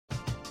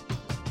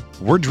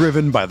We're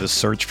driven by the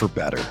search for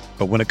better.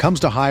 But when it comes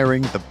to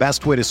hiring, the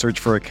best way to search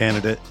for a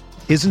candidate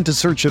isn't to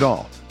search at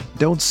all.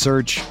 Don't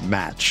search,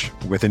 match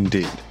with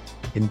Indeed.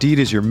 Indeed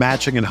is your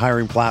matching and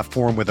hiring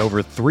platform with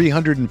over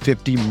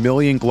 350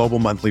 million global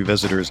monthly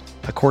visitors,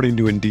 according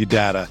to Indeed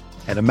data,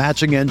 and a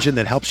matching engine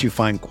that helps you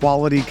find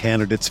quality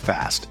candidates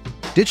fast.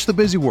 Ditch the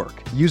busy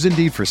work. Use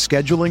Indeed for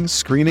scheduling,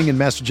 screening, and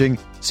messaging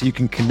so you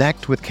can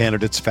connect with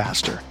candidates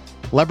faster.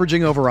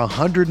 Leveraging over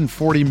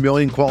 140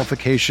 million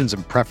qualifications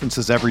and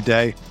preferences every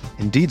day,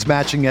 Indeed's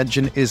matching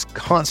engine is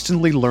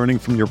constantly learning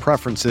from your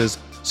preferences,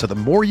 so the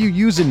more you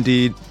use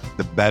Indeed,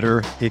 the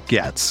better it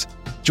gets.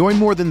 Join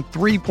more than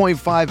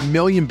 3.5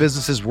 million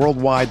businesses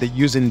worldwide that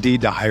use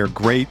Indeed to hire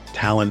great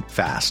talent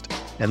fast.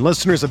 And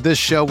listeners of this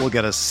show will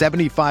get a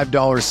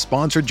 $75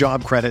 sponsored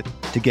job credit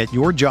to get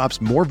your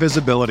jobs more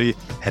visibility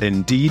at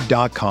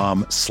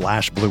Indeed.com/Blue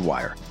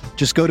Wire.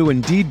 Just go to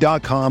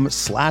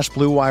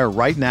Indeed.com/Blue Wire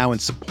right now and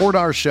support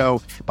our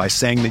show by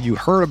saying that you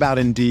heard about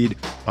Indeed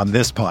on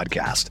this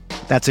podcast.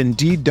 That's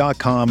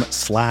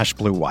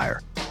Indeed.com/Blue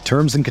Wire.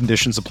 Terms and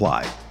conditions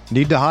apply.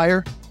 Need to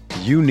hire?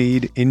 You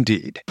need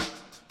Indeed.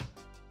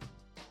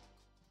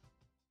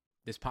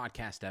 This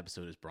podcast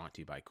episode is brought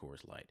to you by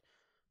Coors Light.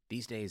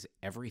 These days,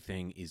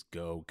 everything is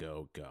go,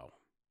 go, go.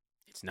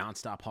 It's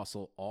nonstop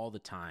hustle all the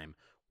time.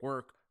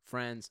 Work,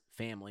 friends,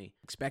 family,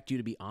 expect you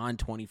to be on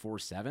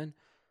 24/7.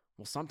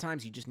 Well,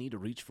 sometimes you just need to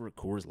reach for a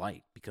Coors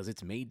Light because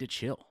it's made to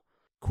chill.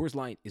 Coors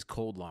Light is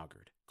cold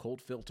lagered,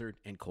 cold filtered,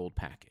 and cold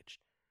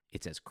packaged.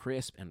 It's as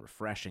crisp and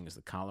refreshing as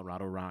the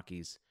Colorado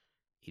Rockies.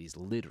 It is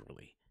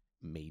literally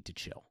made to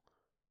chill.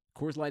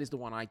 Coors Light is the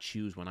one I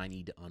choose when I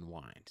need to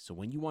unwind. So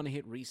when you want to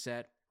hit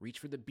reset, reach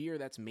for the beer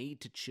that's made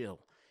to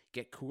chill.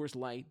 Get Coors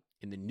Light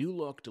in the new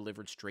look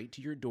delivered straight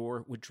to your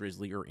door with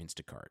Drizzly or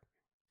Instacart.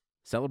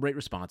 Celebrate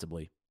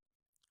responsibly.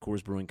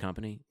 Coors Brewing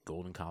Company,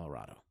 Golden,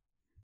 Colorado.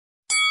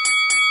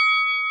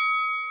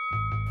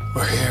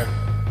 We're here.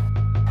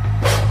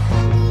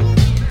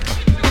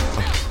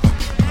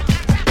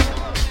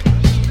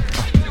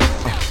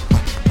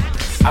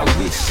 I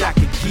wish I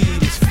could give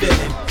this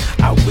feeling.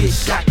 I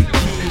wish I could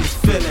give this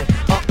feeling.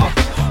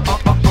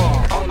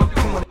 On the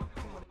corner.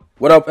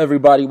 What up,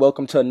 everybody?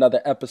 Welcome to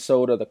another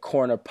episode of the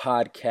Corner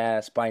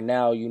Podcast. By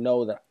now, you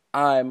know that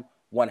I'm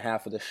one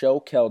half of the show,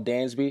 Kel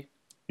Dansby.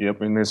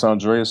 Yep, and it's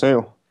Andreas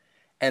Hale.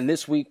 And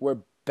this week, we're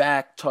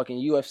back talking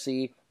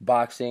UFC,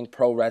 boxing,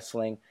 pro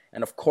wrestling,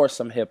 and of course,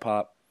 some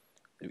hip-hop.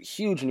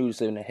 Huge news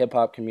in the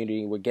hip-hop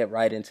community. We'll get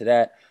right into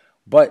that.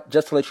 But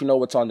just to let you know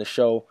what's on the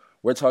show,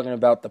 we're talking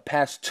about the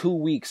past 2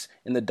 weeks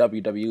in the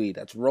WWE.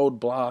 That's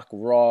Roadblock,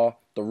 Raw,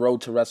 the road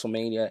to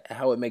WrestleMania, and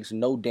how it makes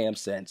no damn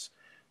sense.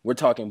 We're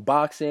talking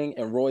boxing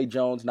and Roy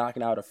Jones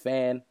knocking out a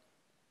fan.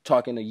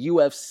 Talking the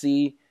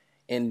UFC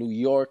in New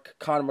York,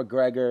 Conor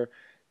McGregor,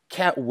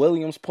 Katt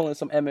Williams pulling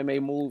some MMA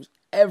moves.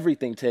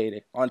 Everything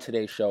today on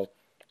today's show.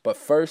 But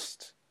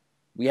first,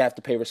 we have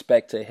to pay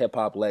respect to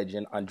hip-hop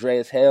legend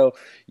Andreas Hale.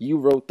 You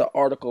wrote the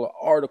article of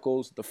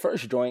articles, the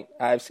first joint.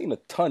 I've seen a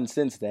ton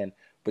since then,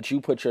 but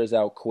you put yours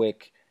out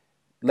quick.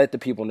 Let the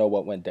people know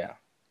what went down.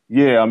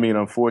 Yeah, I mean,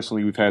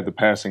 unfortunately, we've had the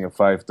passing of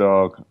Phife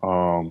Dawg,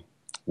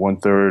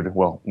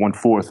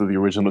 1/4 of the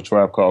original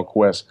Tribe Called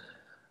Quest.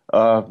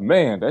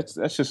 Man, that's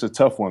just a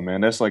tough one,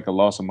 man. That's like a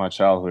loss of my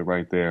childhood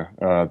right there.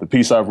 The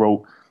piece I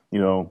wrote,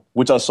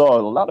 which I saw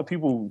a lot of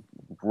people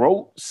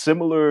wrote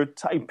similar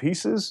type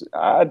pieces.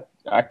 I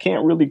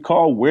can't really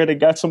call where they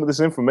got some of this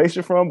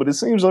information from, but it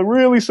seems like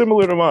really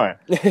similar to mine.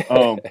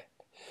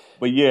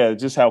 But yeah,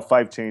 just how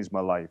Phife changed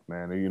my life,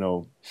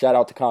 man. Shout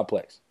out to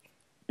Complex.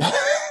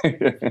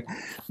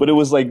 But it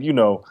was like,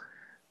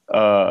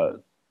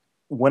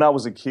 when I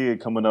was a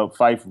kid coming up,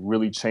 Phife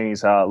really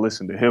changed how I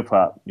listened to hip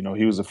hop.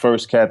 He was the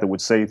first cat that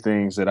would say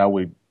things that I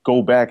would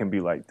go back and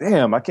be like,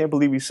 damn, I can't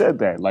believe he said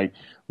that. Like,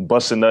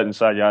 bust a nut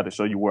inside y'all to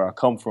show you where I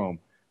come from.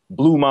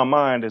 Blew my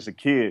mind as a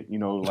kid,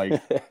 being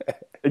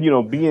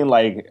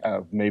like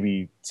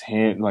maybe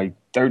 10, like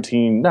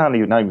 13, not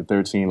even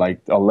 13,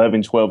 like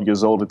 11, 12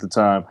 years old at the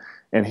time,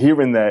 and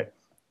hearing that,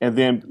 and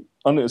then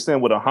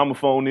understand what a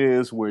homophone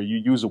is, where you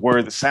use a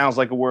word that sounds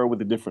like a word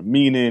with a different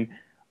meaning.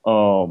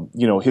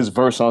 His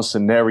verse on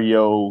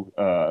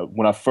Scenario,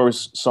 when I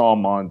first saw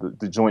him on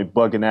the joint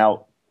Bugging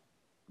Out,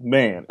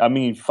 man, I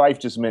mean, Phife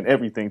just meant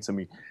everything to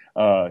me.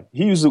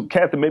 He was a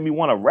cat that made me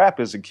want to rap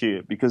as a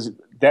kid, because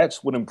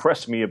that's what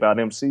impressed me about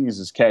MCs,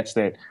 is cats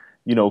that,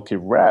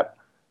 can rap,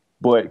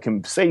 but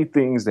can say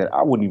things that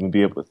I wouldn't even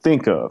be able to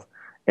think of.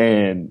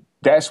 And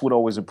that's what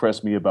always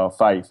impressed me about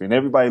Phife. And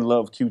everybody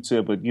loved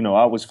Q-Tip, but, I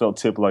always felt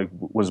Tip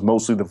was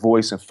mostly the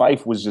voice, and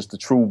Phife was just the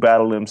true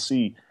battle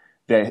MC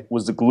that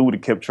was the glue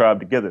that kept Tribe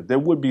together. There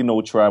would be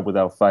no Tribe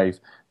without Phife.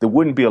 There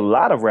wouldn't be a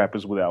lot of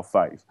rappers without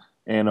Phife.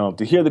 And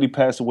to hear that he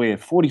passed away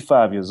at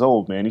 45 years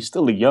old, man, he's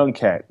still a young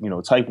cat,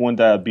 type 1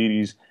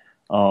 diabetes.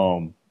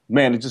 Man,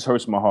 it just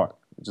hurts my heart.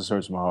 It just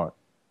hurts my heart.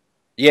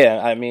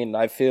 Yeah, I mean,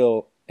 I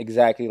feel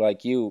exactly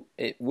like you.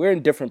 We're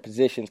in different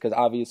positions because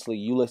obviously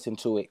you listened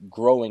to it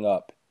growing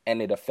up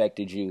and it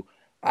affected you.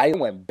 I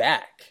went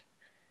back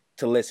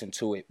to listen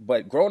to it.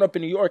 But growing up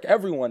in New York,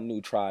 everyone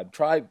knew Tribe.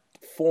 Tribe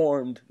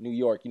formed New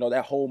York,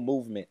 that whole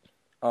movement.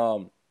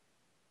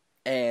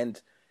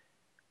 And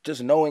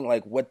just knowing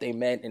like what they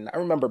meant. And I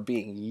remember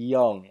being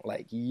young,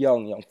 like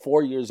young,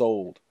 4 years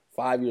old,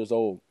 5 years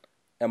old,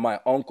 and my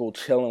uncle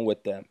chilling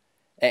with them.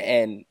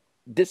 And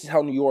this is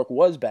how New York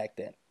was back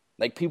then.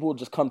 Like, people would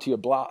just come to your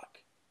block.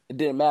 It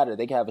didn't matter.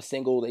 They could have a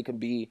single. They could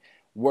be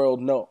world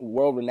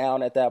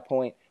renowned at that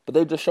point. But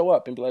they'd just show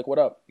up and be like, what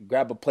up?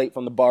 Grab a plate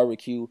from the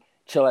barbecue,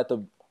 chill at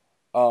the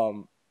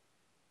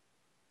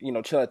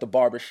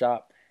barber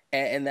shop.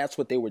 And that's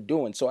what they were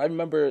doing. So I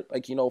remember,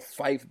 like,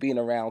 Phife being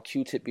around,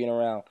 Q-Tip being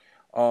around,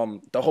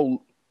 the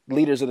whole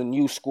leaders of the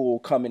new school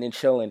coming and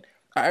chilling.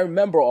 I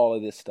remember all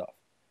of this stuff.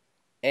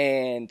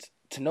 And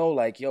to know,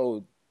 like,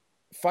 yo,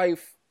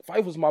 Phife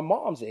was my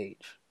mom's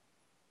age.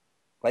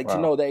 Like, wow.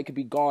 To know that it could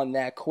be gone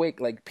that quick,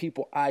 like,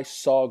 people I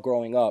saw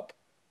growing up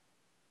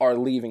are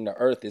leaving the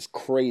earth is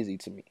crazy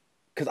to me.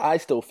 Because I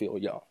still feel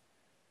young.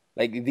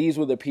 Like, these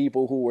were the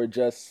people who were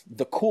just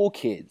the cool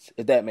kids,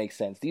 if that makes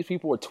sense. These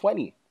people were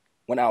 20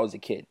 when I was a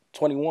kid,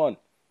 21.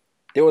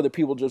 They were the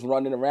people just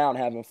running around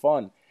having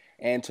fun.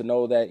 And to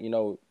know that,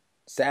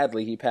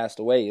 sadly he passed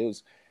away,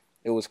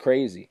 it was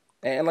crazy.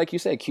 And like you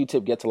said,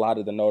 Q-Tip gets a lot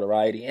of the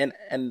notoriety.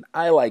 And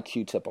I like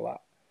Q-Tip a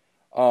lot.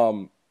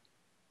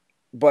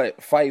 But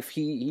Phife,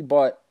 he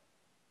bought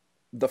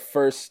the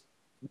first,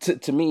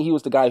 to me, he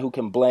was the guy who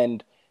can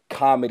blend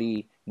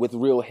comedy with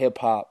real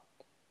hip-hop,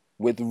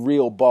 with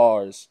real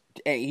bars.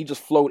 And he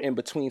just flowed in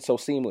between so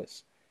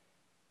seamless.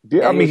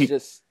 Yeah, I mean,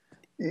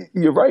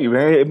 you're right,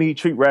 man. I mean, he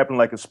treat rapping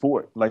like a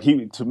sport. Like,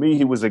 to me,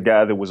 he was a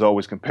guy that was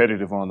always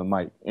competitive on the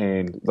mic.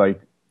 And,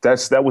 like,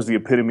 that was the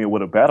epitome of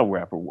what a battle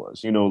rapper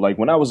was. Like,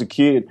 when I was a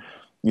kid,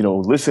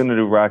 listening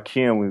to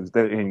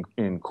Rakim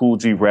and Cool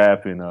G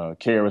Rap and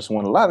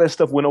KRS-One, a lot of that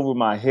stuff went over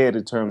my head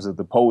in terms of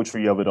the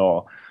poetry of it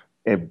all.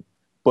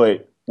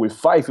 But with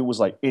Phife, it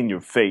was, like, in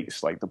your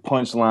face. Like, the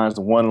punchlines,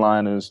 the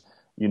one-liners,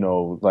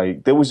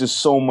 like, there was just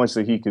so much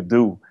that he could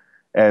do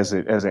as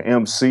an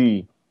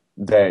MC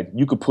that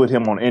you could put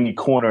him on any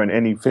corner in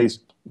any face,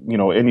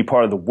 any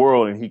part of the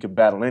world, and he could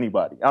battle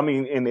anybody. I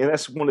mean, and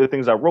that's one of the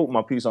things I wrote in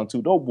my piece on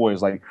Two Dope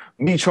Boys. Like,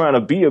 me trying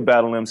to be a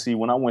battle MC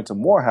when I went to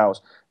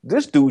Morehouse,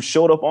 this dude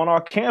showed up on our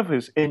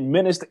campus and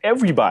menaced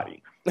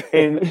everybody.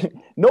 And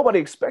nobody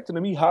expected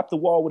him. He hopped the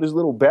wall with his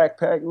little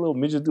backpack, little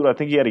midget dude. I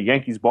think he had a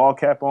Yankees ball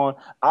cap on.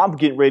 I'm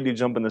getting ready to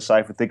jump in the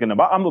cypher thinking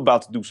I'm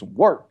about to do some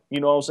work. You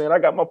know what I'm saying? I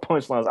got my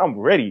punchlines. I'm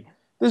ready.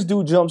 This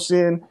dude jumps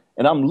in.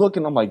 And I'm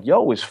looking, I'm like,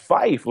 yo, it's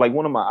Phife, like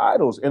one of my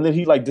idols. And then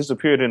he like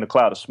disappeared in a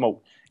cloud of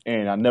smoke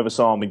and I never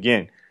saw him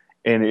again.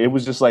 And it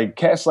was just like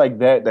cats like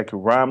that could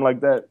rhyme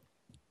like that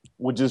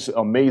were just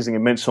amazing. It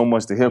meant so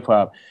much to hip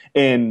hop.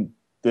 And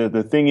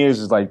the thing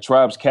is like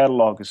Tribe's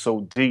catalog is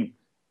so deep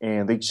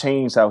and they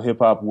changed how hip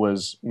hop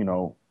was,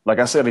 like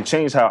I said, it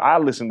changed how I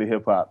listened to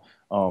hip hop.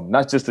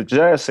 Not just the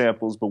jazz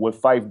samples, but what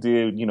Phife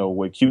did,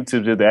 what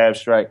Q-Tip did, the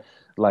abstract.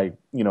 Like,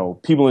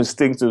 People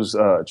Instinctive's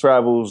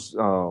Travels,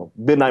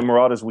 Midnight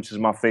Marauders, which is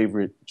my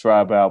favorite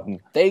Tribe album.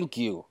 Thank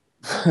you.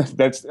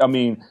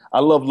 I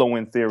love Low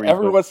End Theory.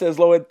 Everyone says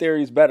Low End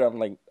Theory is better. I'm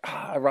like,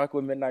 I rock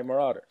with Midnight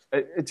Marauders.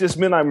 It just,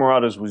 Midnight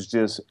Marauders was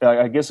just,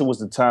 I guess it was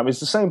the time.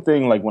 It's the same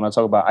thing like when I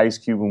talk about Ice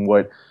Cube and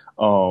what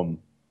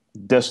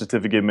Death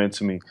Certificate meant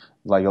to me.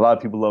 Like, a lot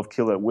of people love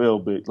Kill at Will,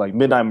 but like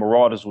Midnight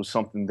Marauders was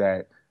something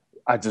that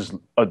I just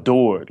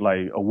adored,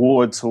 like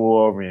Award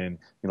Tour and,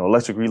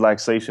 Electric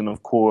Relaxation,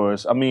 of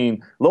course. I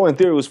mean, Low End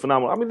Theory was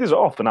phenomenal. I mean, these are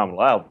all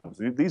phenomenal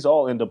albums. These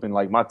all end up in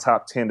like my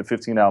top 10 to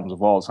 15 albums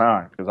of all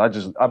time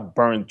because I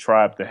burned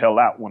Tribe the hell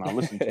out when I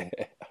listened to them.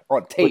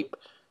 On tape.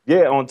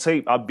 Yeah, on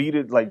tape. I beat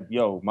it like,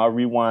 my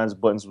rewinds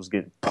buttons was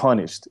getting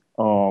punished.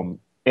 And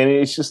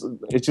it's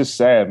just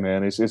sad,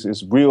 man.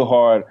 It's real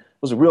hard.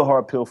 It was a real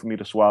hard pill for me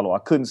to swallow. I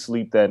couldn't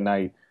sleep that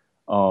night.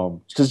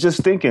 Because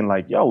just thinking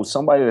like,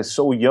 somebody that's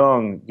so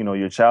young,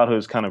 your childhood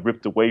is kind of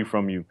ripped away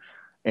from you.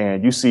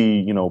 And you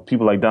see,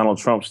 people like Donald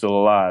Trump still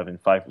alive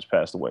and Phife has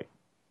passed away.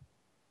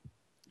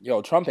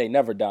 Yo, Trump ain't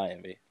never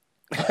dying,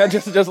 man.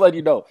 just let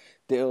you know.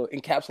 They'll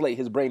encapsulate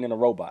his brain in a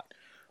robot.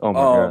 Oh, my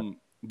God.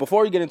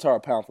 Before we get into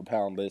our pound for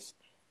pound list,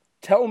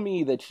 tell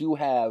me that you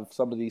have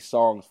some of these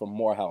songs from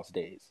Morehouse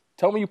days.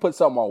 Tell me you put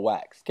something on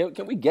wax.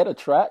 Can we get a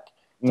track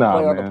to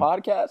play on the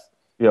podcast?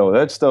 Yo,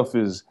 that stuff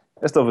is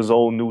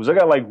old news. I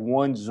got like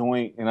one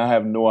joint, and I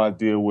have no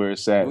idea where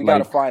it's at. We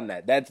gotta find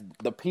that. That's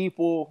the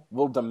people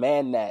will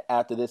demand that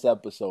after this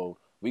episode.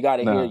 We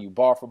gotta hear you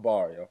bar for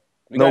bar, yo.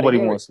 Nobody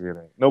wants to hear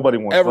that.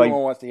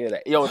 Everyone wants to hear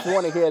that. Yo, if you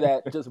want to hear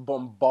that, just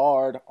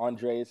bombard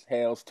Andres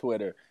Hale's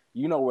Twitter.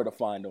 You know where to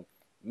find him.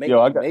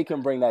 Make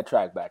him bring that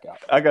track back out.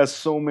 I got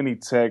so many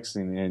texts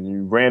and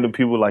you random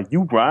people like,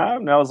 you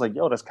rhyme? And I was like,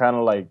 yo, that's kind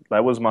of like,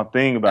 that was my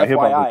thing about hip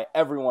hop. FYI,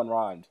 everyone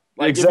rhymed.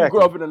 Like, exactly. If you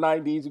grew up in the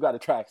 90s, you got a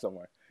track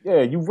somewhere.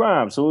 Yeah, you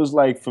rhyme. So it was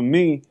like, for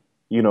me,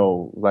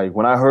 like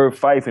when I heard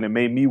Phife and it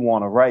made me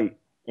want to write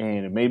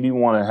and it made me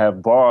want to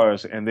have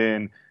bars. And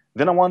then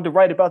Then I wanted to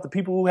write about the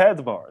people who had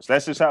the bars.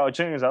 That's just how it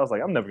changed. I was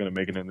like, I'm never going to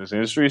make it in this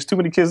industry. It's too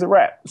many kids that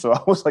rap. So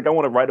I was like, I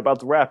want to write about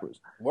the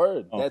rappers.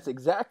 Word. That's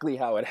exactly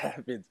how it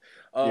happens.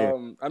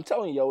 Yeah. I'm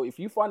telling you, yo, if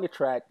you find a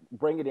track,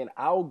 bring it in.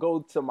 I'll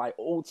go to my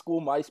old school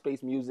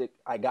MySpace music.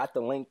 I got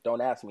the link. Don't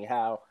ask me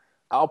how.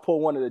 I'll pull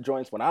one of the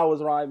joints when I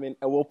was rhyming,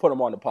 and we'll put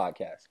them on the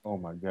podcast. Oh,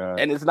 my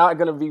God. And it's not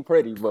going to be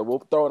pretty, but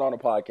we'll throw it on the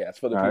podcast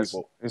for the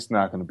people. It's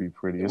not going to be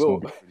pretty. It's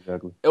going to be pretty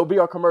ugly. It'll be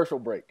our commercial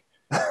break.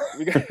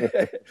 we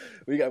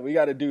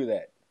got to do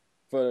that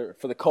for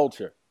the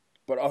culture.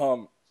 But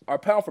our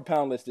pound for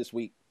pound list this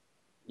week,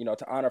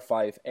 to honor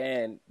Fife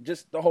and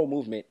just the whole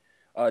movement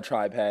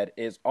Tribe had,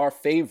 is our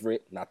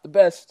favorite, not the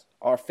best,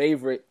 our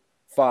favorite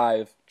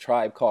 5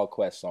 Tribe Called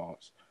Quest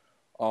songs.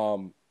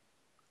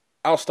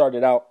 I'll start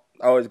it out.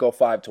 I always go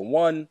 5 to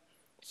 1.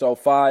 So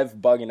 5,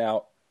 Bugging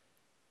Out.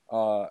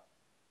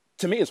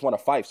 To me, it's one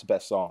of Fife's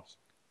best songs.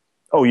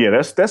 Oh yeah,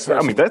 that's that's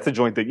the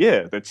joint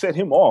that set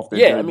him off.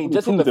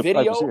 Just in the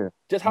video,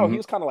 just how he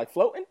was kind of like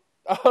floating.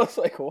 I was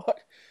like, what?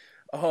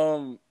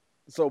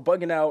 So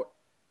Bugging Out.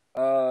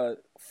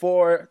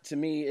 4 to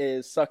me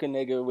is Suck a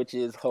Nigga, which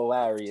is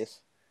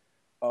hilarious.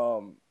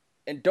 And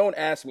don't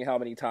ask me how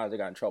many times I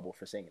got in trouble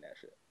for singing that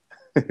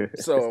shit.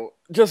 So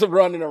just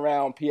running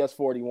around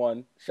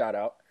PS41, shout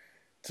out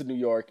to New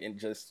York, and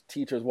just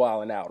teachers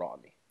wilding out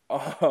on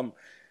me.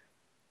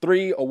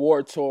 3,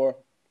 Award Tour.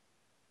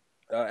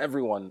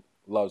 Everyone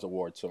loves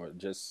Award Tour.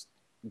 Just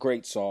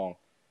great song.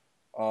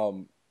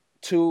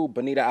 2,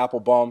 Bonita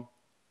Applebum.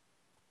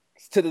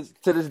 To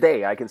this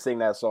day, I can sing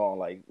that song.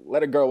 Like,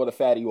 Let a Girl with a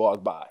Fatty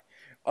Walk By.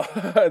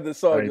 The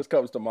song just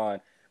comes to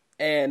mind.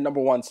 And number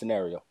 1,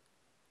 Scenario.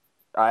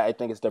 I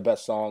think it's their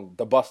best song.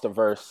 The Busta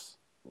verse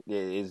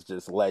is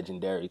just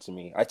legendary to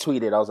me. I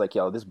tweeted, I was like,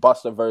 yo, this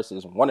Busta verse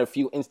is one of the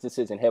few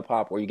instances in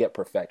hip-hop where you get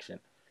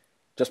perfection.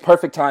 Just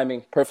perfect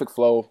timing, perfect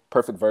flow,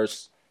 perfect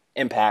verse,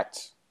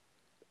 impact.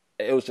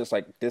 It was just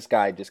like, this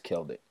guy just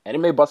killed it. And it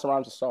made Busta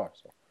Rhymes a star.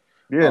 So.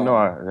 Yeah,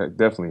 I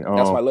definitely.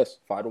 That's my list,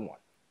 5 to 1.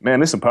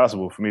 Man, it's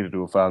impossible for me to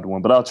do a 5 to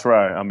 1, but I'll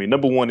try. I mean,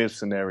 number 1 is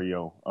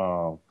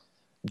Scenario.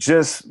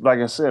 Just like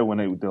I said,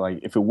 they're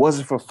like, if it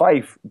wasn't for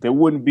Fife, there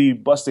wouldn't be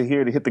Busta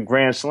here to hit the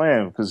Grand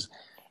Slam. Because,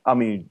 I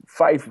mean,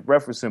 Fife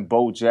referencing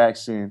Bo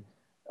Jackson,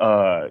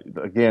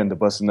 again, the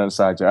Bustin' Nut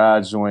Inside Your Eye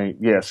joint.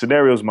 Yeah,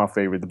 Scenario is my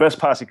favorite. The best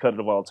posse cut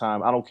of all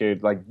time. I don't care.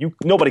 Like,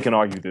 nobody can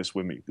argue this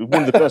with me.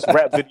 One of the best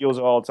rap videos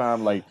of all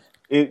time. Like,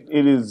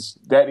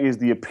 that is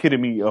the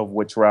epitome of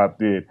what Tribe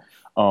did.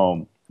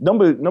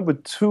 Number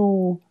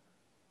 2.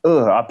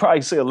 I'd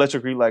probably say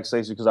Electric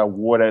Relaxation because I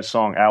wore that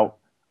song out.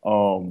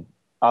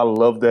 I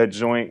love that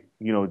joint.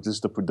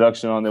 Just the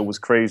production on it was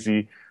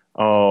crazy.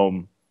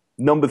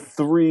 Number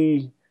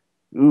 3,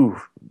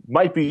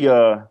 might be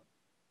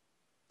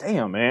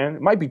damn man,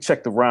 it might be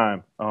Check the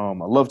Rhyme. I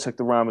love Check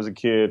the Rhyme as a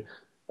kid.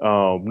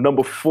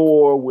 Number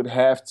 4 would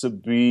have to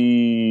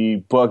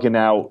be Bugging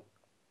Out.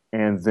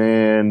 And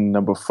then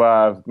number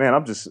 5, man,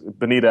 I'm just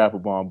Bonita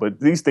Applebum. But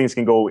these things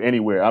can go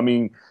anywhere. I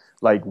mean,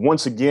 like,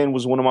 Once Again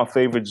was one of my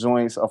favorite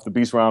joints off the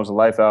Beast Rhymes of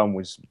Life album,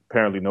 which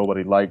apparently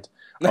nobody liked.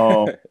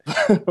 But,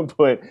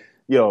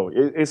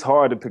 it's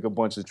hard to pick a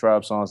bunch of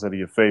Tribe songs that are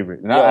your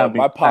favorite. And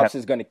my pops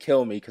is going to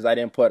kill me because I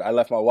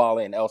left my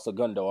wallet and El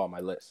Segundo on my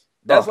list.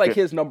 That's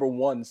his number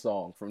 1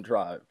 song from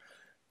Tribe.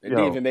 It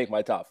didn't even make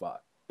my top 5.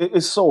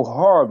 It's so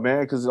hard,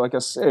 man, because like I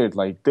said,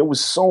 like, there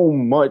was so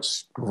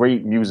much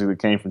great music that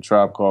came from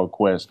Tribe Called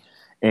Quest.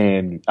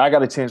 And I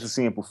got a chance to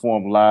see him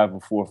perform live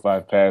before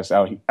Fife passed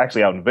out.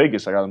 Actually, out in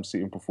Vegas, I got him to see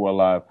him perform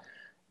live.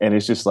 And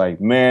it's just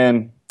like,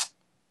 man,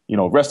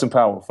 rest in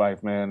power,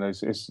 Fife, man.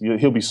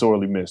 He'll be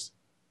sorely missed.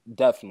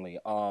 Definitely.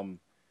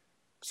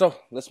 So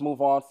let's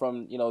move on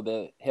from,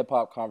 the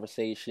hip-hop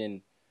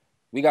conversation.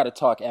 We got to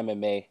talk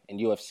MMA and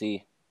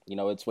UFC.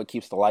 It's what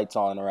keeps the lights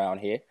on around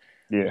here.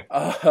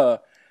 Yeah.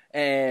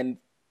 And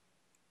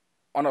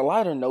on a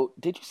lighter note,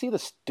 did you see the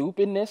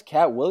stupidness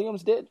Katt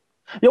Williams did?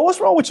 Yo, what's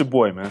wrong with your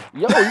boy, man?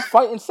 Yo, he's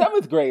fighting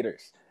 7th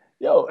graders.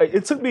 Yo,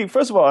 it took me,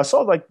 first of all, I saw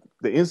like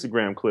the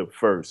Instagram clip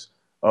first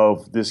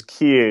of this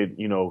kid,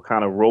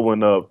 kind of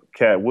rolling up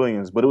Katt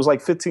Williams, but it was like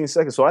 15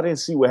 seconds, so I didn't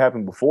see what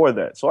happened before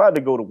that. So I had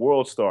to go to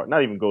World Star,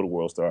 not even go to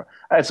World Star.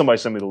 I had somebody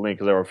send me the link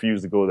because I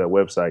refused to go to that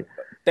website.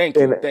 Thank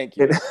you.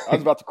 I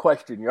was about to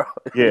question your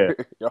yeah.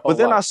 Your whole but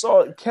then life. I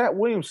saw Katt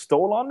Williams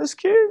stole on this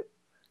kid.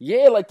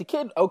 Yeah, like the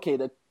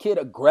kid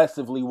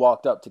aggressively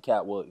walked up to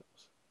Katt Williams.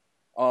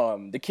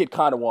 The kid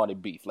kind of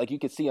wanted beef. Like, you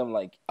could see him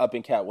like up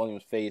in Katt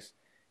Williams' face,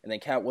 and then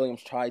Katt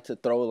Williams tried to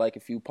throw like a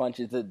few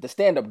punches. The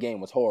stand-up game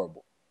was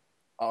horrible.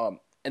 And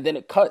then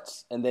it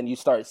cuts, and then you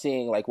start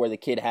seeing like where the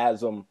kid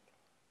has him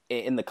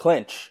in the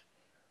clinch.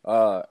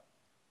 Shout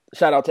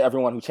out to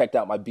everyone who checked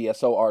out my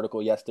BSO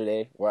article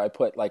yesterday, where I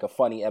put like a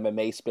funny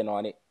MMA spin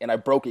on it, and I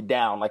broke it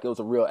down like it was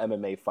a real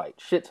MMA fight.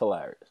 Shit's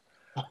hilarious.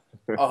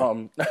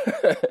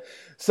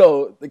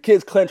 So the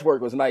kid's clinch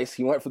work was nice.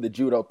 He went for the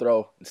judo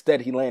throw.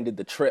 Instead, he landed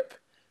the trip.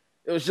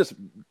 It was just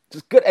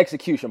good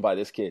execution by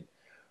this kid.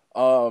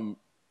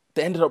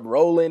 They ended up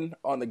rolling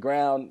on the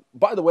ground.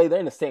 By the way, they're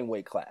in the same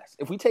weight class.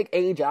 If we take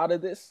age out of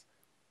this,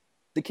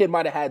 The kid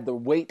might have had the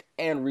weight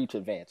and reach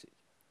advantage.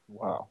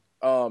 Wow.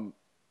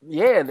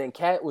 Yeah, and then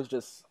Katt was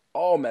just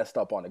all messed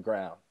up on the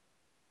ground.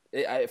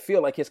 I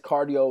feel like his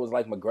cardio was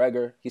like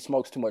McGregor. He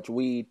smokes too much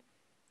weed.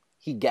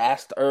 He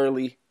gassed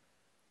early.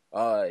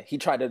 He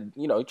tried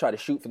to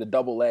shoot for the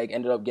double leg,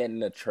 ended up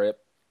getting a trip.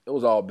 It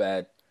was all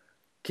bad.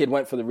 Kid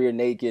went for the rear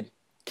naked.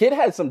 Kid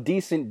had some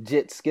decent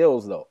jit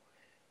skills, though,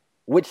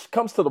 which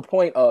comes to the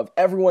point of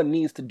everyone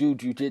needs to do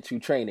jiu-jitsu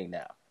training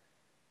now.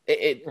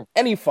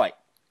 Any fight,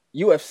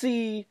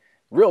 UFC,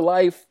 real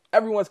life,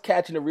 everyone's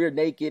catching the rear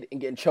naked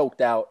and getting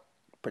choked out.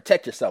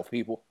 Protect yourself,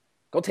 people.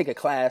 Go take a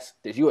class.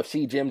 There's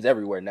UFC gyms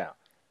everywhere now.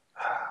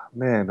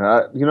 Man,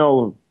 I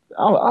don't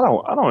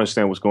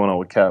understand what's going on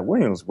with Katt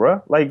Williams,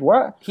 bro. Like,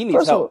 why? He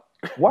needs help.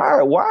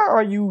 Why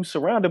are you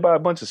surrounded by a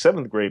bunch of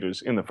seventh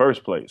graders in the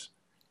first place?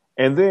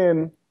 And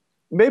then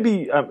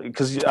maybe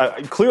because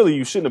clearly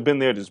you shouldn't have been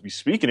there to be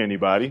speaking to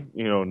anybody,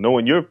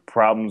 knowing your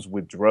problems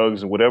with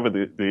drugs and whatever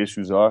the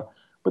issues are.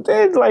 But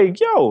then, like,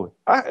 yo,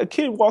 a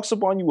kid walks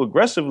up on you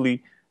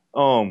aggressively.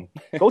 Go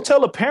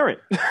tell a parent.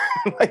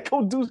 Like,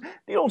 you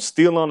don't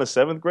steal on a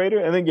seventh grader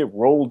and then get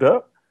rolled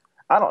up.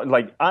 I don't,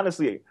 like,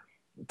 honestly,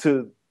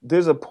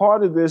 there's a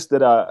part of this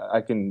that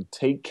I can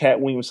take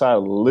Katt Williams' side a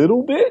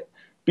little bit,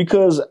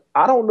 because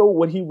I don't know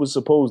what he was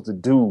supposed to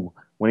do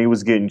when he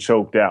was getting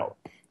choked out.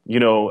 He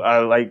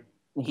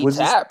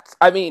tapped.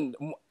 I mean,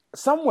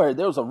 somewhere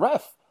there was a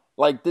ref.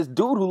 Like, this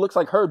dude who looks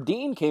like Herb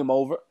Dean came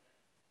over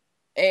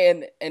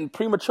and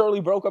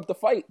prematurely broke up the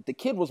fight. The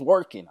kid was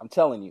working, I'm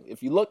telling you.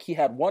 If you look, he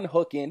had one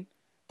hook in.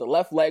 The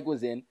left leg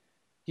was in.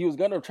 He was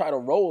going to try to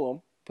roll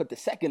him, put the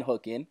second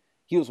hook in.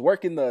 He was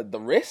working the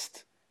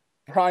wrist,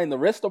 prying the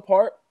wrist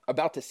apart,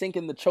 about to sink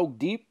in the choke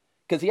deep,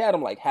 because he had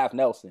him like half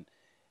Nelson.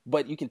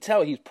 But you can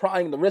tell he's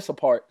prying the wrist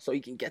apart so he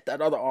can get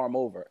that other arm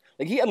over.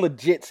 Like, he had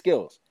legit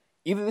skills.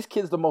 Either this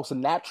kid's the most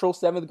natural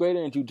seventh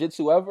grader in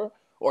jiu-jitsu ever,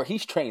 or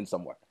he's trained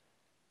somewhere.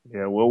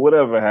 Yeah, well,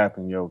 whatever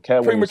happened,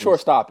 Katt Williams. Premature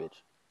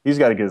stoppage. He's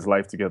got to get his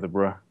life together,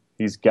 bro.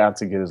 He's got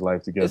to get his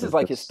life together. This is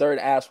like his third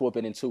ass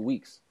whooping in 2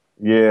 weeks.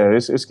 Yeah,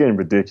 it's getting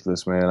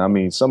ridiculous, man. I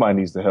mean, somebody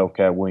needs to help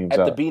Katt Williams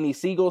out. At the Beanie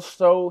Siegel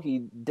show,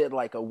 he did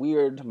like a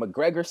weird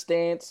McGregor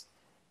stance,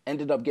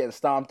 ended up getting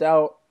stomped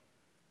out.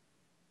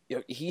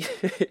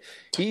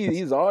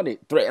 He's on it.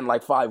 Threatened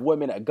like 5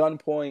 women at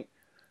gunpoint.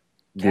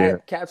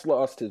 Katt's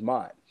lost his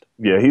mind.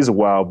 Yeah, he's a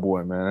wild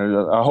boy, man.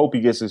 I hope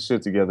he gets his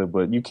shit together,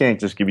 but you can't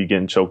just be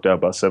getting choked out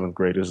by seventh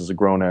graders as a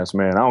grown-ass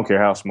man. I don't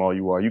care how small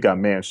you are. You got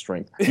man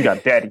strength. You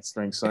got daddy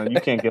strength, son.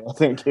 You can't get out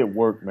there and get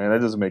work, man.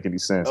 That doesn't make any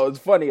sense. Oh, it's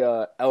funny.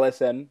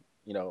 LSN,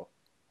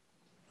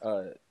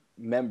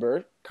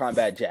 member,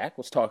 Combat Jack,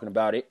 was talking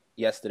about it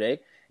yesterday,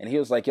 and he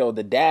was like, yo,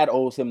 the dad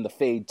owes him the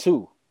fade,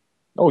 too.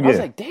 Oh, yeah. I was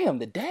like, damn,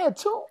 the dad,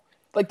 too?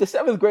 Like, the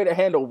seventh grader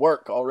handled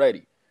work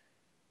already.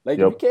 Like,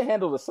 if you can't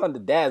handle the son, the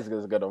dad's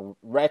going to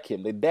wreck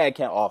him. The dad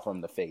can't offer him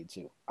the fade,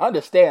 too. I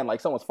understand,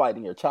 like, someone's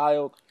fighting your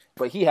child,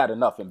 but he had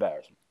enough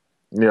embarrassment.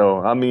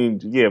 I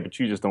mean, yeah, but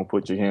you just don't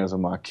put your hands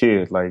on my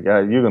kid. Like,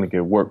 you're going to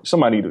get work.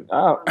 Somebody, man,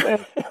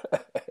 I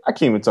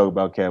can't even talk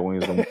about Katt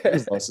Williams.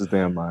 He's lost his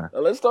damn mind.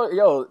 Let's start,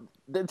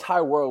 the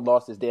entire world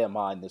lost his damn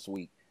mind this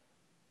week.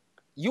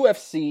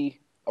 UFC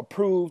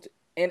approved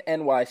in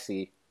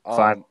NYC.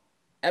 Fine.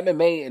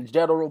 MMA in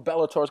general,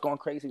 Bellator's going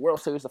crazy. World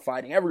Series of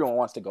Fighting. Everyone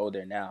wants to go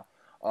there now.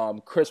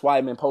 Chris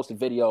Weidman posted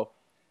video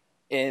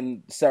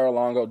in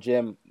Sarah-Longo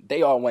gym.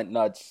 They all went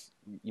nuts.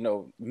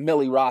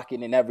 Millie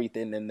rocking and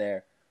everything in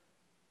there.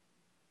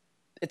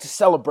 It's a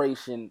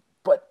celebration.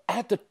 But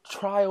at the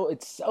trial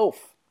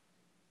itself,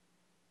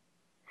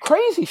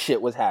 crazy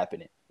shit was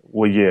happening.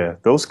 Well, yeah.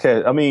 Those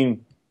cats, I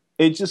mean,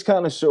 it just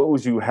kind of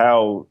shows you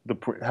how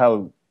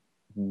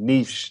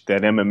niche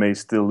that MMA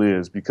still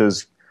is,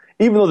 because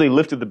even though they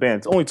lifted the ban,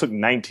 it only took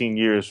 19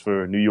 years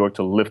for New York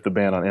to lift the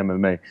ban on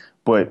MMA.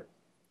 But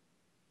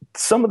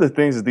some of the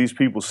things that these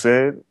people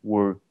said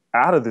were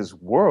out of this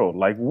world.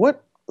 Like,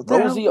 what?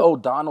 Rosie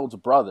O'Donnell's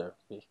brother.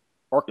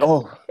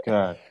 Oh,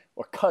 God.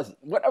 Or cousin,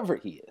 whatever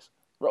he is.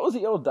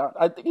 Rosie O'Donnell.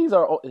 I think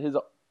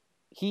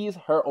he's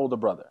her older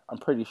brother. I'm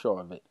pretty sure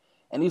of it.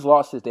 And he's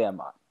lost his damn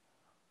mind.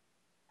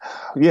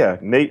 Yeah,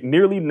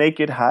 nearly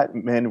naked hot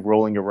men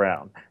rolling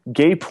around.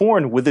 Gay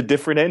porn with a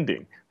different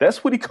ending.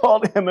 That's what he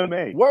called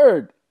MMA.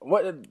 Word.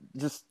 What?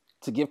 Just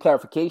to give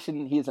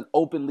clarification, he is an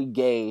openly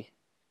gay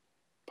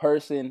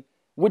person,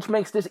 which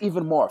makes this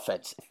even more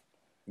offensive.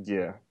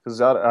 Yeah, because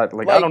I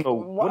don't know.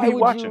 What are you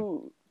watching?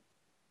 You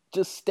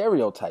just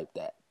stereotype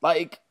that?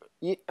 Like,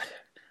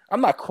 I'm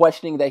not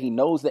questioning that he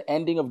knows the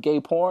ending of gay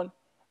porn.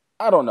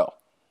 I don't know.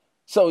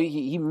 So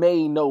he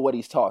may know what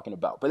he's talking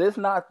about, but it's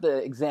not the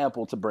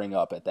example to bring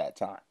up at that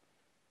time.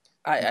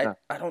 I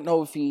don't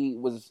know if he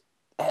was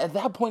at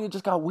that point. It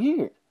just got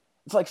weird.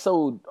 It's like,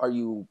 so are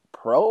you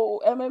pro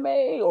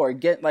MMA or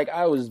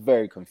I was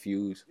very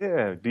confused.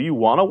 Yeah. Do you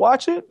want to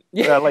watch it?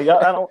 Yeah.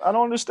 I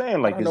don't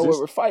understand. Like, I don't know what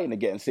we're fighting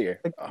against here.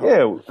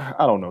 Yeah.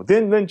 I don't know.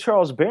 Then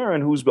Charles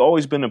Barron, who's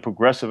always been a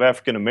progressive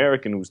African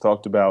American, who's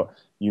talked about,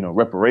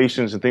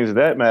 reparations and things of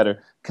that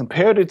matter,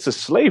 compared it to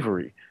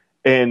slavery.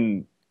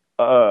 And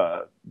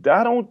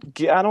I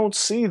don't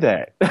see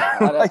that.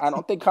 I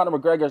don't think Conor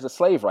McGregor's a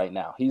slave right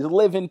now. He's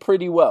living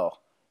pretty well.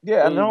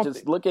 Yeah, You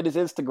just look at his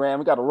Instagram.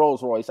 He got a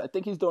Rolls Royce. I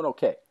think he's doing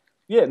okay.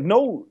 yeah,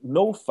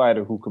 no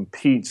fighter who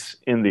competes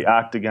in the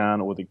octagon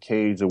or the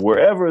cage or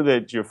wherever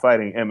that you're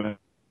fighting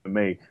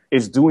MMA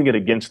is doing it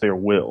against their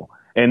will.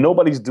 And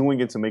nobody's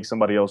doing it to make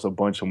somebody else a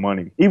bunch of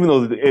money, even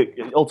though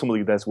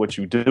ultimately that's what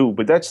you do.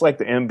 But that's like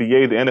the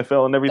NBA, the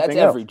NFL, and everything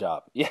That's every else.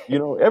 job. Yeah. You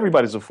know,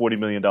 everybody's a $40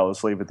 million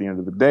slave at the end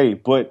of the day.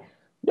 But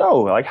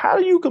yo, like, how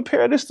do you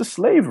compare this to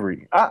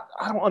slavery? I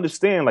don't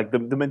understand. Like the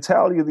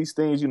mentality of these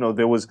things. You know,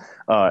 there was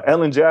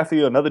Ellen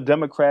Jaffe, another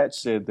Democrat,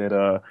 said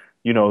that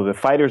you know, the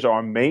fighters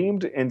are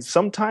maimed and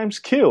sometimes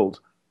killed.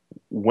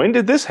 When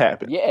did this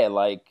happen? Yeah,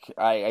 like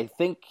I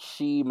think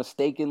she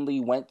mistakenly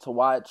went to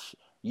watch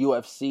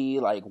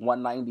UFC like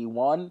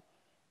 191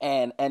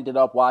 and ended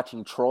up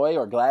watching Troy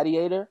or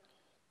Gladiator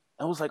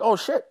and was like, oh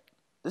shit,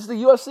 this is the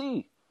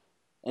UFC.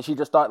 And she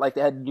just thought like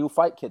they had new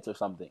fight kits or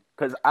something.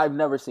 Because I've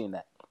never seen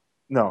that.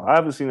 No, I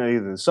haven't seen that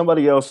either.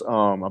 Somebody else,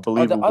 I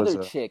believe the it was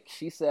other chick,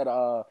 she said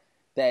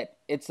that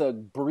it's a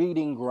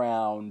breeding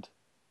ground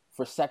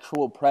for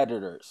sexual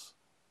predators.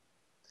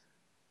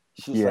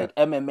 She's like,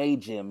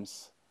 MMA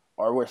gyms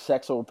are where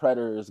sexual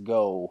predators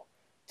go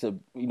to,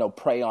 you know,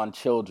 prey on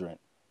children.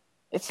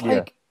 It's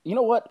like, you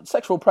know what?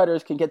 Sexual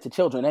predators can get to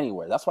children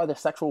anywhere. That's why they're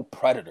sexual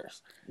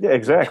predators. Yeah,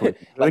 exactly.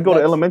 Like, they go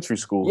to elementary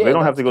school. Yeah, they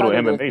don't have to go to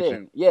MMA thing.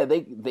 gym. Yeah,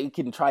 they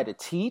can try to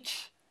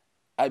teach.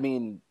 I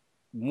mean,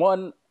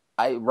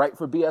 I write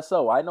for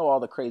BSO. I know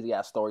all the crazy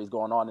ass stories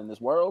going on in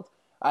this world.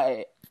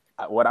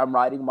 When I'm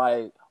writing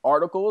my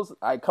articles,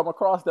 I come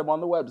across them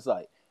on the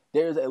website.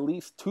 There's at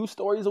least 2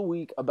 stories a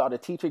week about a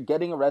teacher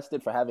getting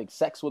arrested for having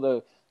sex with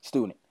a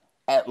student,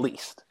 at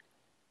least.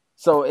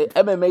 So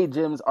MMA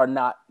gyms are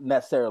not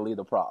necessarily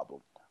the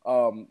problem.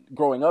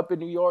 Growing up in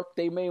New York,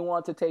 they may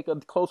want to take a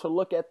closer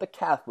look at the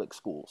Catholic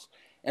schools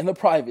and the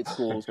private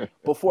schools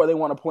before they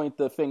want to point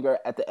the finger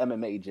at the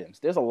MMA gyms.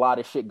 There's a lot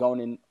of shit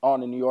going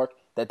on in New York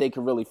that they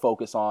can really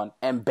focus on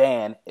and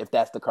ban if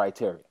that's the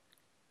criteria.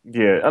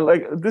 Yeah,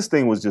 like this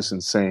thing was just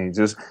insane.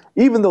 Just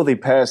even though they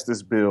passed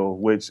this bill,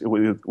 which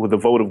with a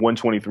vote of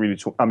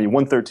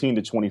 113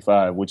 to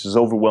 25, which is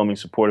overwhelming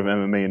support of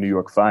MMA in New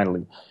York.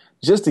 Finally,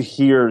 just to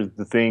hear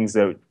the things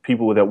that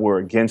people that were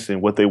against it,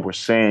 what they were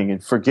saying,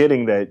 and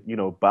forgetting that, you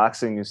know,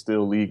 boxing is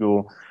still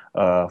legal,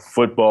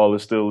 football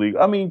is still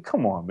legal. I mean,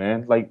 come on,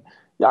 man. Like,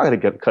 y'all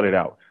gotta cut it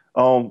out.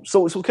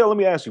 So Kel, let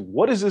me ask you,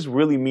 what does this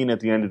really mean at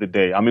the end of the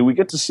day? I mean, we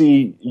get to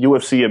see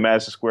UFC at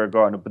Madison Square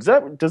Garden, but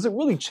does it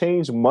really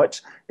change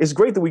much? It's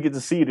great that we get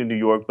to see it in New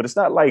York, but it's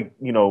not like,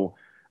 you know,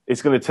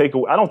 it's going to take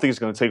away. I don't think it's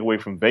going to take away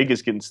from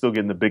Vegas still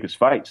getting the biggest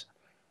fights.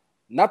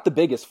 Not the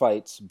biggest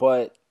fights,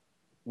 but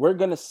we're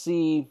going to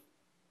see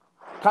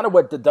kind of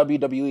what the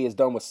WWE has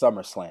done with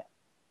SummerSlam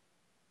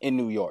in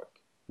New York,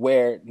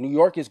 where New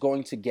York is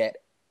going to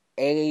get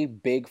a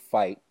big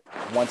fight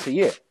once a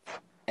year.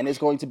 And it's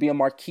going to be a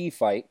marquee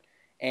fight,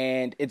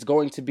 and it's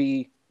going to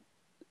be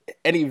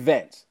an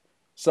event.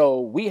 So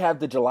we have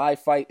the July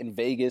fight in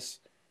Vegas.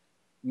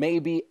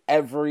 Maybe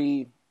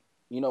every,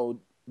 you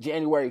know,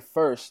 January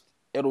 1st,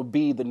 it'll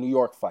be the New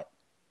York fight.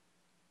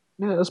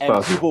 Yeah, that's and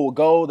possible. People will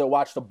go, they'll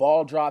watch the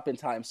ball drop in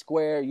Times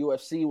Square.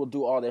 UFC will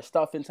do all their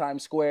stuff in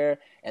Times Square.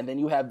 And then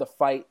you have the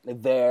fight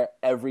there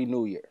every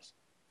New Year's.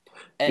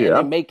 And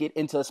they make it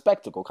into a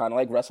spectacle, kind of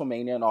like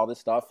WrestleMania and all this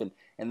stuff.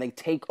 And they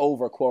take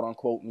over, quote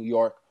unquote, New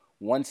York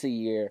once a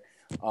year.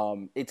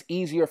 It's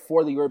easier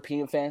for the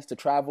European fans to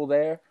travel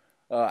there.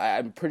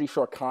 I'm pretty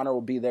sure Conor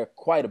will be there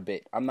quite a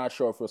bit. I'm not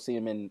sure if we'll see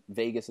him in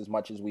Vegas as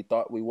much as we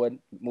thought we would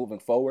moving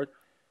forward.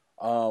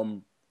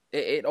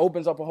 It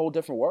opens up a whole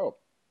different world.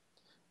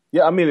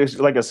 Yeah, I mean, it's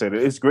like I said,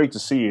 it's great to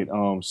see it.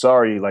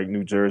 Sorry, like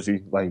New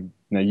Jersey, like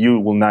now you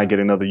will not get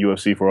another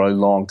UFC for a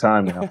long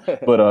time now.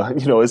 But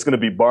you know, it's going to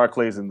be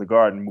Barclays in the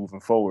Garden moving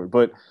forward.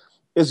 But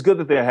it's good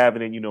that they're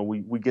having it. You know,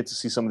 we get to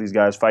see some of these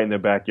guys fight in their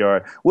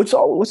backyard.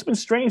 What's been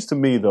strange to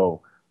me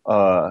though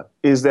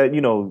is that,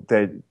 you know,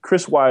 that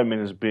Chris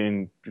Weidman has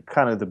been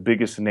kind of the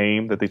biggest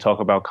name that they talk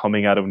about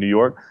coming out of New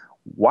York.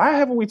 Why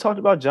haven't we talked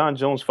about John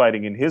Jones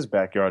fighting in his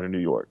backyard in New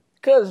York?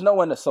 Because no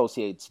one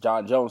associates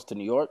John Jones to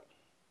New York.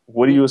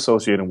 What do you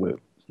associate him with?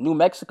 New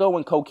Mexico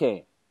and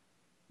cocaine.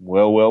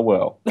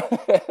 Well.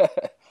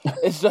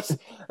 It's just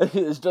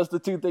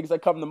the 2 things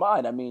that come to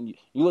mind. I mean,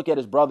 you look at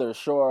his brother,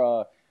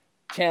 sure.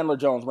 Chandler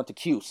Jones went to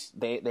Cuse.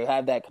 They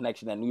have that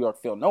connection at New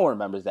York field. No one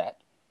remembers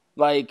that.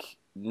 Like,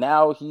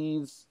 now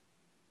he's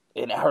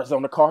in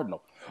Arizona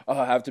Cardinal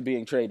after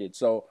being traded.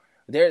 So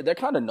they're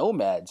kind of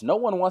nomads. No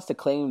one wants to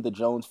claim the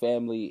Jones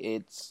family.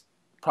 It's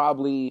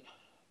probably,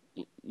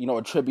 you know,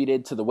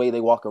 attributed to the way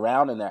they walk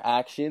around and their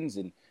actions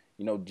and,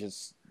 you know,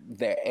 just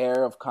their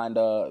air of kind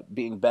of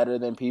being better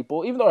than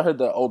people. Even though I heard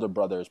the older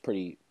brother is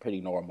pretty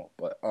normal.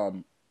 But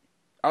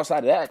outside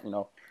of that, you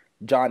know,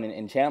 John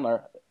and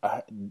Chandler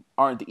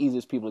aren't the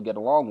easiest people to get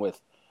along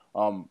with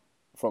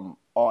from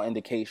all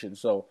indications.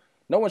 So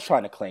no one's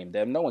trying to claim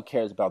them. No one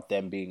cares about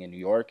them being in New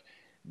York.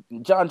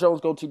 John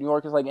Jones go to New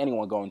York is like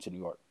anyone going to New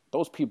York.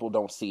 Those people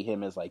don't see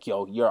him as like,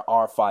 yo, you're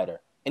our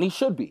fighter. and he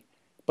should be.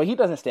 But he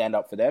doesn't stand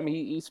up for them.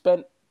 He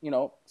spent,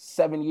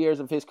 7 years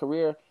of his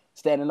career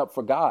standing up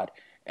for God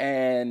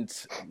and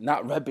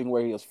not repping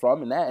where he was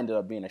from, and that ended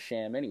up being a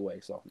sham anyway.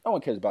 So no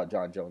one cares about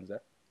John Jones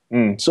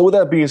there. So with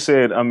that being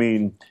said, I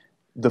mean,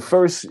 the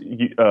first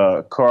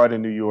card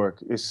in New York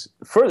is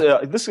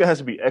first. This has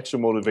to be extra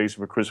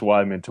motivation for Chris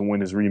Weidman to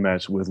win his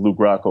rematch with Luke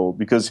Rockhold,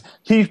 because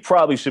he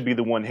probably should be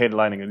the one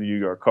headlining a New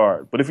York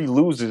card. But if he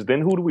loses,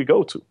 then who do we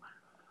go to?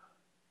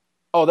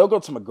 Oh, they'll go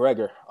to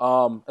McGregor.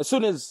 As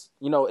soon as,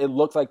 it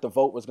looked like the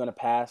vote was going to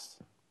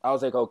pass, I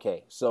was like,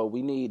 okay, so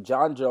we need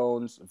John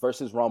Jones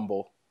versus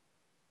Rumble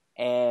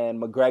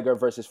and McGregor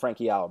versus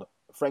Frankie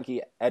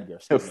Edgar.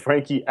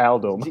 Frankie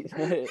Aldo.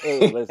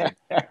 Hey, listen.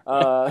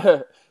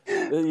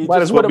 You Might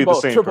just as well put be them the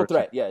both. same Triple person.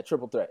 threat. Yeah,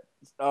 triple threat.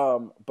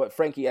 But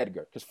Frankie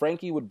Edgar. Because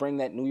Frankie would bring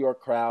that New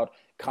York crowd.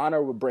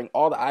 Conor would bring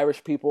all the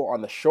Irish people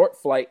on the short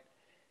flight.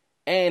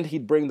 And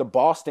he'd bring the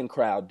Boston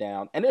crowd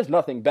down. And there's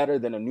nothing better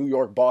than a New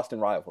York-Boston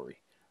rivalry.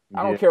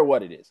 I don't care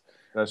what it is.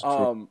 That's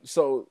true.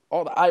 So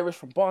all the Irish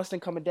from Boston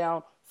coming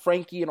down,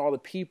 Frankie and all the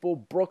people,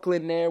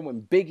 Brooklyn there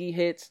when Biggie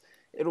hits,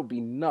 it'll be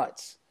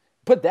nuts.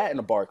 Put that in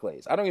the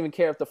Barclays. I don't even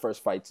care if the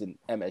first fight's in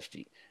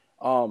MSG.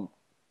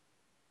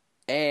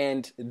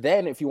 And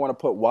then if you want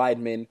to put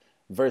Weidman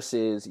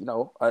versus,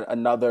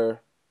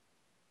 another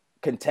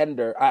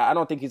contender, I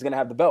don't think he's going to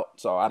have the belt.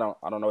 So I don't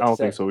know what to say. I don't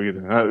think so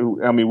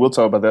either. I mean, we'll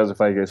talk about that as the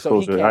fight gets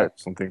closer. I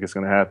don't think it's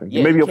going to happen.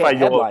 Yeah, maybe he'll fight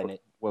headline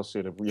it. Well,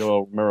 shit, if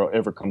Yoel Romero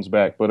ever comes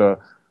back.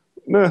 But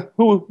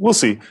we'll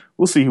see.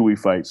 We'll see who he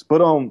fights.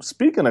 But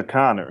speaking of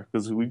Conor,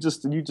 because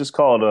you just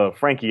called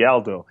Frankie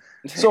Aldo.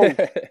 So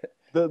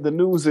the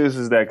news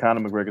is that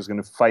Conor McGregor is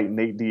going to fight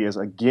Nate Diaz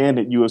again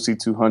at UFC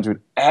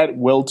 200 at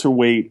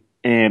welterweight,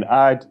 and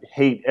I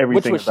hate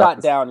everything. Which was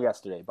shot down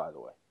yesterday, by the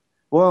way.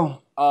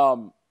 Well,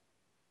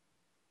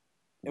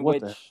 in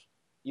which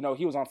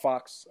he was on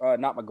Fox,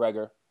 not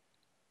McGregor,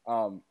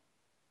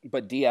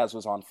 but Diaz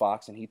was on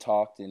Fox, and he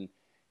talked and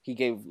he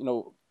gave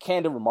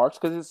candid remarks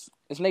because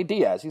it's Nate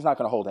Diaz. He's not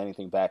going to hold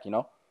anything back,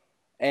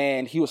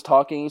 And he was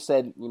talking. He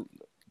said,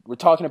 "We're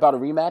talking about a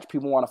rematch.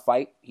 People want to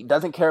fight. He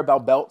doesn't care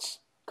about belts.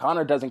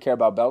 Conor doesn't care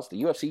about belts.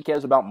 The UFC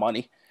cares about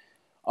money."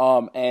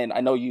 And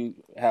I know you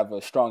have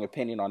a strong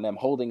opinion on them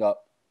holding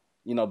up,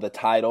 the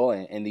title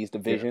in these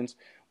divisions,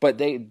 but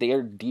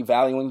they're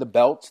devaluing the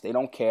belts. They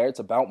don't care. It's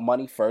about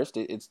money first.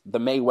 It's the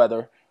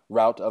Mayweather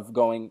route of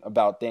going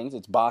about things.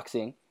 It's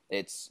boxing.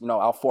 It's,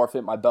 I'll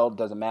forfeit my belt.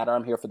 Doesn't matter.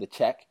 I'm here for the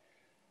check.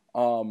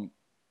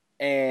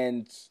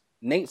 And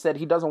Nate said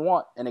he doesn't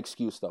want an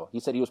excuse, though. He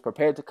said he was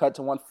prepared to cut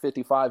to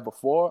 155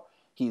 before.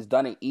 He's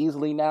done it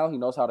easily now. He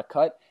knows how to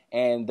cut.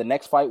 And the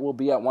next fight will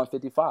be at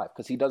 155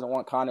 because he doesn't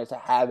want Conor to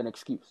have an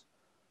excuse.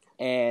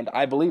 And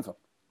I believe him.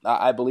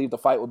 I believe the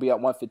fight will be at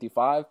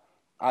 155.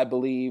 I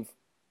believe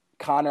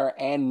Conor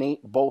and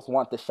Nate both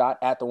want the shot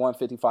at the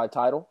 155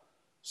 title.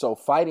 So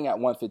fighting at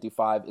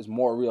 155 is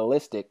more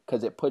realistic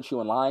because it puts you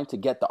in line to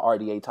get the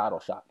RDA title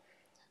shot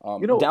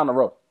down the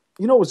road.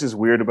 You know what's just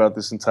weird about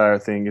this entire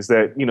thing is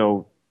that,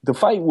 the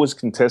fight was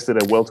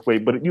contested at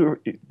welterweight, but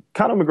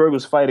Conor McGregor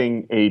was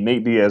fighting a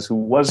Nate Diaz who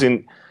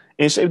wasn't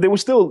in shape. They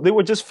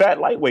were just fat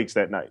lightweights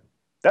that night.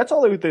 That's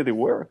all they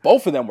were.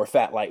 Both of them were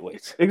fat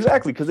lightweights.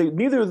 Exactly, because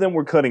neither of them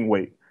were cutting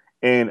weight.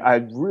 And I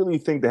really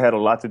think that had a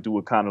lot to do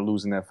with Conor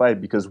losing that fight,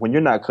 because when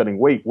you're not cutting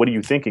weight, what are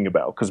you thinking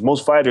about? Because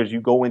most fighters,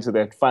 you go into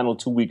that final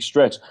 2-week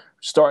stretch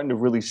starting to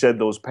really shed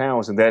those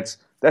pounds, and that's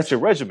your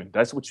regimen.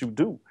 That's what you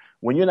do.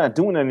 When you're not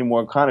doing that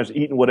anymore, Conor's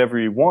eating whatever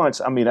he wants.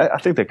 I mean, I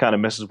think that kind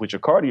of messes with your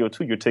cardio,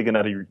 too. You're taking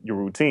out of your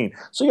routine.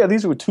 So, yeah,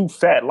 these were two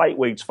fat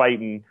lightweights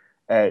fighting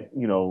at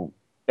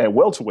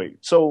welterweight.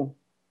 So,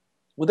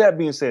 with that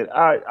being said,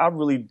 I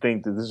really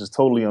think that this is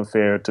totally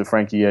unfair to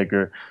Frankie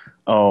Edgar.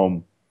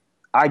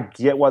 I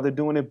get why they're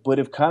doing it, but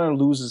if Conor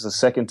loses a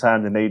second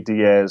time to Nate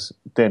Diaz,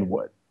 then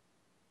what?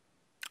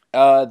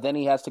 Then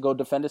he has to go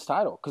defend his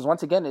title. Because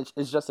once again,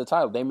 it's just a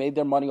title. They made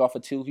their money off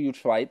of 2 huge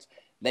fights.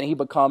 Then he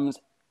becomes,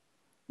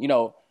 he's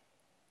not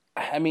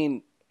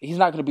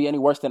going to be any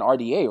worse than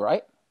RDA,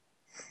 right?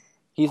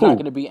 He's not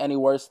going to be any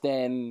worse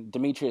than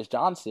Demetrius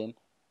Johnson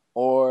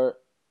or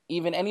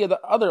even any of the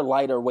other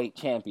lighter weight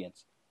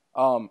champions.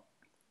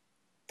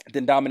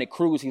 Than Dominic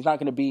Cruz. He's not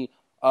going to be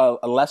a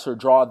lesser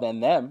draw than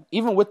them,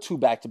 even with 2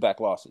 back-to-back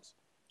losses.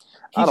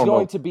 He's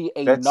going to be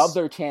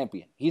another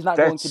champion. He's not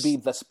going to be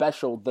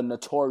the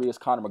notorious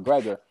Conor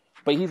McGregor,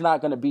 but he's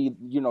not going to be,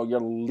 your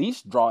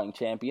least drawing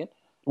champion.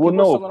 Well,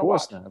 no, of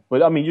course not.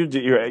 But I mean,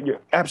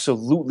 you're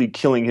absolutely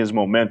killing his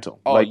momentum.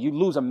 Oh, you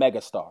lose a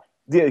megastar.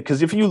 Yeah,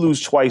 because if you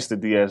lose twice to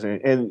Diaz,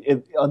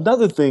 and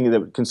another thing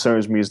that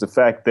concerns me is the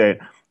fact that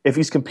if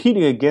he's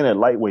competing again at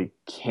lightweight,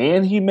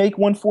 can he make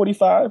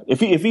 145? If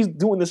he's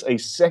doing this a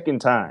second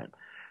time,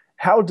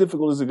 how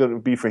difficult is it going to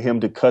be for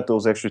him to cut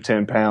those extra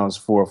 10 pounds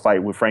for a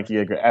fight with Frankie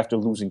Edgar after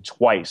losing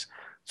twice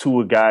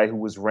to a guy who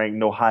was ranked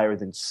no higher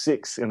than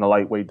 6 in the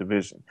lightweight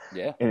division?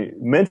 Yeah. And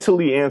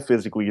mentally and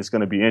physically, it's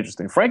going to be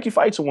interesting. Frankie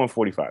fights at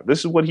 145. This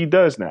is what he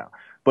does now.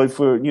 But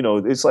for,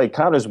 it's like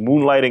Connor's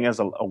moonlighting as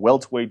a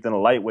welterweight then a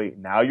lightweight.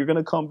 Now you're going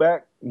to come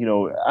back.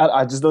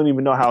 I just don't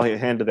even know how he'll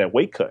handle that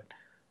weight cut.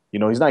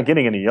 He's not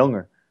getting any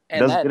younger. It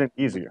And doesn't get any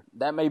easier.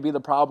 That may be the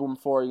problem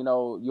for,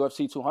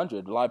 UFC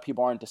 200. A lot of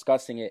people aren't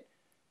discussing it,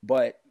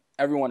 but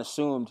everyone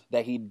assumed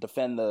that he'd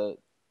defend the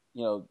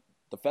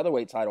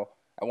featherweight title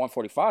at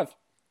 145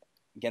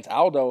 against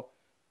Aldo,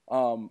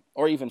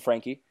 or even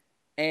Frankie.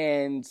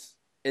 And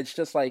it's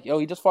just like,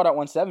 he just fought at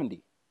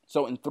 170.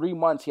 So in 3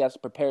 months, he has to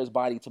prepare his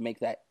body to make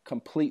that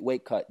complete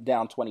weight cut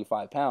down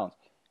 25 pounds.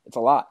 It's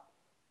a lot.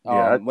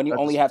 When you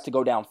only have to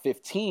go down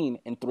 15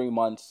 in 3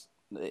 months,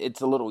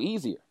 it's a little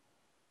easier.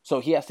 So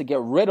he has to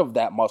get rid of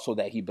that muscle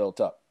that he built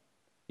up.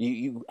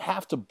 You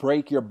have to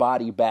break your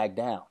body back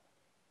down.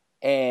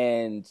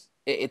 And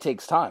it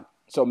takes time.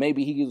 So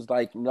maybe he's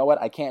like, you know what?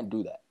 I can't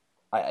do that.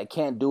 I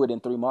can't do it in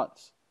 3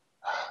 months.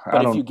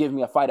 But if you give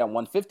me a fight at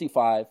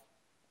 155,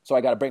 so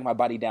I got to break my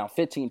body down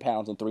 15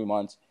 pounds in 3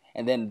 months,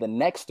 and then the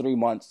next 3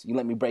 months, you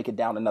let me break it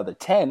down another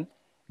 10,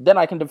 then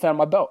I can defend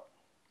my belt.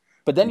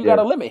 But then you got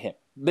to limit him.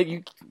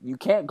 You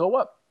can't go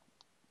up,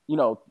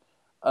 to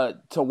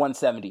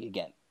 170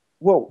 again.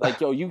 Well,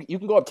 you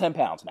can go up 10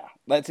 pounds now.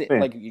 That's it.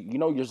 Man.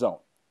 Your zone.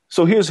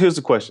 So here's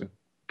the question.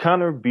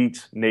 Conor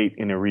beats Nate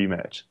in a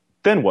rematch.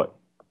 Then what?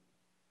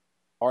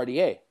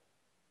 RDA.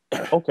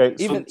 Okay.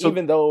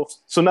 Even though.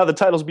 So now the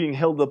title's being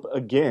held up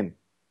again.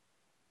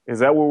 Is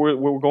that where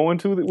we're going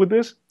to with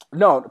this?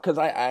 No, because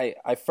I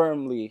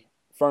firmly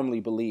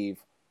believe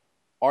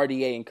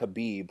RDA and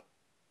Khabib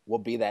will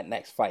be that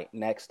next fight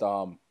next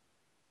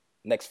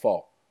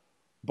fall.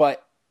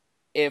 But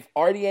if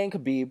RDA and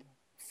Khabib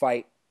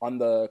fight on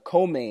the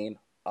co-main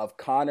of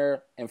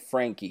Conor and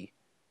Frankie,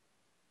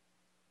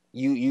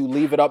 you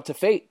leave it up to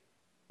fate.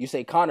 You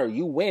say, Conor,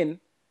 you win,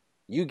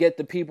 you get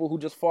the people who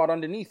just fought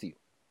underneath you.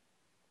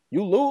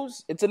 You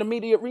lose, it's an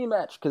immediate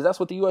rematch because that's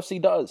what the UFC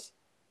does.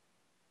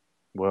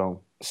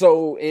 Well,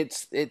 so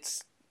it's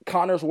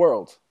Conor's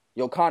world.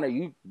 Conor,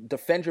 you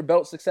defend your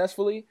belt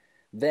successfully,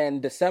 then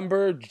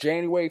December,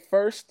 January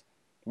 1st,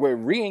 we're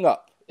re-ing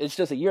up. It's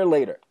just a year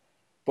later.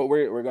 But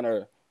we're going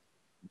to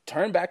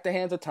turn back the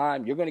hands of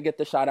time. You're going to get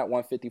the shot at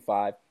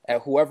 155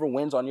 at whoever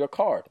wins on your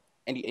card.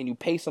 And you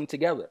pace them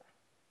together.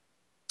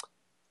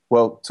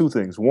 Well, two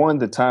things. One,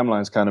 the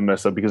timeline's kind of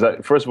messed up because,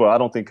 first of all, I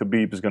don't think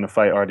Khabib is going to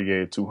fight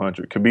RDA at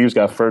 200. Khabib's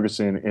got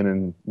Ferguson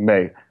in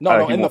May.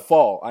 No, in the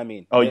fall. I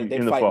mean, they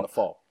in fight in the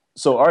fall.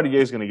 So RDA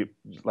is going to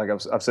get, like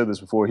I've said this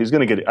before, he's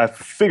going to get, I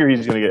figure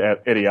he's going to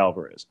get Eddie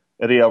Alvarez.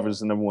 Eddie Alvarez is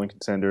the number one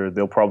contender.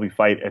 They'll probably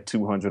fight at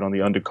 200 on the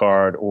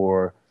undercard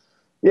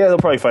they'll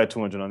probably fight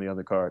 200 on the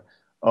undercard.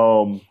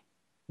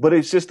 But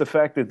it's just the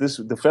fact that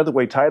the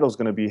featherweight title is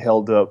going to be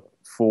held up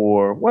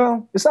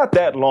for, it's not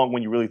that long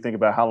when you really think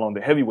about how long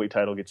the heavyweight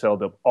title gets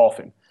held up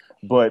often.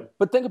 But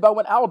think about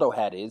when Aldo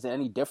had it. Is it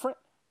any different?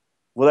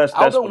 Well,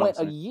 Aldo went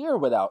a year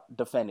without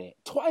defending it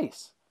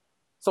twice.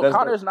 So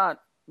Conor's not,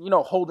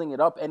 holding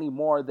it up any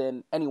more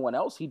than anyone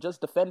else. He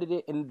just defended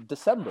it in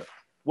December.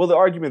 Well, the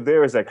argument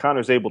there is that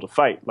Conor's able to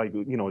fight. Like,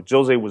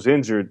 Jose was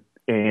injured.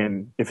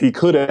 And if he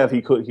could have,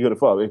 he could have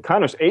fought. If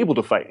Conor's able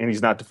to fight and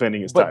he's not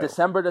defending his title. But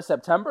December to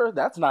September,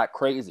 that's not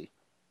crazy.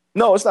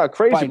 No, it's not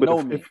crazy. By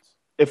no means.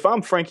 If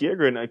I'm Frankie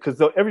Edgar,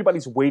 because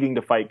everybody's waiting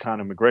to fight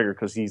Conor McGregor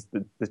because he's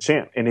the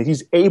champ. And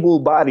he's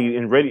able-bodied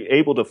and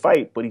able to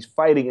fight, but he's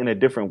fighting in a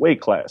different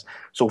weight class.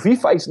 So if he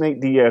fights Nate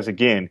Diaz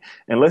again,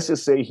 and let's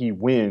just say he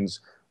wins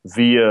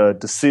via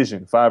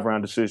decision,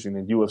 5-round decision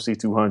in UFC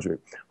 200.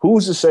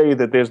 Who's to say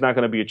that there's not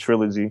going to be a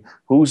trilogy?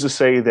 Who's to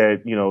say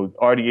that,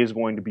 RDA is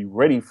going to be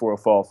ready for a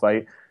fall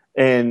fight?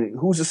 And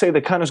who's to say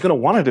that Conor's going to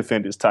want to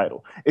defend his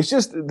title? It's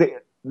just the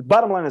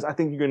bottom line is I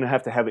think you're going to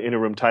have an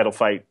interim title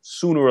fight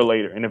sooner or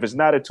later. And if it's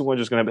not at 200,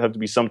 it's going to have to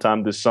be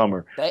sometime this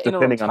summer. That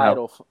interim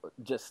title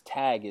just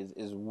tag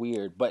is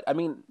weird. But, I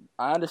mean,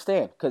 I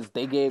understand because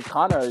they gave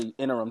Conor an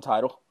interim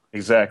title.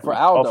 Exactly. For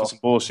Aldo. Off of some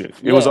bullshit.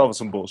 It was off of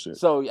some bullshit.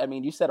 So, I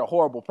mean, you set a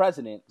horrible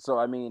precedent. So,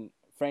 I mean,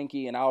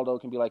 Frankie and Aldo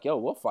can be like, yo,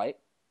 we'll fight.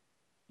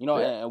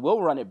 And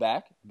we'll run it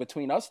back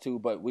between us two,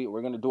 but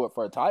we're going to do it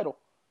for a title.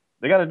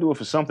 They got to do it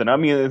for something. I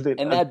mean,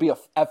 and that'd be a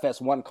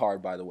FS1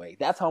 card, by the way.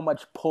 That's how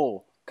much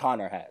pull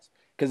Conor has.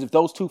 Because if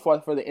those two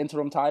fought for the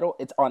interim title,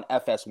 it's on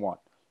FS1.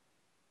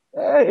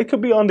 It could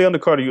be on the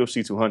undercard of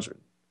UFC 200,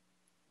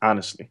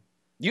 honestly.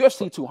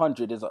 UFC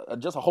 200 is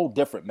just a whole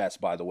different mess,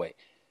 by the way.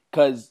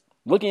 Because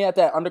looking at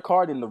that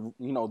undercard and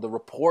the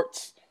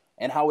reports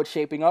and how it's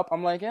shaping up,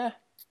 I'm like,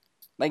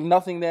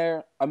 nothing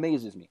there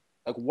amazes me.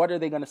 Like, what are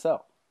they going to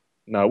sell?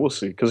 No, we'll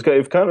see. Because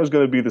if Conor's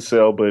going to be the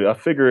sell, but I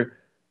figure,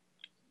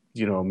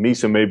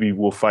 Misa maybe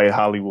will fight,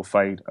 Holly will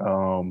fight.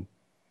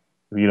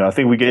 I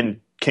think we get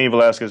Cain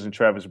Velasquez and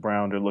Travis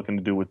Brown. They're looking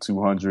to do with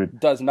 200.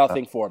 Does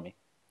nothing for me.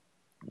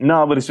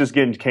 No, but it's just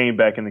getting Cain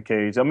back in the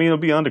cage. I mean, it'll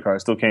be undercard.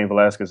 Still Cain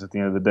Velasquez at the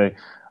end of the day.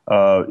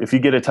 If you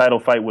get a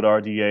title fight with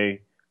RDA,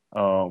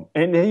 and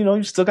then,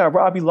 you still got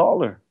Robbie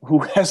Lawler, who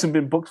hasn't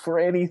been booked for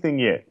anything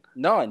yet.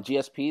 No, and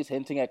GSP is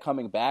hinting at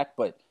coming back,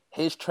 but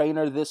his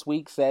trainer this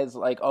week says,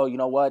 like, oh, you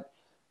know what?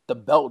 The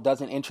belt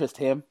doesn't interest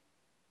him.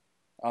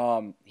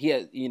 He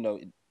has,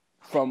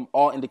 from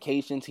all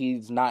indications,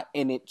 he's not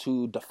in it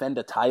to defend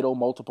a title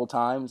multiple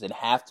times and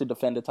have to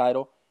defend a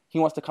title. He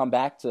wants to come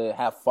back to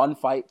have fun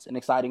fights and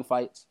exciting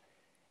fights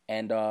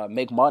and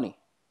make money.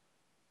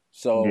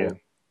 So,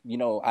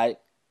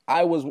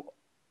 I was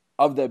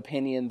of the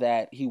opinion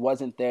that he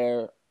wasn't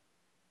there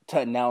to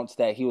announce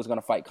that he was going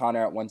to fight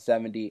Conor at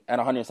 170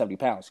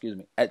 pounds,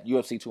 at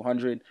UFC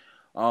 200.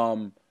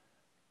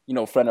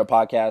 Friend of the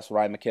podcast,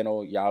 Ryan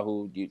McKinnell,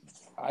 Yahoo,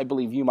 I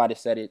believe you might have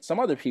said it. Some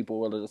other people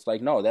were just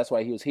like, no, that's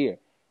why he was here.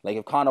 Like,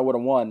 if Conor would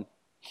have won,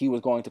 he was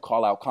going to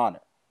call out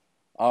Conor.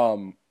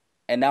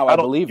 And now I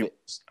believe it.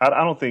 I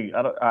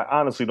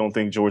honestly don't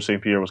think George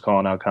St. Pierre was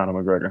calling out Conor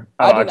McGregor.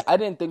 I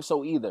didn't think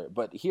so either.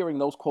 But hearing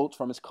those quotes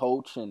from his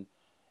coach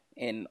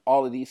and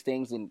all of these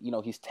things, and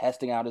he's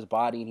testing out his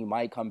body and he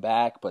might come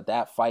back, but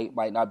that fight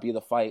might not be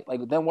the fight.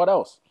 Like, then what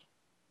else?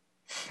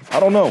 I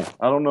don't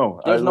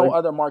know. There's no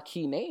other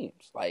marquee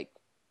names. Like,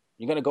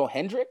 you're gonna go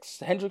Hendricks?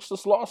 Hendricks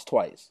just lost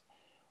twice.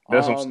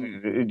 That's what I'm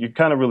saying. You're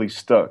kind of really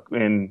stuck,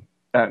 and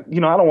I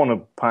don't want to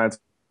pine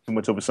too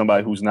much over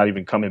somebody who's not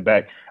even coming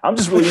back. I'm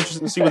just really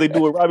interested to see what they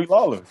do with Robbie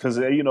Lawler, because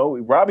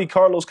Robbie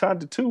Carlos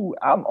Condit too.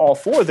 I'm all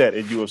for that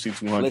at UFC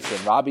 200.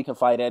 Listen, Robbie can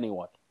fight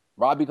anyone.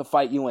 Robbie can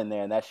fight you in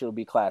there, and that shit'll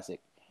be classic.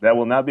 That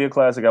will not be a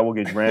classic. I will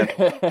get ran.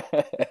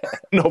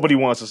 Nobody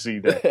wants to see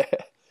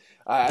that.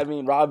 I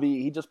mean,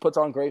 Robbie, he just puts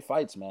on great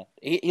fights, man.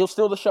 He'll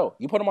steal the show.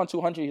 You put him on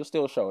 200, he'll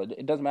steal the show.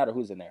 It doesn't matter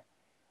who's in there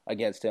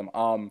against him.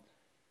 I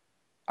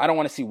don't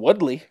want to see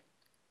Woodley.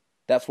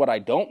 That's what I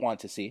don't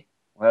want to see.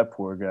 That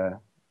poor guy.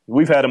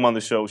 We've had him on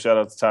the show. Shout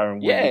out to Tyron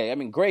Woodley. Yeah, I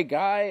mean, great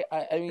guy.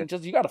 I mean,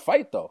 just you got to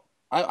fight, though.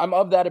 I'm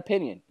of that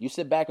opinion. You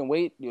sit back and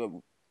wait.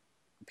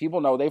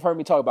 People know. They've heard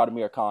me talk about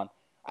Amir Khan.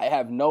 I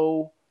have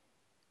no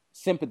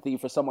sympathy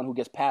for someone who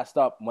gets passed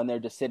up when they're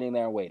just sitting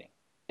there and waiting.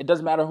 It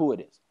doesn't matter who it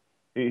is.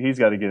 He's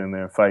got to get in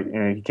there and fight,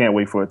 and he can't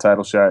wait for a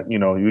title shot.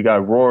 You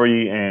got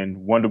Rory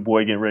and Wonder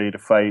Boy getting ready to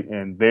fight,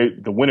 and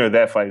the winner of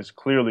that fight is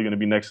clearly going to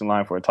be next in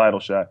line for a title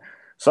shot.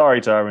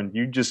 Sorry, Tyron,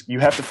 you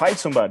have to fight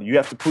somebody. You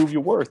have to prove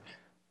your worth.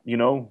 You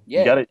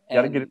got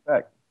to get it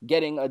back.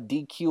 Getting a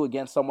DQ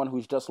against someone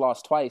who's just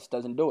lost twice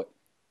doesn't do it.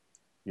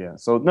 Yeah,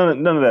 so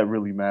none of that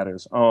really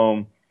matters.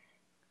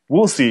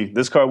 We'll see.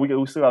 This card, we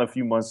still got a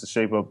few months to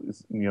shape up,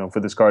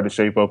 for this card to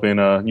shape up, and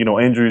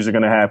injuries are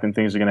going to happen,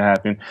 things are going to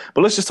happen.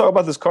 But let's just talk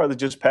about this card that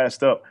just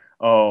passed up.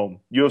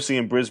 UFC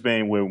in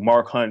Brisbane, where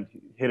Mark Hunt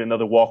hit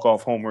another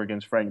walk-off homer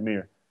against Frank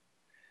Mir.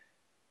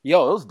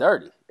 Yo, it was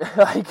dirty.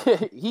 Like,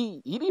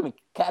 he didn't even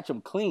catch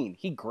him clean.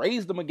 He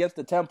grazed him against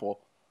the temple,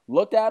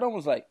 looked at him,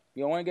 was like,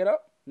 "You don't want to get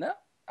up? No,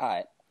 all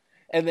right,"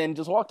 and then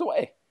just walked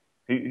away.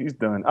 He's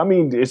done. I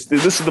mean, this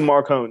is the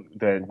Mark Hunt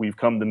that we've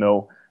come to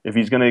know. If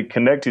he's going to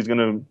connect, he's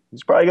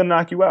probably going to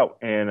knock you out.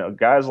 And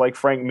guys like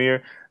Frank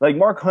Mir, like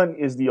Mark Hunt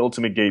is the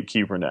ultimate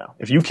gatekeeper now.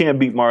 If you can't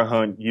beat Mark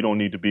Hunt, you don't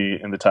need to be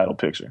in the title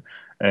picture.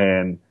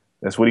 And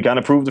that's what he kind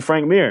of proved to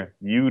Frank Mir.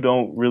 You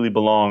don't really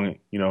belong,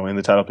 in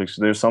the title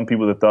picture. There's some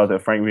people that thought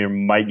that Frank Mir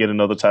might get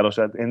another title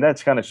shot. And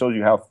that kind of shows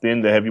you how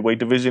thin the heavyweight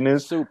division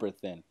is. Super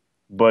thin.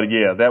 But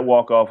yeah, that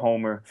walk-off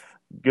homer,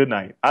 good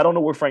night. I don't know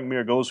where Frank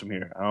Mir goes from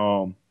here.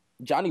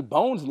 Johnny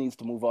Bones needs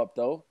to move up,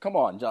 though. Come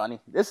on, Johnny.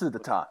 This is the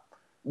time.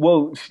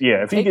 Well,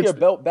 yeah. If Take your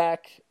belt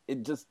back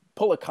and just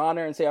pull a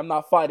Conor and say, "I'm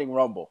not fighting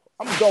Rumble.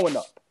 I'm going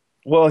up."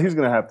 Well, he's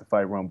going to have to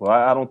fight Rumble.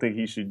 I don't think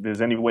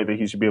there's any way that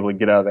he should be able to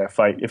get out of that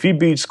fight. If he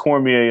beats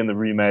Cormier in the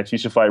rematch, he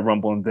should fight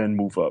Rumble and then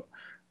move up.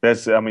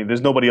 There's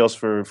nobody else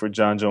for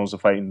John Jones to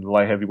fight in the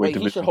light heavyweight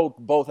division. He should hold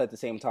both at the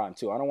same time,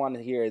 too. I don't want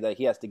to hear that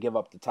he has to give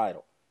up the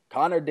title.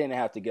 Conor didn't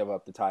have to give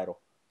up the title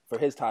for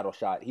his title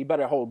shot. He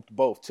better hold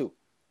both, too.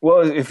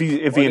 Well, if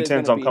he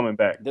intends on coming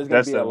back. There's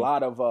going to be a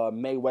lot of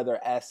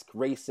Mayweather-esque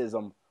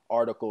racism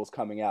articles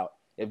coming out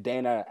if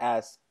Dana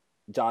asks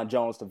John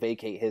Jones to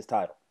vacate his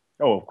title.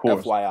 Oh, of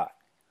course. FYI.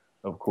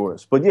 Of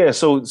course. But yeah,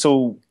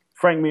 so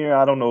Frank Mir,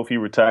 I don't know if he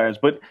retires,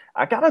 but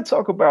I got to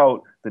talk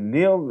about the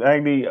Neil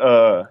Magny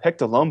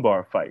Hector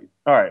Lombard fight.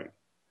 All right.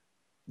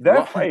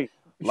 That fight.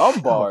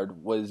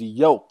 Lombard was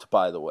yoked,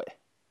 by the way.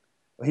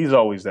 He's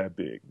always that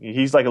big.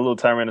 He's like a little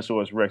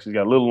Tyrannosaurus Rex. He's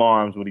got little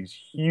arms, but he's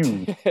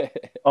huge.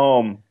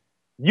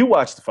 You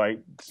watched the fight.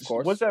 Of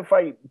course.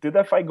 Did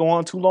that fight go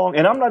on too long?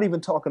 And I'm not even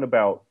talking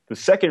about the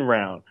second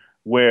round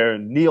where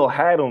Neil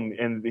had him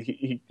and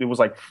it was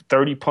like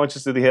 30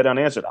 punches to the head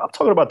unanswered. I'm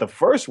talking about the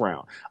first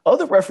round.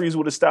 Other referees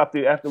would have stopped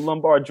it after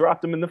Lombard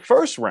dropped him in the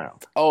first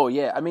round. Oh,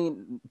 yeah. I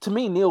mean, to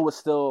me, Neil was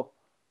still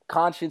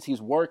conscious.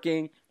 He's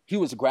working. He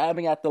was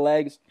grabbing at the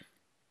legs.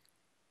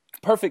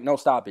 Perfect no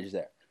stoppage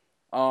there.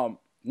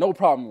 No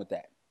problem with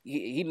that.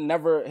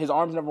 His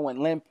arms never went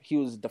limp. He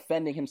was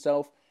defending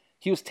himself.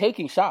 He was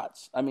taking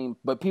shots. I mean,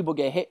 but people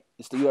get hit.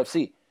 It's the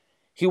UFC.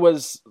 He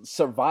was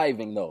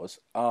surviving those.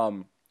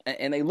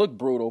 And they look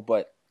brutal,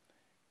 but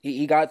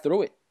he got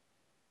through it.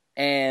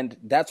 And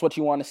that's what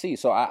you want to see.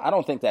 So I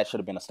don't think that should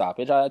have been a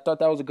stoppage. I thought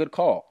that was a good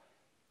call.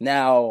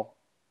 Now,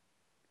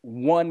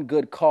 one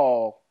good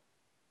call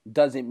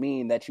doesn't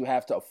mean that you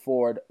have to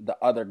afford the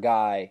other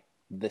guy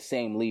the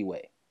same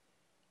leeway.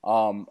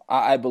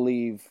 I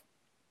believe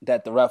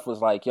that the ref was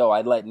like, yo,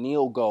 I let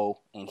Neil go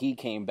and he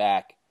came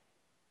back.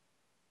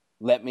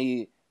 Let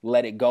me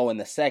let it go in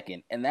the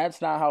second. And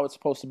that's not how it's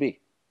supposed to be.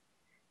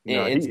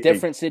 No, It's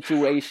different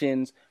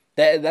situations.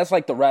 That's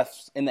like the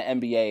refs in the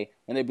NBA.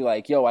 And they'd be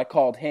like, yo, I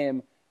called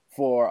him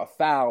for a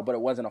foul, but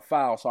it wasn't a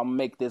foul, so I'm going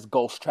to make this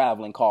ghost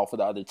traveling call for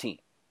the other team.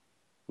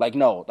 Like,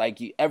 no. Like,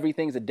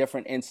 everything's a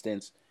different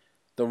instance.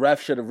 The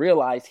ref should have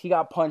realized he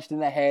got punched in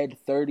the head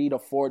 30 to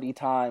 40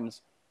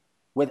 times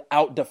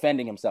without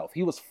defending himself.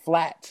 He was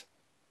flat.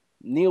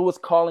 Neil was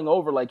calling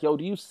over like, yo,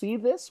 do you see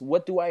this?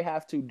 What do I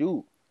have to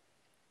do?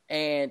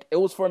 And it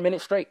was for a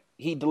minute straight.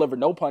 He delivered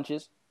no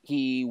punches.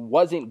 He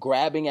wasn't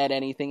grabbing at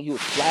anything. He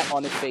was flat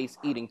on his face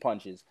eating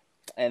punches.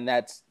 And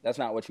that's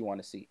not what you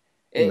want to see.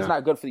 It's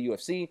not good for the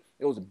UFC.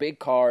 It was a big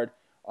card.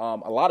 A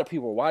lot of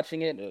people were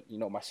watching it.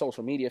 My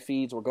social media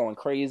feeds were going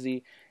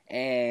crazy.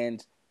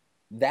 And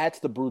that's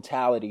the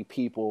brutality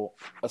people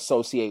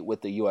associate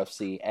with the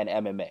UFC and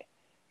MMA.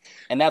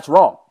 And that's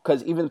wrong,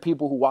 because even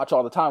people who watch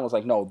all the time was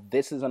like, no,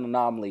 this is an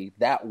anomaly.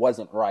 That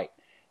wasn't right.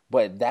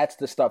 But that's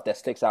the stuff that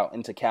sticks out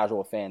into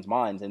casual fans'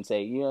 minds and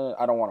say, yeah,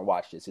 I don't want to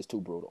watch this. It's too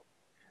brutal.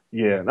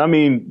 Yeah, I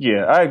mean,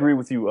 yeah, I agree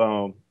with you.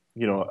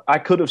 I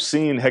could have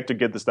seen Hector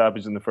get the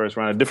stoppage in the first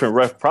round. A different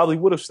ref probably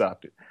would have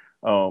stopped it.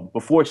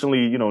 But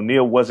fortunately,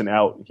 Neil wasn't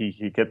out.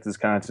 He kept his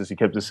conscience. He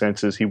kept his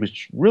senses. He was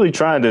really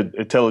trying to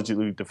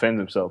intelligently defend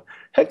himself.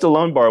 Hector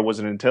Lombard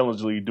wasn't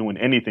intelligently doing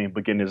anything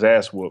but getting his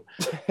ass whooped.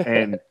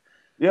 And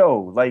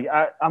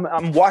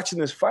I'm watching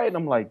this fight, and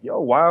I'm like, yo,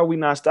 why are we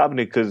not stopping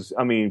it? Because,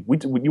 I mean,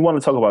 you want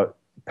to talk about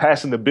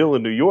passing the bill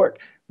in New York.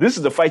 This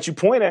is the fight you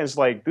point at. It's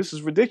like, this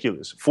is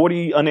ridiculous.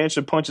 40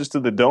 unanswered punches to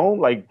the dome.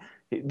 Like,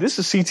 this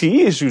is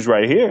CTE issues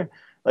right here.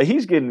 Like,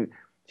 he's getting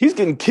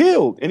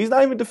killed, and he's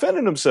not even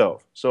defending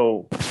himself.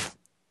 So,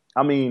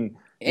 I mean,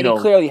 and he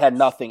clearly had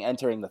nothing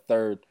entering the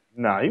third.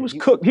 Nah, he was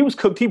cooked. He was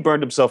cooked. He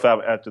burned himself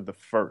out after the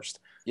first.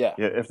 Yeah.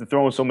 After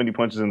throwing so many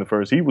punches in the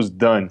first, he was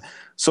done.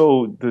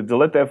 So to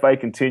let that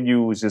fight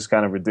continue was just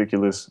kind of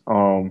ridiculous.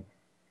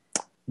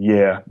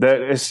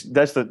 That's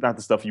not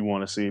the stuff you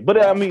want to see.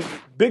 But I mean,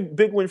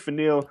 big win for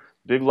Neil,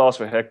 big loss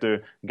for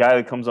Hector. Guy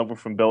that comes up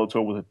from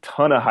Bellator with a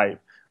ton of hype,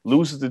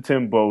 loses to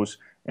Tim Bosz,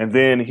 and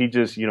then he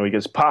just he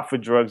gets popped for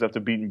drugs after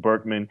beating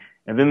Berkman,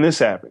 and then this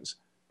happens.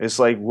 It's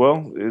like,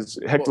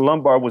 Hector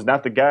Lombard was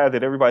not the guy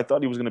that everybody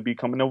thought he was going to be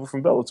coming over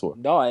from Bellator.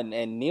 No, and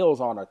Neil's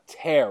on a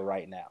tear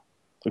right now.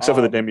 Except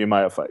for the Damian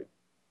Maia fight. Okay.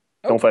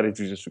 Don't fight a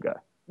jiu-jitsu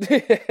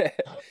guy.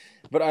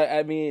 But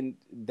I mean,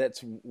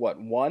 that's what,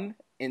 1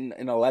 in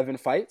 11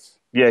 fights?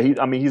 Yeah,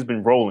 he's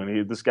been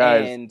rolling. This guy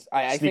and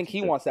I think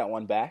he wants that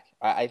one back.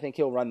 I think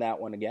he'll run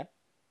that one again.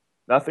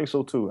 I think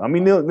so too. I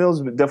mean,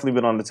 Neil's definitely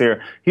been on the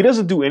tear. He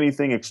doesn't do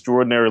anything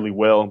extraordinarily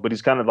well, but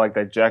he's kind of like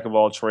that jack of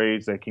all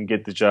trades that can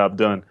get the job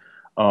done.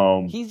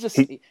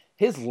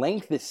 His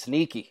length is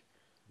sneaky.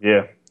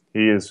 Yeah,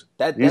 he is.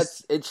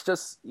 It's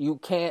just you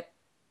can't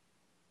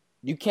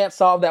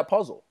solve that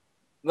puzzle.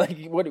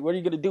 Like, what are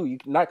you gonna do? You're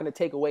not gonna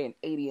take away an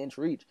 80-inch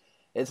reach.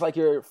 It's like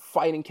you're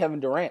fighting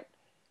Kevin Durant.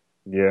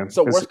 Yeah.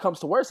 So worst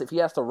comes to worst, if he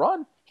has to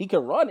run, he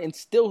can run and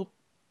still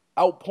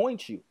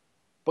outpoint you,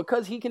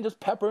 because he can just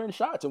pepper in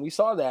shots. And we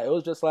saw that. It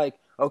was just like,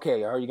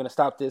 okay, are you gonna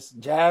stop this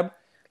jab?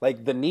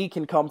 Like, the knee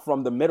can come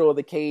from the middle of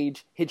the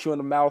cage, hit you in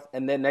the mouth,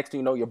 and then next thing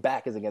you know, your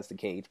back is against the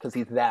cage because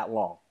he's that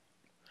long.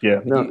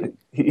 Yeah, no,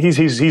 he's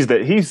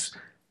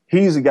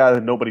a guy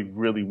that nobody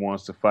really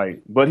wants to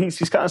fight, but he's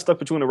kind of stuck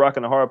between a rock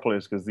and a hard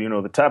place because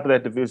the top of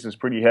that division is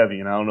pretty heavy,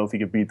 and I don't know if he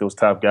can beat those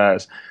top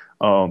guys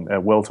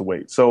at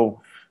welterweight.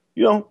 So,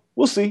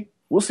 we'll see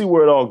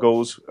where it all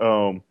goes.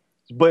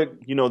 But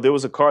there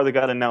was a card that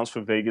got announced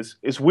for Vegas.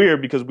 It's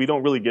weird because we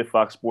don't really get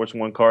Fox Sports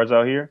 1 cards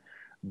out here,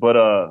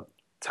 but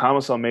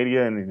Thomas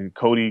Almeida and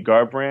Cody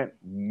Garbrandt,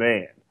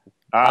 man,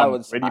 I'm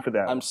ready for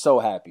that. I'm so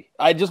happy.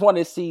 I just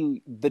wanted to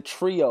see the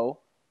trio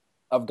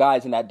of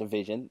guys in that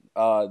division.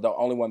 The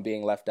only one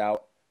being left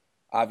out,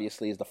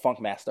 obviously, is the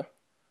Funk Master.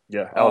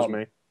 Yeah,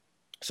 Aljamain.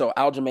 So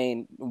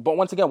Aljamain, but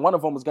once again, one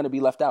of them was going to be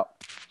left out.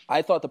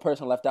 I thought the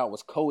person left out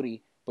was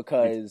Cody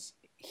because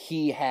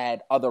he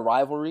had other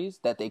rivalries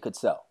that they could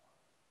sell.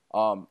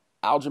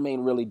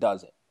 Aljamain really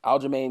doesn't.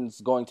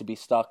 Aljamain's going to be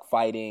stuck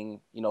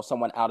fighting,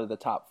 someone out of the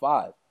top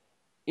 5.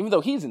 Even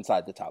though he's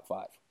inside the top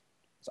 5.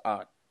 It's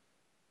odd.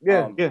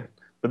 Yeah.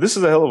 But this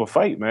is a hell of a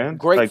fight, man.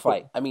 Great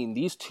fight. I mean,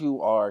 these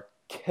two are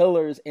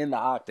killers in the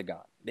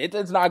octagon.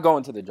 It's not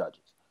going to the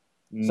judges.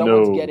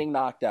 Someone's getting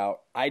knocked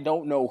out. I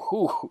don't know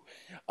who.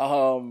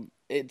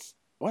 It's,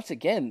 once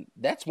again,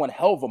 that's one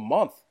hell of a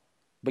month.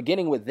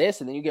 Beginning with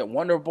this, and then you get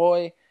Wonder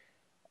Boy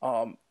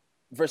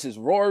versus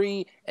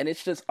Rory, and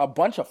it's just a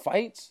bunch of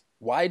fights.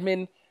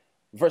 Weidman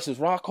versus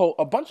Rocco,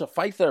 a bunch of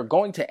fights that are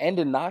going to end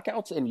in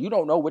knockouts, and you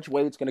don't know which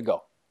way it's going to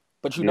go.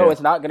 But you know it's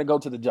not going to go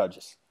to the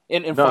judges.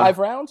 In 5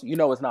 rounds,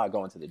 it's not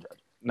going to the judges.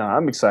 No,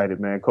 I'm excited,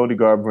 man. Cody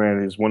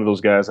Garbrandt is one of those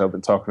guys I've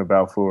been talking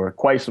about for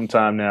quite some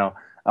time now.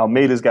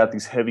 Almeida's got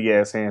these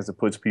heavy-ass hands that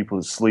puts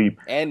people to sleep.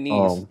 And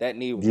knees. That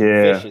knee was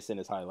vicious in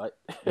his highlight.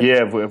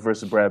 Yeah,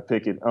 versus Brad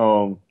Pickett.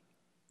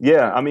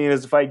 Yeah, I mean,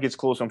 as the fight gets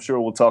closer, I'm sure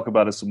we'll talk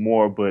about it some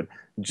more. But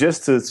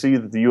just to see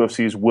that the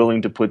UFC is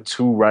willing to put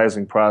two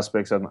rising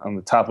prospects on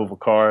the top of a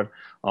card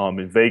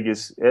in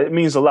Vegas, it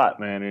means a lot,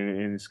 man.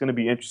 And it's going to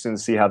be interesting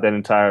to see how that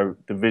entire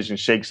division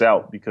shakes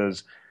out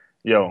because,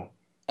 yo,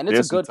 And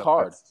it's a good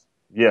card.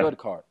 Yeah, good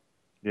card.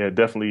 Yeah, it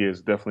definitely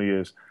is. Definitely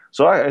is.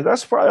 So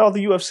that's probably all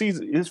the UFC.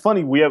 It's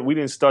funny we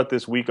didn't start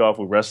this week off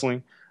with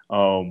wrestling,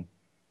 and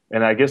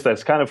I guess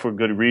that's kind of for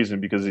good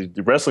reason because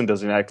the wrestling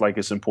doesn't act like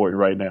it's important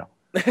right now.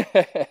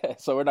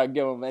 So we're not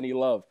giving him any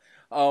love.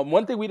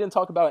 One thing we didn't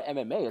talk about in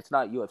MMA, it's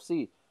not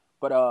UFC,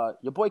 but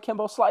your boy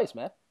Kimbo Slice,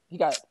 man,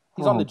 he's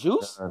on the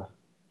juice. God.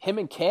 Him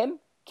and Ken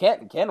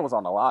was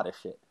on a lot of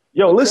shit.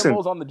 Yo, but listen,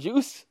 Kimbo's on the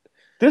juice.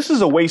 This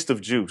is a waste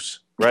of juice,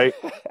 right?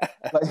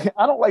 Like,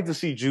 I don't like to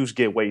see juice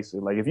get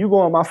wasted. Like if you go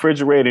on my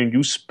refrigerator and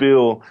you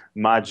spill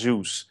my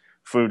juice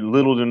for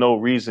little to no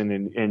reason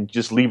and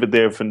just leave it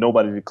there for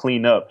nobody to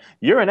clean up,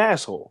 you're an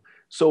asshole.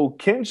 So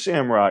Ken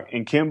Shamrock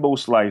and Kimbo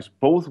Slice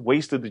both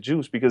wasted the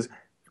juice because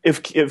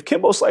if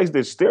Kimbo Slice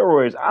did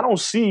steroids, I don't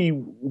see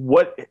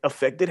what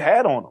effect it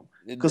had on him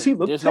because he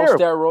looked There's terrible.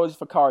 no steroids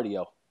for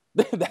cardio.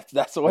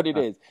 That's what it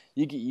is.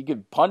 You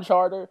can punch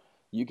harder,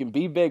 you can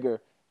be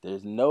bigger.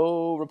 There's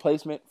no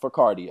replacement for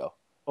cardio.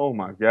 Oh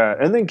my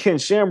God. And then Ken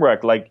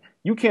Shamrock, like,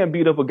 you can't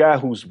beat up a guy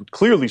who's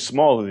clearly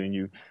smaller than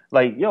you.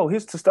 Like, yo,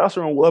 his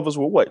testosterone levels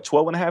were what,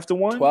 12.5 to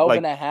 1?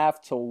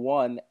 12.5 to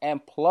 1.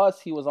 And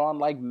plus, he was on,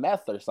 like,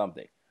 meth or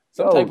something.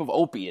 Some type of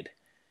opiate.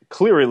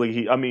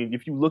 Clearly,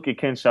 if you look at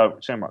Ken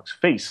Shamrock's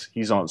face,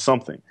 he's on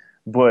something.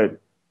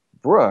 But,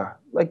 bruh,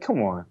 like,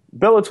 come on.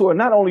 Bellator,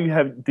 not only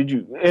and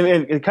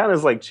it kind of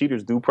is like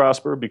cheaters do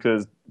prosper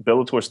because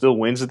Bellator still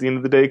wins at the end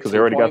of the day because they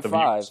already got the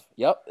views.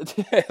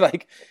 Yep.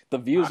 Like, the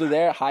views are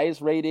there.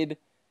 Highest rated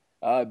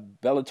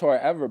Bellator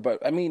ever.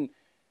 But, I mean,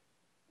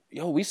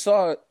 we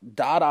saw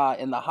Dada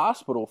in the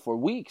hospital for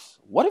weeks.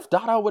 What if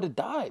Dada would have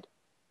died?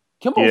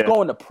 Kimbo's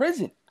going to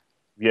prison.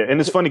 Yeah, and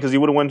it's funny because he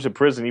would have went to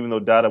prison even though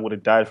Dada would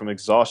have died from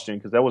exhaustion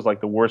because that was like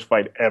the worst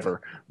fight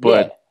ever.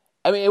 But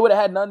I mean, it would have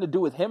had nothing to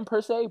do with him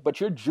per se, but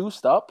you're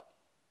juiced up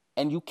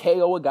and you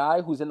KO a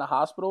guy who's in the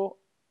hospital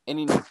and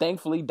he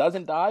thankfully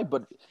doesn't die.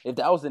 But if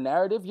that was the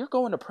narrative, you're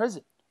going to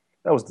prison.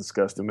 That was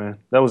disgusting, man.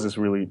 That was just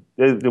really –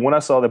 when I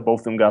saw that both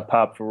of them got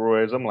popped for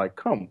roids, I'm like,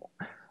 come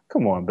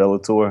on,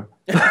 Bellator.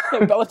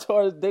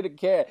 Bellator, they didn't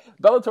care.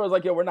 Bellator's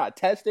like, yo, we're not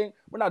testing.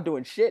 We're not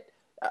doing shit.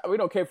 We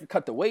don't care if you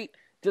cut the weight.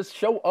 Just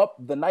show up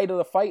the night of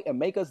the fight and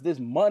make us this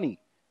money.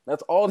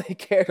 That's all they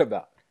cared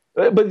about.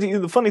 But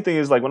the funny thing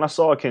is, like, when I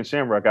saw Ken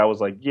Shamrock, I was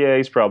like, yeah,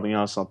 he's probably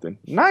on something.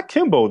 Not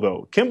Kimbo,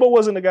 though. Kimbo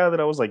wasn't the guy that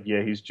I was like,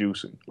 yeah, he's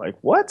juicing. Like,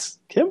 what?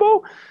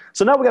 Kimbo?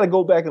 So now we got to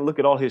go back and look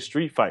at all his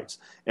street fights.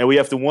 And we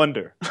have to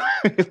wonder,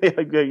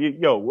 like,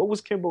 yo, what was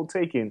Kimbo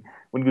taking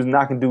when he was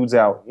knocking dudes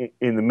out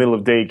in the middle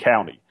of Dade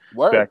County?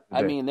 Word.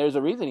 I mean, there's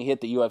a reason he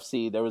hit the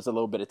UFC. There was a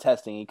little bit of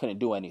testing. He couldn't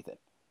do anything.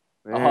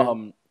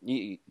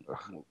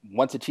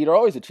 Once a cheater,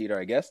 always a cheater,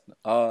 I guess.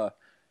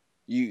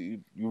 You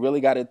really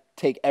got to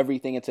take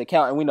everything into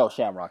account, and we know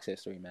Shamrock's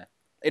history, man.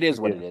 It is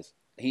what it is.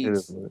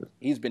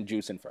 He's been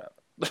juicing forever.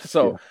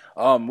 So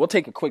we'll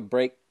take a quick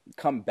break,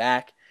 come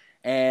back,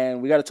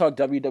 and we got to talk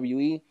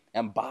WWE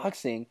and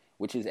boxing,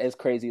 which is as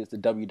crazy as the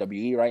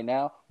WWE right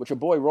now, with your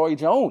boy Roy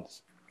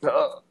Jones.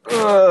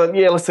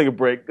 Yeah, let's take a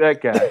break.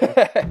 That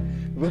guy.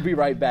 We'll be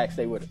right back.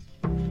 Stay with us.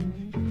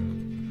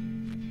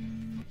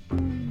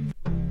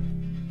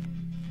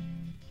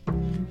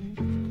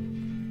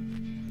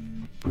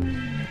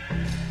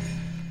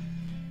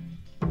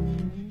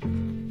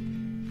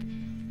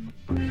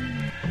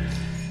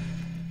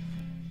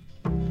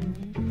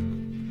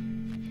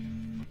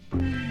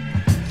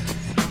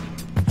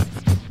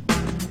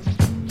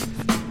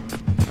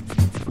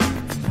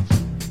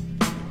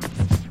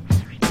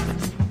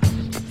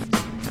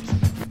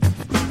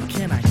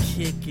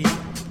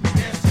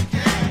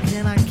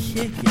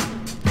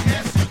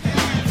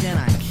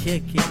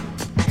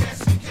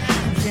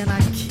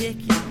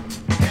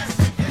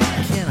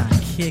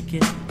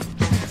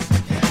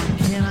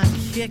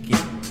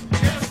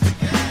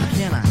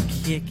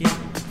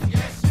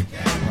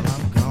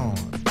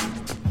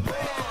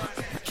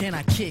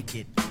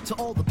 To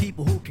all the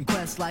people who can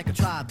quest like a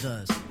tribe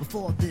does.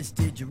 Before this,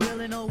 did you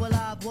really know what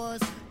I was?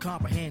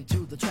 Comprehend to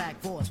the track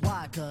force,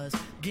 why? Cause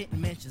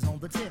getting mentions on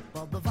the tip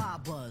of the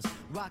vibe was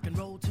rock and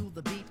roll to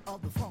the beat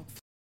of the funk.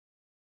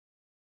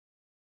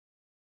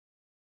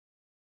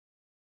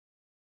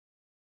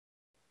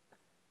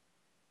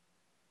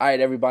 All right,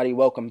 everybody,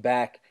 welcome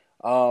back.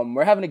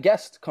 We're having a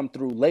guest come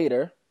through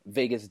later.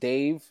 Vegas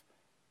Dave,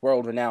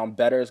 world-renowned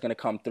bettor, is going to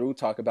come through,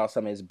 talk about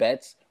some of his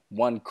bets.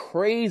 Won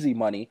crazy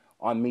money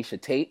on Misha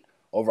Tate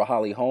over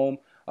Holly Holm.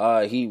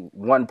 He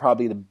won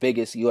probably the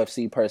biggest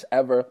UFC purse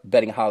ever,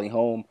 betting Holly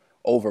Holm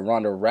over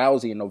Ronda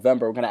Rousey in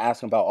November. We're going to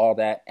ask him about all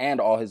that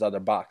and all his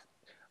other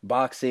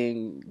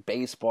boxing,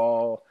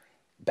 baseball,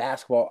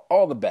 basketball,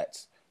 all the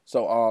bets.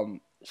 So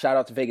shout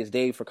out to Vegas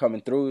Dave for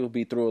coming through. He'll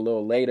be through a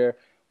little later.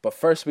 But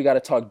first, we got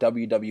to talk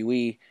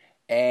WWE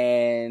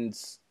and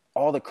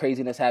all the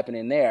craziness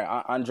happening there.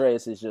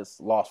 Andreas is just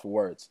lost for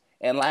words.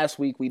 And last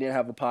week we didn't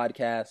have a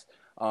podcast,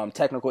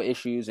 technical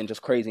issues and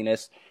just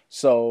craziness.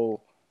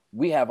 So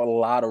we have a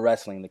lot of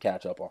wrestling to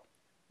catch up on.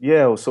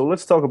 Yeah, so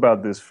let's talk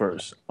about this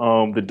first.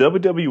 The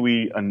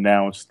WWE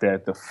announced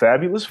that the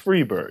Fabulous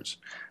Freebirds,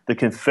 the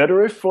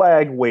Confederate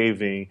flag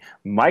waving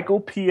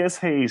Michael P.S.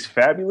 Hayes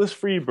Fabulous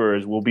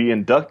Freebirds, will be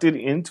inducted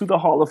into the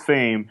Hall of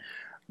Fame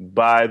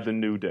by the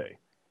New Day.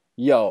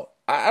 Yo,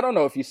 I don't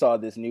know if you saw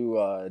this new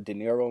De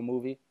Niro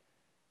movie.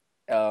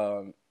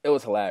 It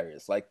was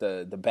hilarious. Like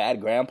the Bad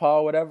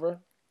Grandpa or whatever.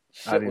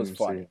 Shit was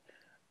funny.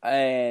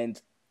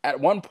 And at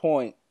one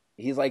point,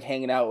 he's like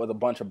hanging out with a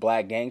bunch of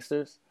black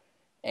gangsters.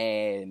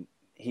 And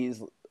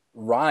he's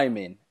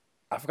rhyming.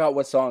 I forgot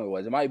what song it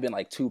was. It might have been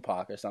like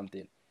Tupac or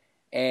something.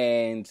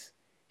 And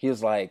he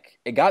was like,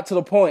 it got to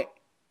the point,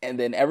 and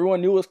then everyone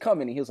knew it was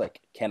coming. And he was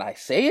like, can I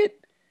say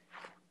it?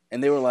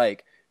 And they were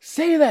like,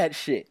 say that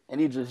shit.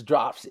 And he just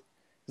drops it.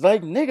 It's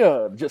like,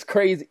 nigga, just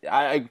crazy.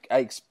 I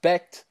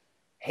expect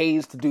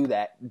Hayes to do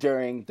that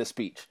during the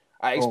speech.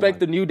 I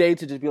expect the New Day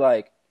to just be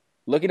like,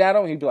 looking at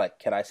him, he'd be like,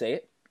 can I say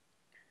it?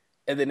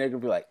 And then they're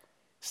going to be like,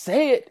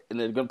 say it, and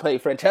they're going to play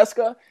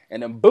Francesca,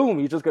 and then boom,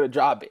 he's just going to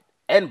drop it.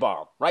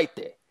 N-bomb, right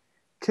there.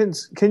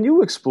 Can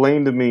you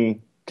explain to me,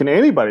 can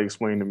anybody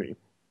explain to me,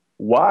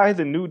 why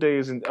the New Day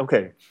isn't,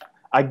 okay,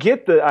 I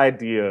get the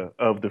idea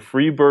of the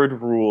Freebird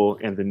rule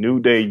and the New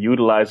Day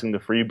utilizing the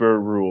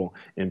Freebird rule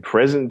in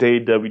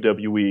present-day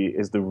WWE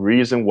is the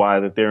reason why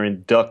that they're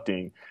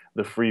inducting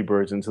the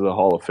Freebirds into the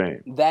Hall of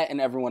Fame. That and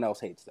everyone else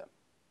hates them.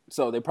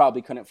 So they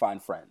probably couldn't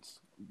find friends,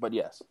 but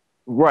yes.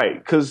 Right,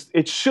 because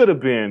it should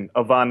have been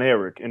a Von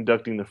Erich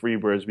inducting the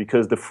Freebirds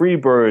because the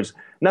Freebirds,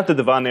 not that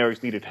the Von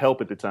Erichs needed help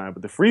at the time,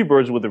 but the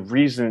Freebirds were the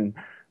reason,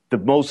 the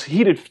most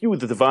heated feud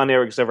that the Von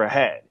Erichs ever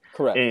had.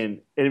 Correct.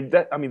 And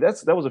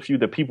that was a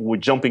feud that people were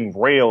jumping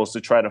rails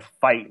to try to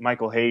fight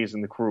Michael Hayes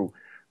and the crew.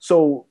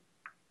 So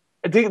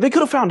they could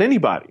have found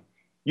anybody.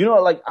 You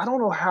know, like, I don't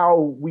know how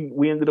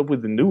we ended up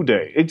with the New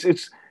Day.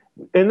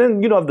 And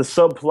then, you know, the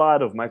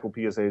subplot of Michael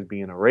P.S.A. as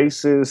being a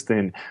racist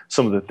and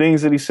some of the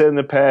things that he said in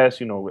the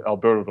past. You know,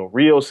 Alberto Del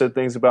Rio said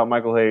things about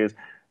Michael Hayes.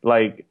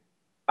 Like,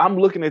 I'm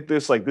looking at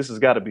this like this has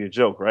got to be a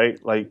joke,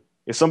 right? Like,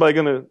 is somebody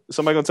gonna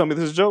tell me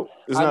this is a joke?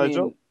 It's not a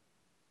joke.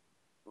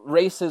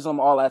 Racism,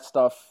 all that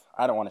stuff,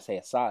 I don't want to say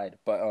aside,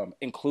 but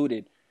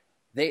included,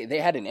 they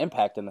had an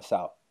impact in the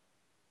South.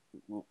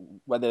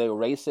 Whether they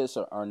were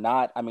racist or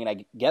not, I mean,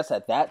 I guess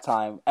at that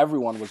time,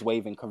 everyone was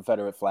waving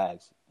Confederate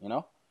flags, you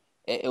know?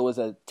 It was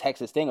a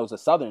Texas thing. It was a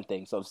Southern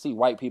thing. So to see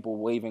white people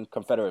waving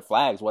Confederate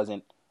flags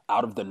wasn't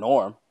out of the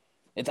norm.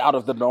 It's out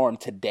of the norm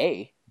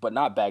today, but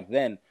not back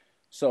then.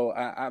 So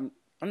I'm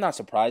not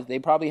surprised. They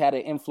probably had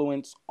an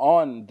influence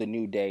on the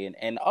New Day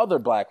and other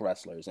black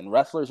wrestlers and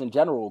wrestlers in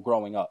general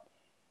growing up.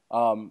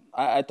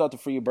 I thought the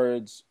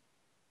Freebirds,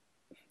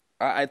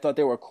 I thought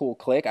they were a cool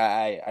clique.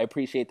 I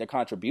appreciate their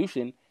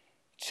contribution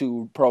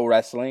to pro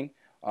wrestling.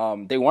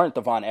 They weren't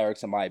the Von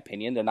Erichs, in my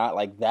opinion. They're not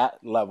like that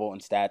level in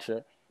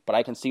stature. But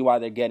I can see why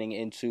they're getting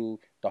into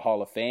the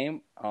Hall of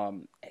Fame.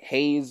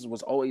 Hayes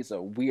was always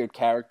a weird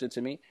character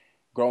to me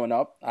growing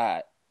up.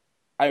 I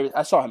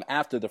saw him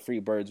after the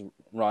Freebirds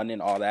run and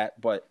all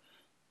that, but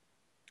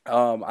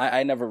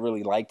I never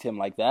really liked him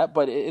like that.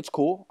 But it's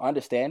cool. I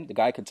understand. The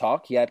guy could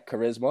talk. He had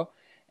charisma.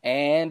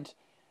 And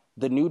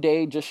the New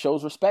Day just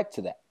shows respect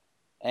to that.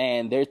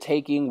 And they're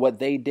taking what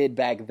they did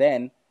back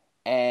then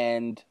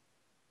and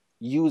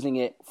using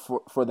it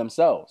for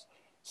themselves.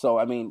 So,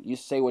 I mean, you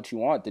say what you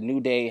want. The New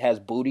Day has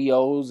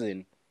booty-os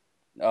and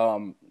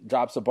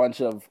drops a bunch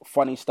of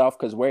funny stuff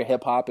because we're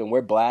hip-hop and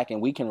we're black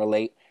and we can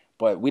relate.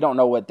 But we don't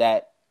know what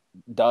that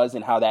does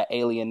and how that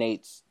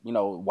alienates, you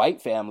know,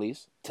 white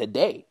families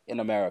today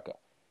in America.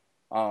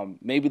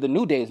 Maybe the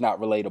New Day is not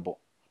relatable.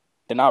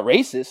 They're not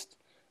racist,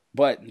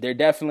 but they're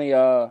definitely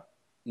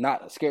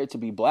not scared to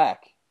be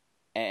black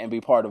and be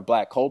part of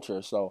black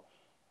culture. So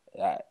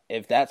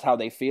if that's how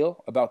they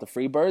feel about the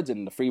Freebirds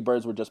and the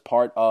Freebirds were just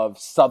part of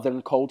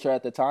Southern culture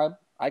at the time,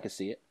 I could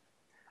see it.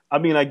 I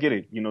mean, I get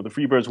it. You know, the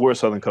Freebirds were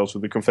Southern culture.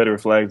 The Confederate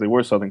flags, they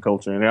were Southern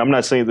culture. And I'm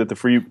not saying that the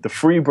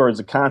Freebirds,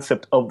 the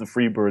concept of the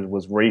Freebirds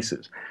was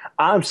racist.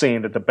 I'm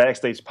saying that the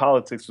backstage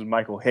politics with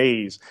Michael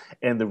Hayes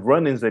and the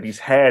run-ins that he's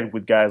had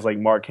with guys like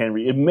Mark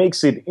Henry, it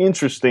makes it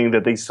interesting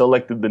that they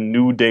selected the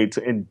New Day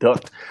to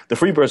induct the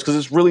Freebirds because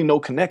there's really no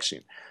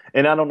connection.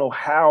 And I don't know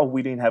how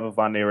we didn't have a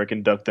Von Erich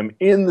induct them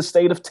in the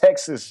state of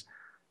Texas.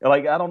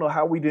 Like, I don't know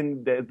how the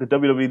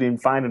WWE didn't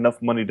find enough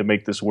money to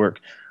make this work.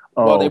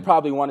 Well, they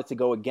probably wanted to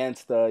go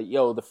against the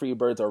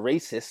Freebirds are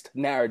racist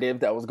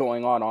narrative that was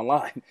going on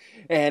online.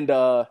 And,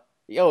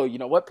 you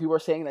know what? People are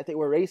saying that they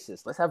were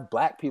racist. Let's have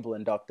black people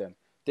induct them.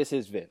 This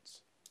is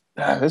Vince.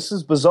 This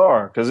is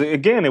bizarre because,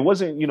 again, it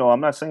wasn't, you know, I'm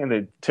not saying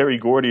that Terry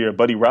Gordy or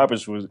Buddy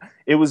Roberts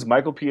it was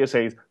Michael P.S.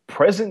 Hayes,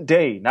 present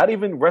day, not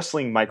even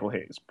wrestling Michael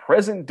Hayes,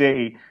 present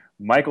day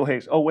Michael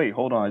Hayes. Oh, wait,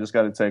 hold on. I just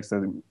got a text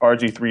that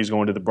RG3 is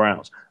going to the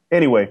Browns.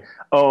 Anyway.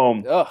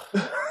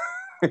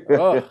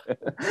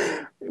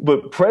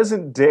 But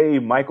present day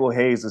Michael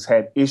Hayes has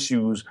had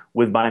issues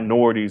with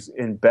minorities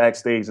in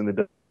backstage in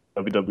the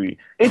WWE.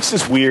 It's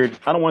just weird.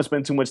 I don't want to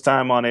spend too much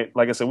time on it.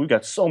 Like I said, we've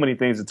got so many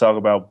things to talk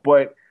about,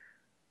 but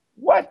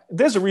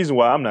there's a reason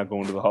why I'm not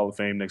going to the Hall of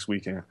Fame next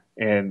weekend,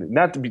 and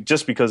not to be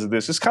just because of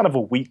this. It's kind of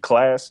a weak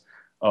class.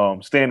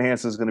 Stan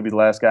Hansen is going to be the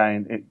last guy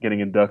getting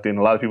inducted, and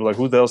a lot of people are like,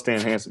 who's the hell Stan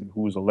Hansen,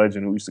 who's a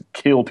legend, who used to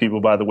kill people,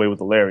 by the way, with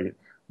a lariat.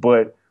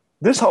 But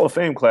this Hall of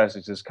Fame class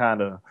is just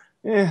kind of,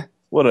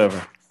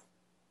 whatever.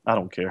 I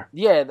don't care.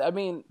 Yeah, I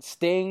mean,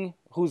 Sting,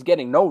 who's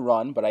getting no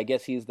run, but I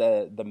guess he's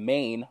the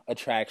main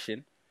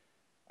attraction.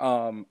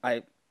 I'm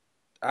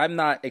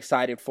not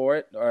excited for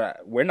it, or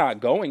we're not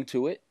going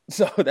to it.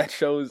 So that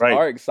shows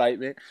our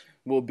excitement.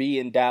 We'll be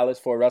in Dallas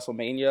for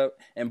WrestleMania.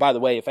 And by the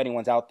way, if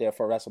anyone's out there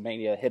for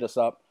WrestleMania, hit us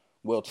up.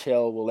 We'll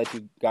chill. We'll let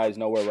you guys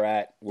know where we're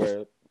at.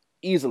 We're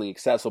easily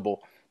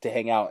accessible to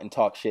hang out and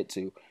talk shit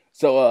to.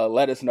 So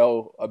let us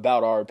know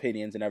about our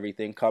opinions and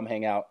everything. Come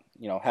hang out,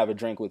 have a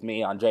drink with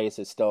me. Andreas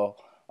is still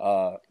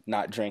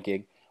not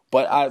drinking.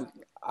 But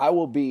I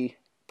will be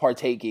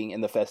partaking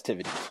in the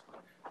festivities.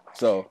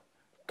 So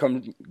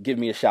come give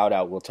me a shout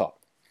out. We'll talk.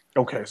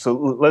 Okay, so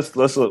let's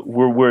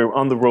we're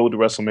on the road to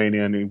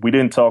WrestleMania, and we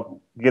didn't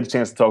get a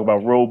chance to talk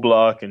about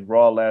Roadblock and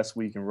Raw last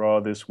week and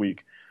Raw this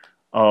week.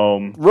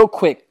 Real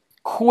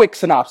quick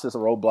synopsis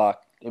of Roadblock.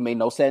 It made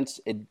no sense.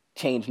 It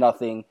changed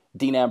nothing.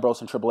 Dean Ambrose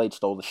and Triple H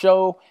stole the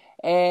show,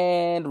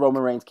 and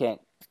Roman Reigns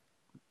can't,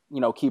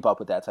 keep up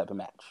with that type of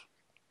match.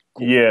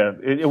 Cool. Yeah,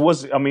 it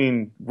was. I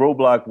mean,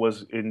 Roadblock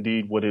was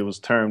indeed what it was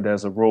termed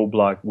as, a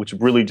roadblock, which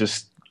really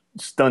just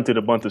stunted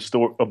a bunch of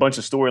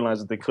storylines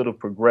that they could have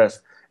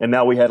progressed, and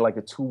now we had like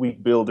a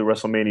 2-week build to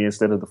WrestleMania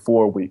instead of the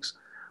 4 weeks.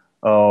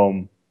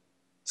 So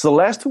the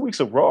last 2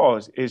 weeks of Raw,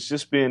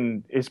 it's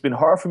been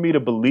hard for me to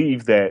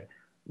believe that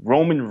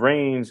Roman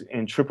Reigns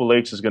and Triple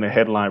H is going to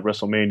headline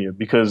WrestleMania,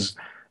 because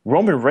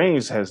Roman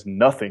Reigns has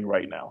nothing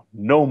right now,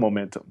 no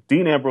momentum.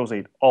 Dean Ambrose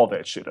ate all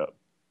that shit up.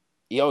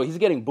 Yo, he's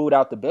getting booed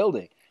out the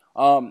building.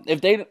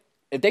 If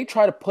they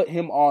try to put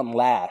him on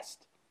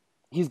last,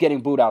 he's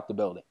getting booed out the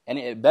building, and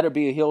it better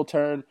be a heel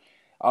turn.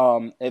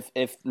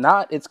 If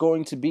not, it's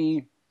going to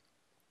be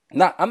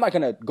not. I'm not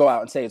going to go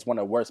out and say it's one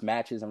of the worst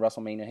matches in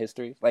WrestleMania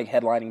history, like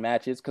headlining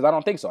matches, because I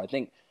don't think so. I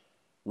think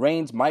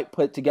Reigns might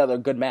put together a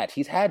good match.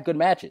 He's had good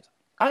matches.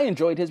 I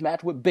enjoyed his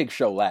match with Big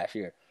Show last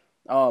year.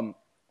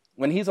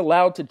 When he's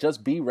allowed to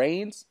just be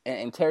Reigns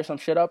and tear some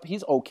shit up,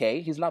 he's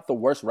okay. He's not the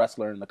worst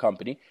wrestler in the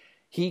company.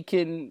 He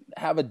can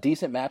have a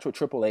decent match with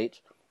Triple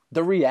H.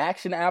 The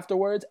reaction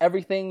afterwards,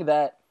 everything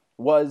that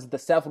was the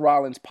Seth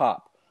Rollins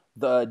pop,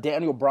 the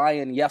Daniel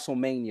Bryan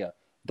Yeselmania,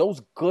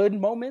 those good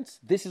moments,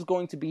 this is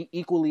going to be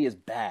equally as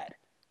bad.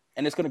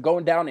 And it's going to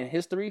go down in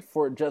history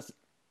for just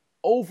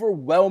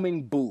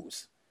overwhelming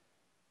boos.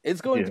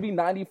 It's going to be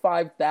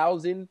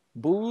 95,000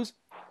 boos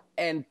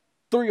and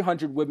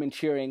 300 women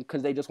cheering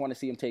because they just want to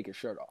see him take his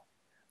shirt off.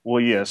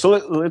 Well, yeah. So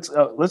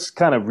let's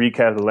kind of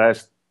recap the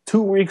last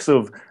 2 weeks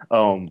of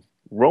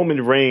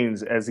Roman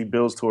Reigns as he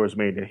builds towards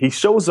Mania. He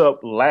shows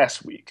up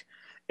last week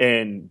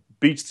and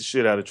beats the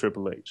shit out of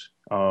Triple H,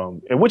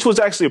 and which was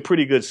actually a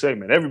pretty good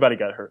segment. Everybody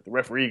got hurt. The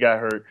referee got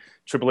hurt.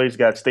 Triple H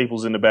got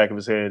staples in the back of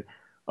his head.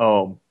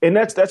 And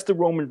that's the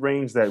Roman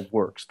Reigns that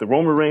works. The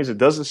Roman Reigns that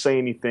doesn't say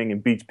anything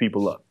and beats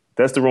people up.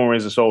 That's the Roman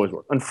Reigns that's always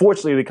worked.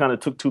 Unfortunately, they kind of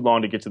took too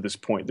long to get to this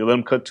point. They let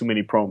him cut too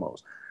many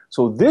promos.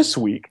 So this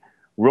week,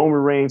 Roman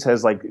Reigns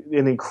has like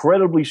an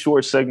incredibly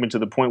short segment to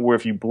the point where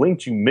if you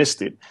blinked, you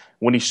missed it,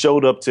 when he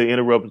showed up to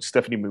interrupt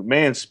Stephanie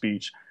McMahon's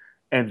speech.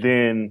 And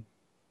then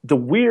the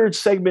weird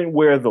segment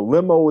where the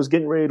limo is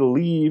getting ready to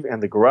leave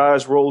and the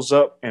garage rolls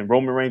up and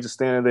Roman Reigns is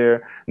standing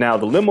there. Now,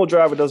 the limo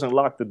driver doesn't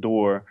lock the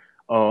door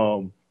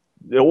or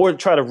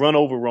try to run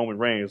over Roman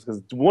Reigns,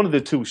 because one of the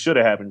two should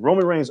have happened.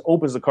 Roman Reigns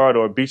opens the car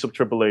door, beats up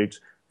Triple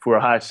H for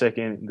a hot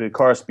second. The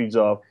car speeds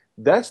off.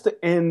 That's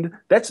the end.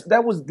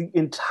 That was the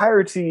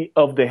entirety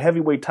of the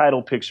heavyweight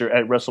title picture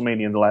at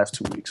WrestleMania in the last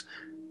 2 weeks.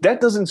 That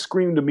doesn't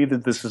scream to me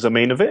that this is a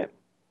main event.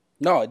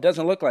 No, it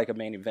doesn't look like a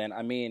main event.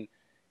 I mean,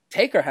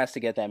 Taker has to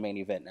get that main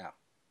event now.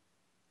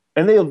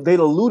 And they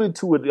alluded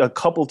to it a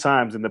couple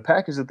times in the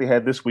package that they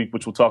had this week,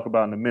 which we'll talk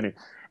about in a minute.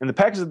 In the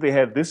package that they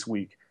had this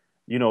week,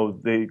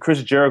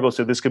 Chris Jericho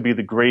said this could be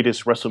the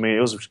greatest WrestleMania.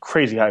 It was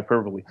crazy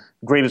hyperbole.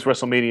 Greatest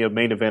WrestleMania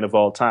main event of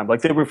all time.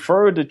 Like, they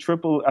referred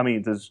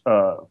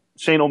to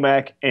Shane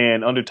O'Mac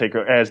and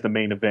Undertaker as the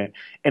main event.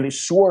 And it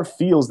sure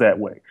feels that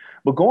way.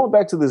 But going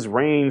back to this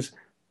Reigns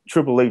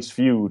Triple H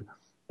feud,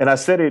 and I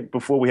said it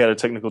before we had our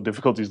technical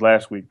difficulties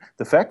last week,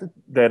 the fact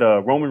that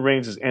Roman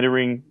Reigns is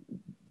entering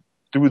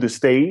through the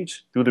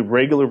stage, through the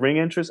regular ring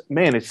entrance,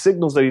 man, it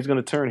signals that he's going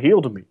to turn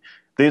heel to me.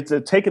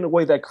 They're taking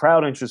away that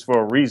crowd interest for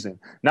a reason.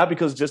 Not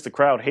because just the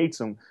crowd hates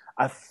him.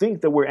 I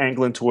think that we're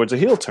angling towards a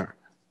heel turn.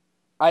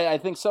 I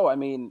think so. I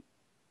mean,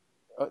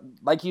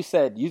 like you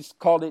said, you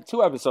called it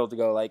 2 episodes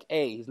ago, like,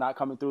 hey, he's not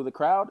coming through the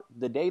crowd.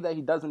 The day that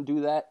he doesn't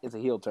do that is a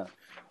heel turn.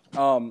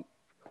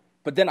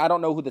 But then I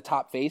don't know who the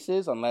top face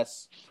is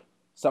unless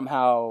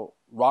somehow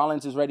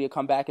Rollins is ready to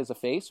come back as a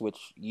face,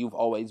 which you've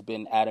always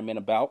been adamant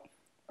about.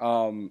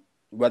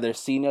 Whether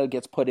Cena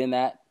gets put in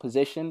that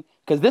position.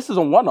 Because this is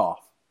a one-off.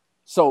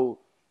 So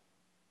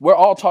we're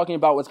all talking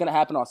about what's going to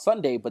happen on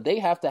Sunday, but they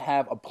have to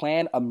have a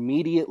plan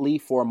immediately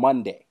for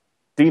Monday.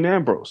 Dean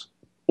Ambrose.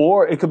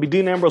 Or it could be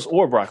Dean Ambrose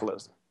or Brock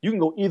Lesnar. You can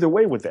go either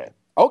way with that.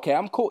 Okay,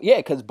 I'm cool. Yeah,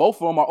 because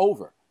both of them are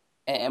over.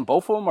 And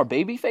both of them are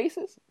baby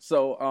faces.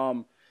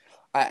 So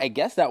I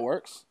guess that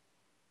works.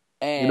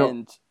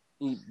 And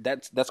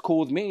that's cool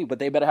with me, but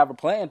they better have a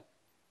plan.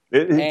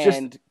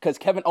 And because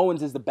Kevin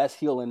Owens is the best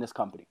heel in this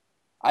company.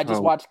 I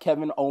just watched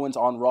Kevin Owens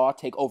on Raw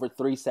take over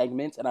 3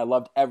 segments, and I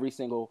loved every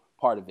single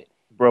part of it.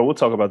 Bro, we'll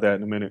talk about that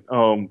in a minute. I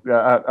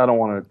don't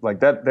want to, like,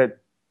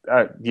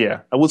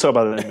 we'll talk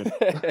about that in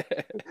a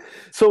minute.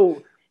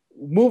 So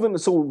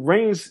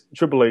Reigns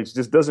Triple H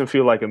just doesn't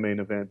feel like a main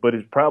event, but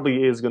it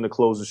probably is going to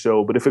close the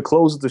show. But if it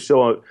closes the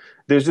show,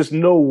 there's just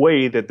no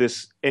way that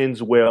this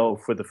ends well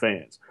for the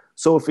fans.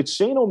 So if it's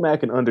Shane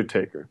O'Mac and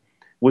Undertaker,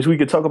 which we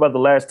could talk about the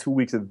last 2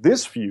 weeks of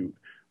this feud,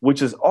 which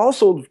has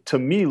also, to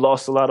me,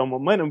 lost a lot of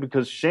momentum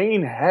because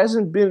Shane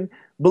hasn't been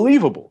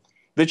believable.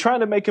 They're trying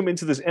to make him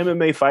into this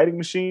MMA fighting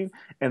machine,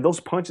 and those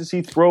punches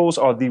he throws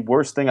are the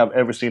worst thing I've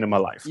ever seen in my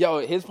life. Yo,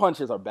 his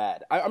punches are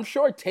bad. I'm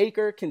sure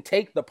Taker can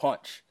take the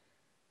punch.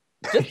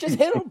 Just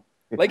hit him.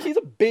 Like, he's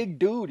a big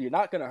dude. You're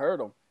not going to hurt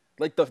him.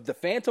 Like, the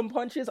phantom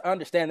punches, I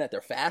understand that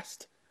they're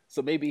fast.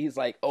 So maybe he's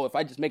like, oh, if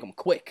I just make them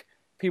quick,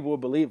 people will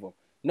believe him.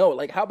 No,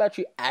 like, how about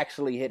you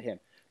actually hit him?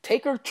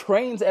 Taker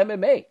trains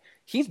MMA.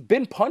 He's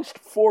been punched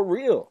for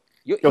real.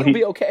 He'll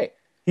be okay.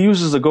 He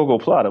uses a go-go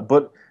plotter.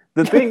 But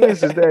the thing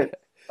is that,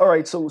 all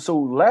right, so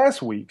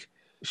last week,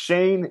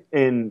 Shane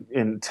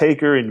and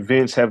Taker and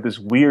Vince have this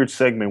weird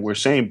segment where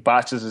Shane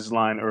botches his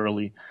line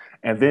early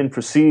and then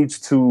proceeds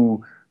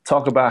to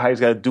talk about how he's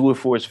got to do it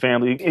for his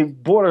family.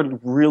 It bordered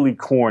really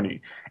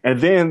corny. And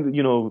then,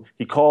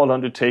 he called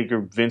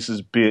Undertaker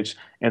Vince's bitch,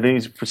 and then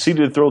he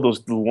proceeded to throw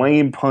those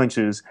lame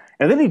punches.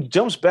 And then he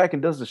jumps back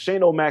and does the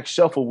Shane O'Mac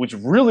shuffle, which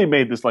really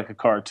made this like a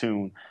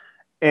cartoon.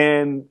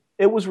 And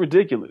it was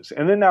ridiculous.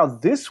 And then now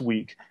this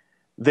week,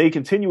 they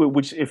continue it,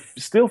 which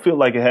still felt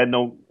like it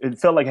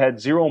had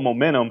zero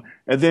momentum.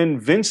 And then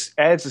Vince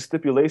adds a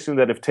stipulation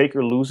that if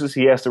Taker loses,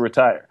 he has to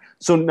retire.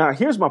 So now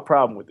here's my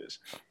problem with this.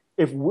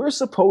 If we're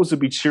supposed to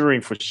be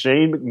cheering for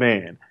Shane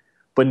McMahon,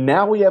 but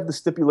now we have the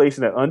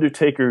stipulation that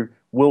Undertaker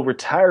will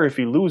retire if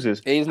he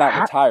loses. He's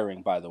not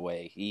retiring, by the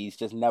way. He's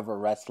just never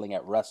wrestling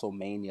at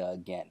WrestleMania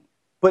again.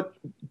 But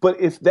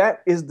if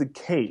that is the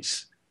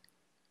case,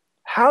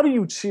 how do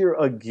you cheer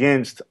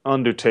against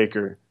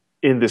Undertaker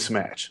in this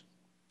match?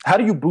 How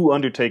do you boo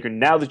Undertaker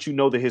now that you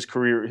know that his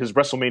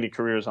WrestleMania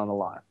career is on the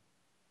line?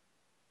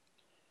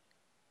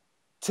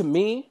 To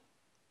me,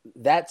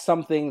 that's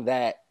something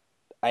that,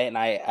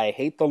 I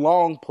hate the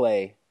long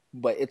play,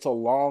 but it's a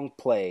long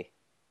play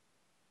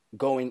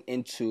going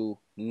into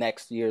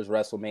next year's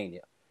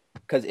WrestleMania.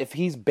 Because if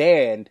he's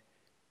banned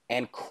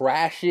and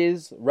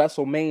crashes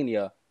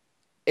WrestleMania,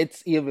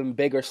 it's even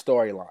bigger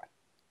storyline.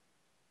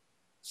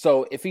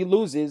 So if he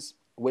loses,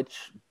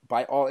 which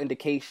by all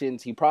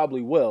indications he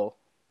probably will,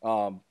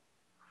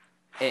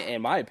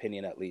 in my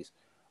opinion at least,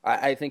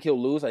 I think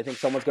he'll lose. I think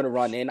someone's going to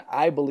run in.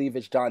 I believe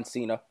it's John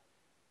Cena.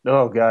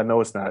 Oh, God,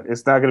 no, it's not.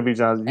 It's not going to be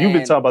John Cena. You've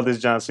been talking about this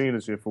John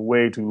Cena shit for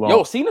way too long.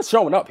 Yo, Cena's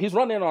showing up. He's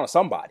running in on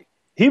somebody.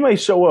 He may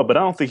show up, but I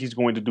don't think he's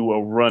going to do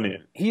a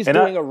run-in. He's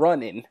doing a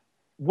run-in.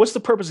 What's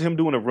the purpose of him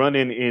doing a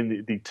run-in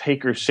in the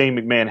Taker-Shane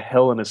McMahon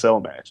Hell in a Cell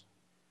match?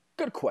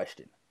 Good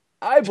question.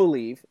 I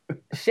believe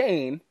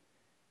Shane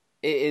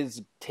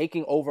is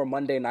taking over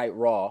Monday Night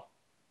Raw,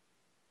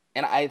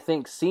 and I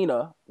think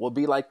Cena will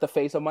be like the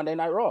face of Monday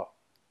Night Raw.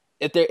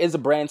 If there is a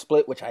brand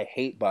split, which I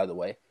hate, by the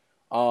way,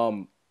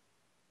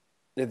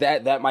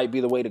 that might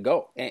be the way to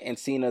go. And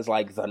Cena's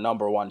like the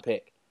number one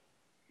pick.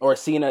 Or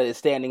Cena is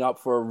standing up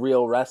for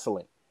real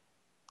wrestling.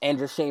 And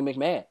just Shane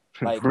McMahon.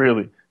 Like,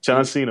 really?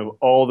 John Cena, of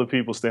all the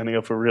people standing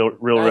up for real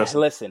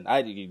wrestling. Listen,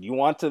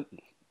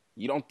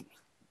 you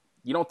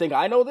don't think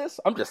I know this?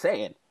 I'm just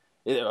saying.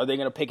 Are they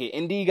going to pick an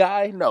indie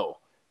guy? No.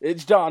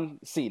 It's John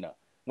Cena.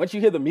 Once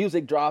you hear the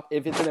music drop,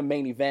 if it's in a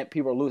main event,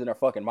 people are losing their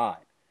fucking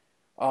mind.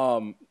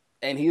 And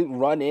he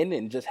run in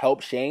and just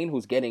help Shane,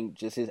 who's getting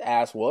just his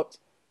ass whooped.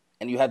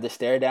 And you have the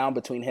stare down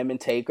between him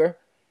and Taker.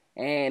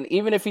 And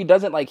even if he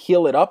doesn't like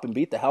heal it up and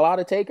beat the hell out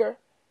of Taker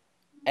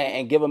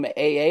and give him an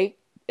AA,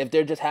 if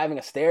they're just having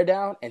a stare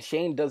down and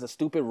Shane does a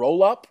stupid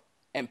roll up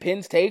and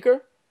pins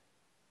Taker,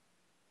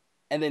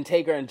 and then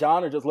Taker and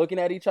John are just looking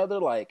at each other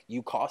like,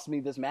 you cost me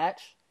this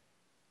match,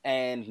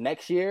 and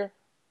next year,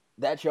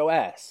 that's your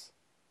ass.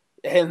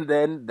 And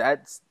then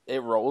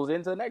it rolls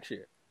into next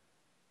year.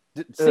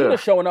 Cena's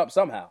showing up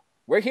somehow.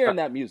 We're hearing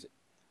that music.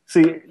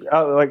 See,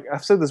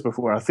 I've said this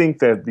before. I think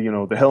that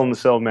the Hell in a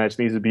Cell match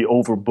needs to be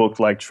overbooked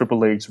like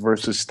Triple H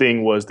versus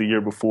Sting was the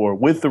year before,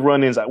 with the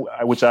run-ins,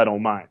 which I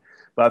don't mind.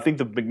 But I think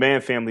the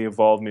McMahon family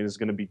involvement is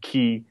going to be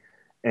key,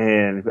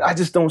 and I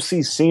just don't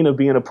see Cena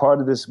being a part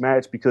of this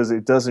match because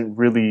it doesn't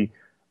really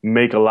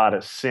make a lot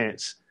of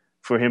sense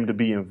for him to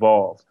be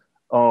involved.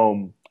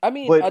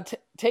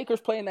 Taker's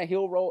playing that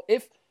heel role.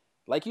 If,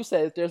 like you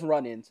said, if there's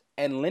run-ins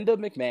and Linda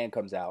McMahon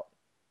comes out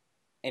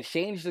and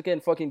Shane's just getting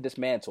fucking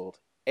dismantled,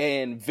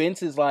 and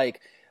Vince is like,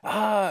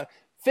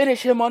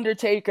 Finish him,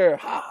 Undertaker.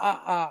 Ha,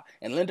 ha, ha.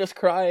 And Linda's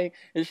crying.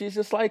 And she's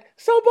just like,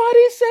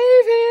 somebody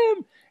save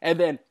him. And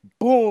then,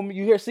 boom,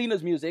 you hear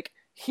Cena's music.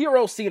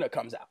 Hero Cena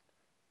comes out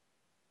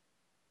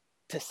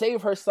to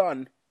save her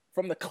son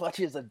from the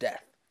clutches of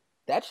death.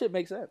 That shit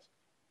makes sense.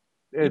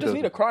 You just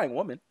need a crying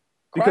woman.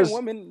 Crying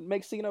woman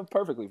makes Cena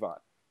perfectly fine.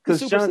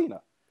 Super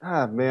Cena.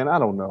 Man, I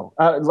don't know.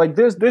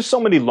 There's so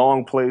many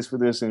long plays for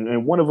this,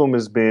 and one of them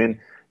has been,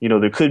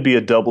 there could be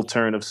a double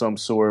turn of some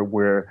sort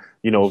where,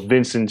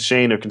 Vince and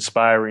Shane are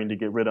conspiring to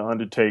get rid of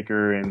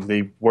Undertaker, and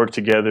they work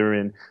together,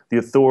 and the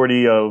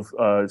authority of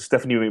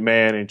Stephanie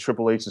McMahon and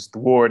Triple H is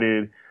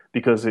thwarted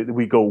because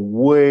we go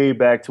way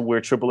back to where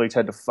Triple H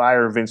had to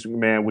fire Vince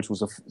McMahon, which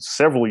was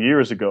several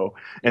years ago,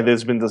 and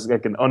there's been this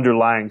like an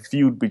underlying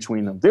feud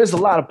between them. There's a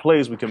lot of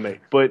plays we can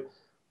make, but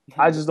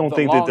I just don't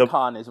think that the long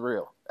con is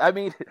real. I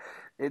mean,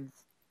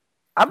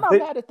 I'm not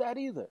mad at that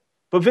either.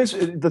 But Vince,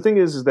 the thing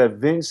is that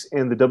Vince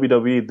and the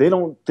WWE,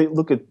 they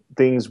look at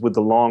things with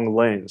the long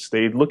lens.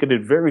 They look at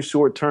it very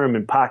short term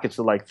in pockets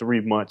of like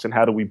 3 months, and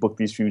how do we book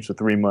these feuds for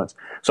 3 months?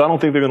 So I don't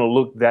think they're going to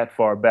look that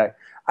far back.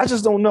 I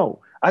just don't know.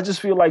 I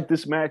just feel like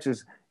this match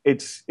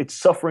it's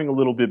suffering a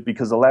little bit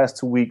because the last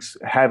 2 weeks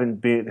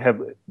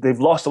they've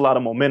lost a lot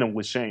of momentum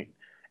with Shane.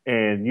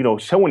 And,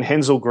 showing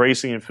Henzo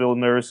Gracie and Phil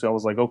Nurse, I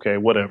was like, okay,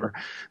 whatever.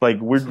 Like,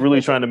 we're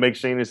really trying to make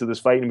Shane into this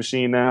fighting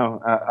machine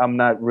now. I'm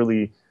not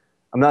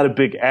a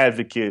big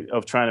advocate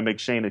of trying to make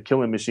Shane a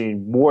killing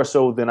machine, more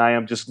so than I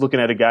am just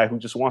looking at a guy who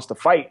just wants to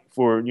fight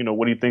for,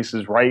 what he thinks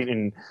is right,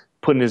 and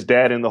putting his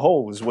dad in the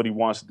hole is what he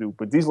wants to do.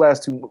 But these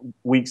last 2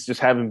 weeks just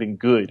haven't been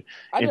good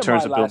in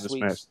terms of building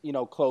this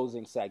match.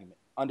 Closing segment,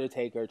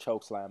 Undertaker,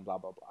 chokeslam, blah,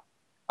 blah, blah.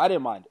 I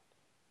didn't mind it.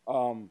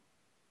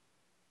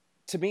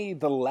 To me,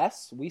 the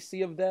less we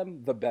see of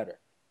them, the better.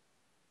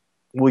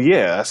 Well,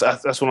 yeah,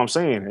 that's what I'm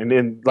saying. And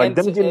then, and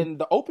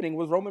the opening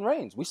was Roman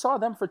Reigns. We saw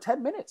them for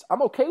 10 minutes.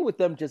 I'm okay with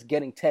them just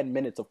getting 10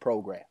 minutes of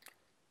program.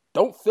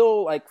 Don't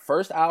feel like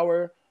first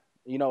hour,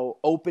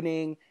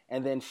 opening,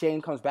 and then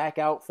Shane comes back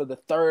out for the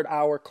third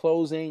hour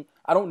closing.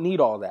 I don't need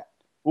all that.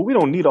 Well, we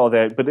don't need all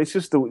that, but it's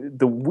just the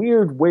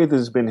weird way this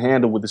has been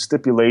handled with the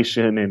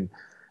stipulation, and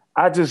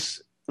I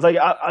just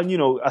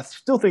I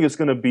still think it's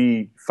going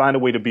to find a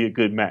way to be a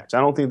good match. I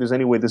don't think there's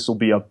any way this will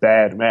be a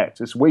bad match.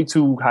 It's way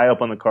too high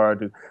up on the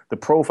card. The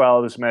profile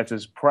of this match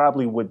is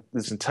probably what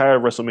this entire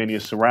WrestleMania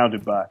is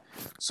surrounded by.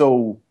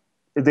 So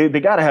they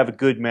got to have a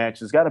good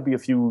match. There's got to be a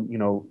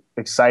few,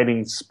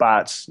 exciting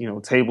spots,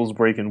 tables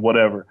breaking,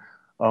 whatever.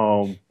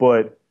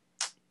 But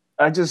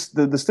I just,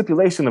 the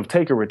stipulation of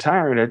Taker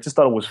retiring, I just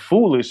thought it was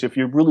foolish if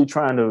you're really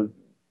trying to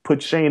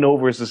put Shane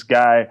over as this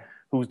guy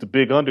who's the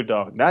big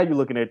underdog. Now you're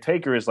looking at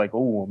Taker as like,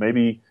 oh, well,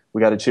 maybe we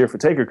got to cheer for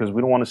Taker because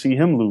we don't want to see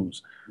him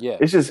lose. Yeah,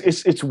 it's just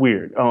it's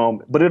weird.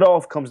 But it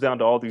all comes down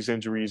to all these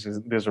injuries.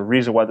 There's a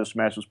reason why this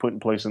match was put in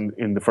place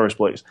in the first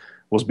place,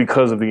 was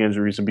because of the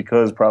injuries and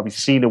because probably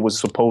Cena was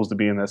supposed to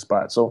be in that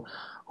spot. So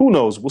who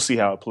knows? We'll see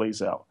how it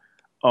plays out.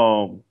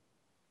 And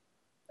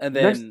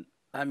then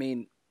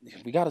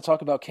we got to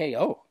talk about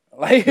KO.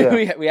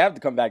 We have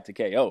to come back to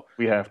KO.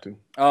 We have to.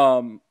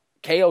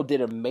 KO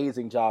did an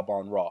amazing job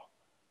on Raw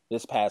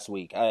this past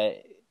week.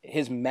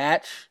 His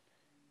match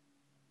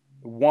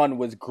one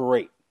was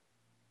great,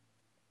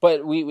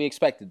 but we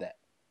expected that.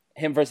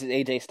 Him versus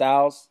AJ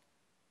Styles,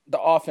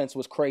 the offense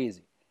was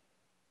crazy.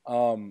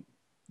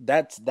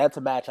 That's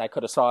a match I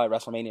could have saw at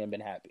WrestleMania and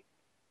been happy.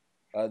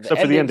 Except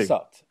for the ending.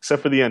 Sucked.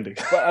 Except for the ending.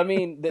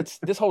 But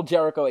this whole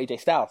Jericho AJ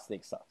Styles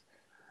thing sucked.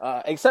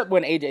 Except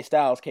when AJ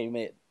Styles came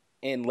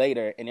in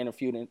later and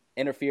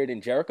interfered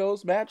in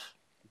Jericho's match,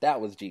 that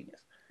was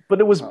genius. But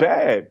it was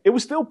bad. It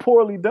was still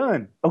poorly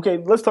done. Okay,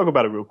 let's talk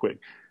about it real quick.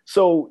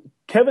 So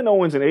Kevin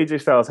Owens and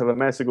AJ Styles have a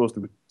match that goes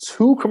through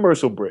 2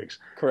 commercial breaks.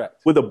 Correct.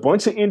 With a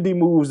bunch of indie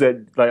moves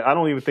that I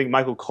don't even think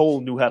Michael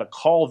Cole knew how to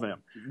call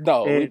them.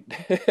 No. Man,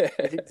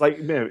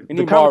 we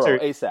need Morrow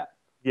ASAP.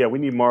 Yeah, we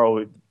need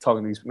Morrow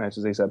talking these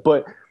matches ASAP.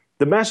 But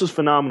the match was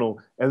phenomenal.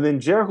 And then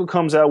Jericho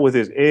comes out with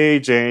his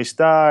AJ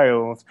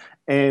Styles,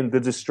 and the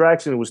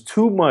distraction was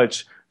too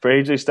much for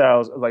AJ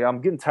Styles. Like,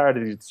 I'm getting tired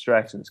of these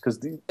distractions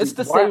because it's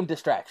the same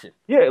distraction.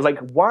 Yeah, like,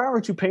 why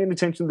aren't you paying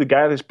attention to the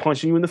guy that's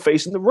punching you in the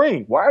face in the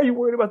ring? Why are you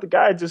worried about the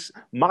guy just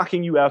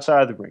mocking you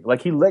outside the ring?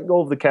 Like, he let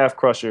go of the calf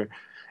crusher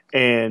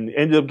and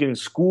ended up getting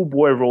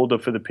schoolboy rolled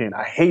up for the pin.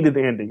 I hated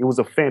the ending. It was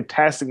a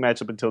fantastic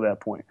match up until that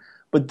point.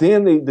 But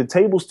then the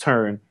tables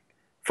turn.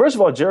 First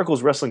of all,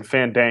 Jericho's wrestling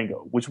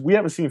Fandango, which we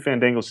haven't seen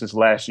Fandango since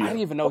last year. I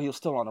didn't even know he was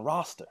still on the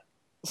roster.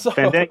 So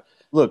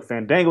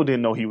Fandango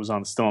didn't know he was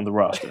still on the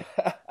roster.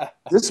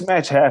 This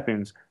match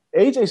happens.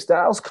 AJ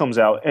Styles comes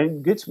out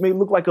and gets made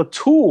look like a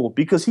tool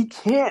because he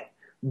can't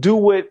do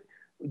what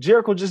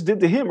Jericho just did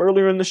to him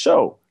earlier in the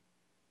show.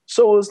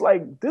 So it's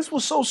like, this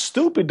was so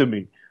stupid to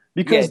me.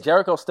 Because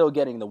Jericho still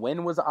getting the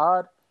win was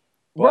odd.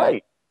 But,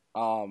 right.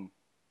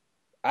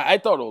 I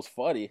thought it was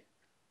funny.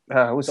 The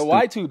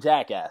Y2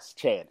 Jackass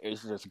chant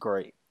is just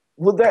great.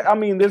 Well, there's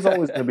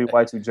always going to be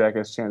Y2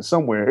 Jackass chant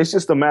somewhere. It's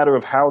just a matter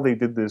of how they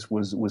did this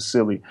was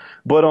silly.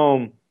 But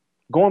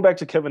going back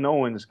to Kevin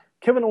Owens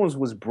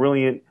was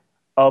brilliant.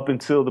 up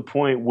until the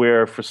point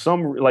where for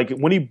some, like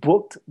when he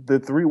booked the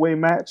three-way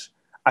match,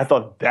 I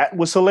thought that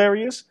was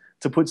hilarious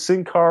to put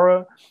Sin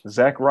Cara,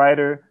 Zack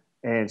Ryder,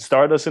 and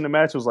Stardust in the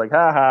match. It was like,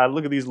 ha ha,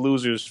 look at these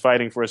losers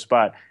fighting for a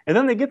spot. And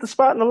then they get the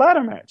spot in the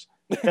ladder match.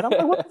 And I'm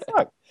like, what the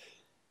fuck?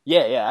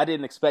 Yeah, I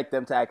didn't expect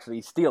them to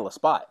actually steal a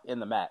spot in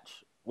the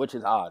match, which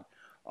is odd.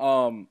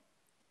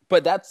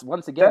 But that's,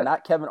 once again,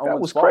 not Kevin Owens' That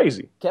was fault.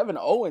 crazy. Kevin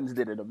Owens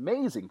did an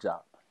amazing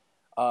job.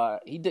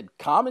 He did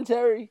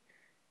commentary.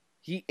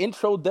 He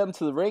introed them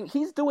to the ring.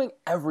 He's doing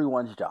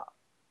everyone's job.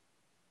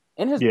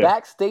 In his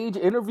backstage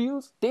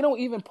interviews, they don't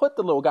even put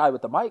the little guy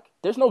with the mic.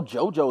 There's no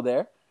JoJo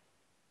there.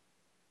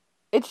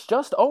 It's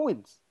just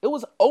Owens. It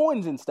was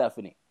Owens and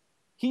Stephanie.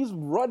 He's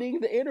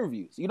running the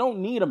interviews. You don't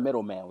need a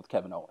middleman with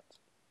Kevin Owens.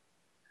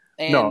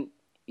 And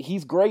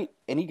he's great,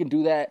 and he can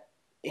do that.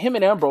 Him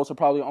and Ambrose are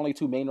probably the only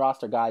two main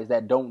roster guys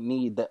that don't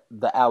need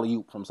the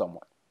alley-oop from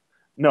someone.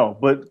 No,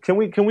 but can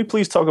we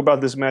please talk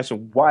about this match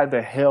and why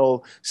the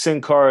hell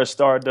Sin Cara,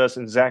 Stardust,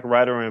 and Zack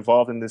Ryder are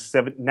involved in this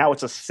now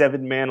it's a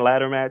 7-man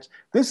ladder match?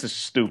 This is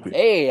stupid.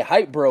 Hey,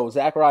 hype bro,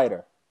 Zack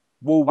Ryder.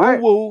 Woo, woo,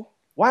 woo.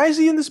 Why is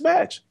he in this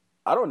match?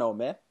 I don't know,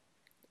 man.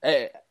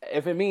 Hey,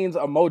 if it means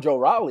a Mojo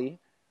Rawley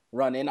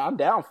run-in, I'm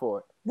down for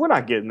it. We're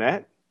not getting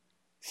that.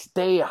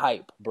 Stay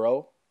hype,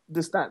 bro.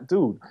 This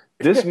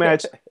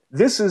match,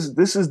 this is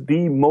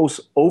the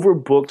most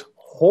overbooked,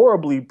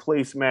 horribly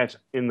placed match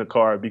in the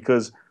card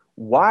because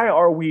why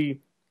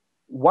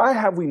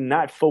have we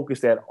not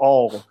focused at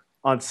all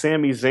on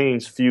Sami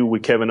Zayn's feud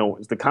with Kevin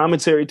Owens? The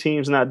commentary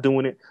team's not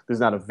doing it. There's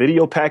not a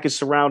video package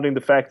surrounding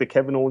the fact that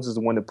Kevin Owens is the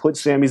one that put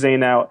Sami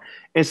Zayn out.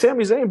 And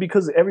Sami Zayn,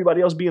 because of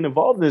everybody else being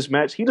involved in this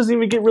match, he doesn't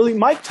even get really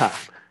mic time.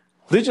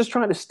 They're just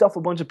trying to stuff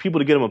a bunch of people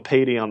to get him a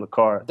payday on the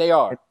card. They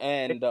are.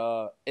 And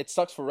it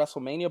sucks for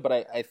WrestleMania, but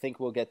I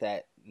think we'll get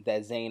that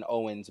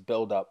Zayn-Owens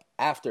build-up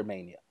after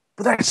Mania.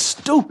 But that's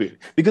stupid.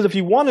 Because if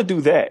you want to do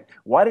that,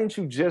 why didn't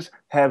you just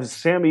have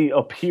Sami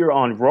appear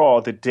on Raw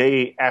the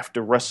day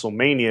after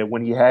WrestleMania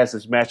when he has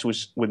his match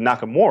with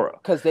Nakamura?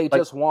 Because they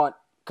just want...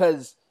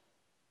 Because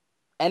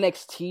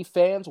NXT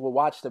fans will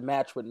watch the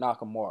match with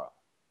Nakamura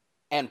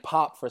and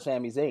pop for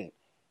Sami Zayn.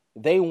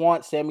 They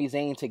want Sami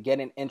Zayn to get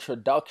an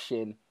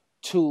introduction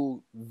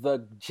to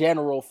the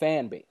general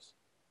fan base.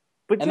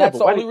 And that's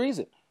the only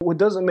reason. What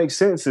doesn't make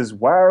sense is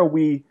why are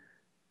we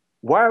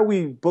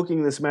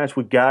booking this match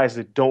with guys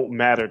that don't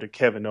matter to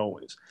Kevin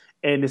Owens?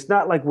 And it's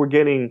not like we're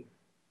getting,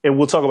 and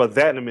we'll talk about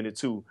that in a minute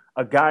too,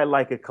 a guy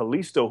like a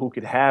Kalisto who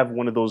could have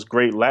one of those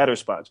great ladder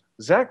spots.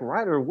 Zack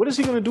Ryder, what is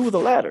he going to do with a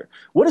ladder?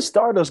 What is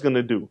Stardust going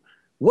to do?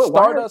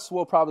 Stardust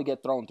will probably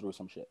get thrown through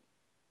some shit.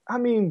 I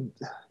mean,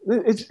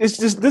 it's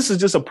just this is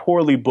just a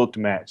poorly booked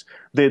match.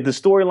 The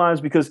storylines,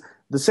 because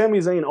the Sami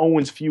Zayn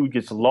Owens feud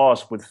gets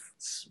lost with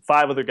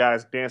 5 other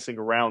guys dancing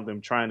around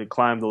them trying to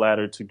climb the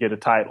ladder to get a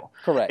title.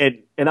 Correct.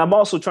 And I'm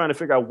also trying to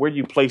figure out where do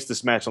you place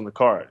this match on the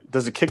card?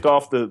 Does it kick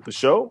off the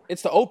show?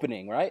 It's the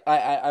opening, right?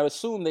 I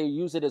assume they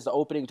use it as the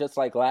opening just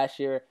like last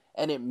year,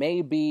 and it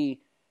may be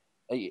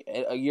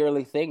a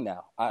yearly thing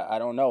now. I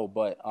don't know,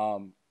 but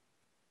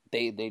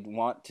they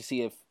want to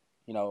see if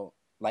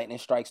lightning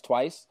strikes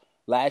twice.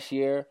 Last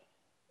year,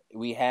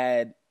 we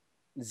had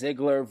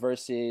Ziggler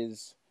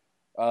versus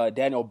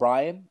Daniel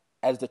Bryan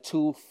as the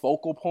 2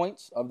 focal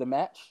points of the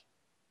match,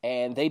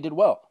 and they did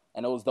well.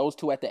 And it was those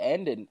 2 at the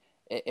end, and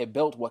it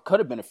built what could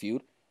have been a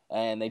feud,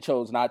 and they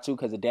chose not to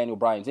because of Daniel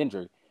Bryan's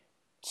injury.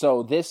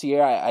 So this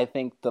year, I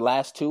think the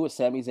last 2 is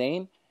Sami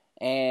Zayn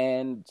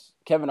and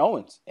Kevin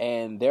Owens,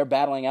 and they're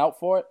battling out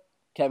for it.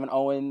 Kevin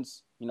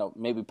Owens,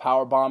 maybe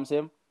power bombs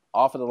him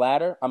off of the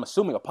ladder. I'm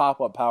assuming a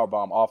pop-up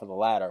powerbomb off of the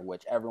ladder,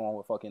 which everyone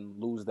would fucking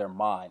lose their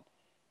mind.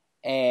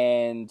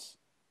 And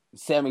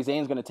Sami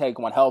Zayn's going to take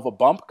one hell of a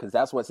bump because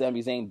that's what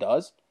Sami Zayn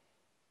does.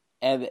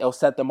 And it'll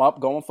set them up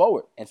going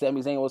forward. And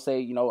Sami Zayn will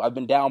say, I've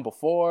been down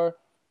before.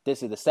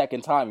 This is the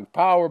second time you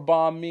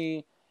powerbombed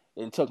me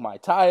and took my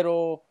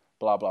title,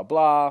 blah, blah,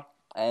 blah.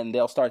 And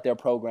they'll start their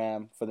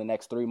program for the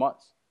next 3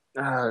 months.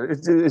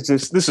 It's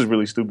just, this is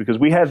really stupid because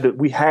we have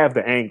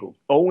the angle.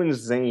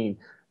 Owens, Zayn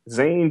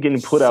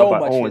getting put out by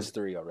Owens. So much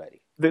history already.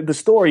 The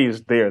story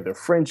is there. The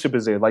friendship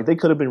is there. Like they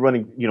could have been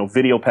running,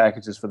 video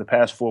packages for the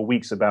past 4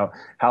 weeks about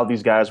how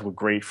these guys were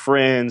great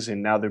friends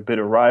and now they're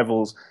bitter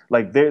rivals.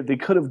 Like they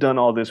could have done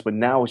all this, but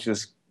now it's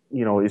just,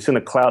 it's in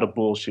a cloud of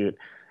bullshit.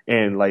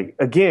 And like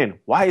again,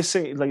 why is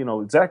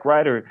Zack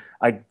Ryder?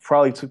 I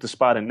probably took the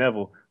spot in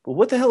Neville, but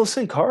what the hell is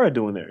Sin Cara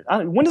doing there?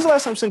 When is the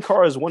last time Sin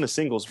Cara has won a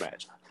singles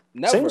match?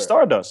 Never. Same with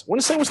Stardust.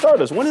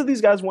 When do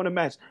these guys win a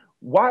match?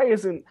 Why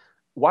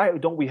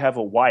don't we have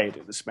a Wyatt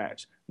in this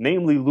match?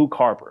 Namely Luke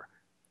Harper.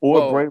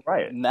 Or Bray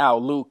Wyatt. Now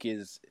Luke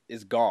is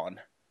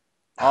gone.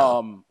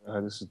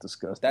 This is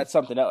disgusting. That's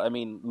something else. I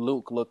mean,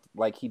 Luke looked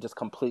like he just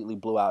completely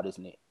blew out his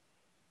knee.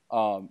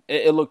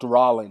 It looked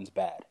Rollins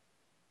bad.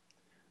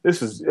 I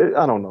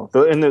don't know.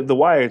 The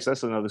Wyatts,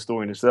 that's another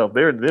story in itself.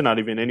 They're not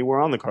even anywhere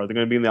on the card. They're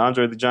going to be in the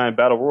Andre the Giant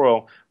Battle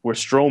Royal where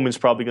Strowman's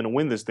probably going to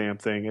win this damn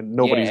thing and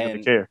nobody's going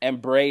to care.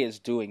 And Bray is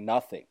doing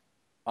nothing.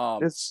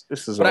 This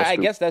is but I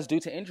guess that's due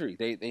to injury.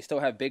 They still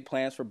have big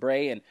plans for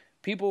Bray, and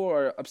people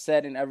are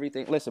upset and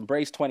everything. Listen,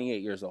 Bray's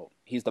 28 years old.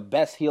 He's the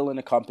best heel in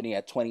the company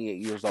at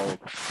 28 years old.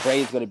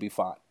 Bray's going to be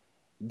fine.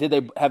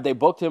 Have they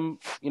booked him,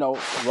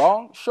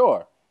 wrong?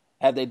 Sure.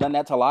 Have they done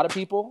that to a lot of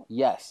people?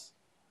 Yes.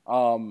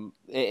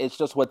 It's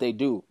just what they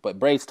do. But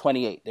Bray's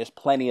 28. There's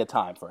plenty of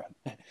time for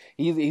him.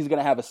 He's going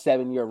to have a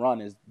 7-year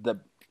run as the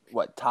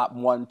top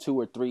 1, 2,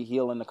 or 3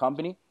 heel in the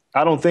company.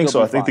 I don't think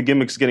so. I think fine. the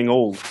gimmick's getting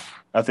old.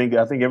 I think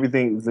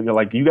everything,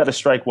 like, you got to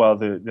strike while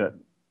the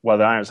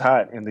iron's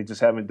hot, and they just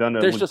haven't done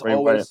it.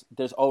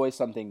 There's always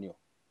something new.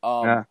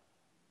 I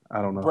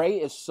don't know. Bray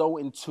is so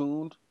in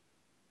tuned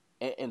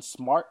and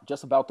smart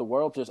just about the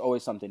world. There's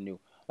always something new.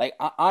 Like,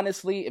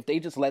 honestly, if they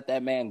just let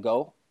that man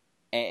go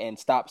and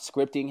stop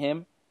scripting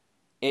him,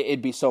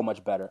 it'd be so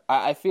much better.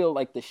 I feel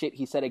like the shit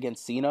he said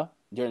against Cena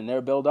during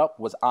their build-up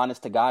was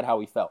honest to God how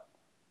he felt.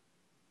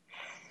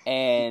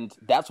 And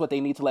that's what they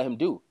need to let him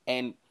do.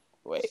 And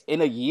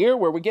in a year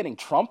where we're getting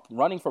Trump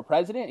running for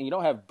president and you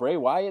don't have Bray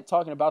Wyatt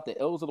talking about the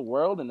ills of the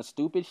world and the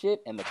stupid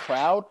shit and the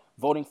crowd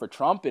voting for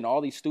Trump and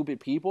all these stupid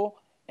people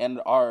and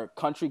our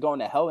country going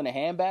to hell in a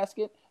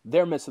handbasket,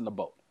 they're missing the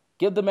boat.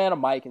 Give the man a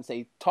mic and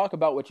say, talk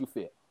about what you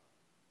feel.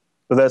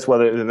 But that's where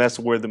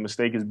the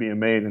mistake is being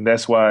made, and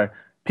that's why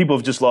people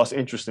have just lost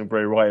interest in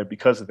Bray Wyatt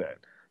because of that.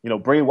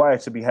 Bray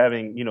Wyatt should be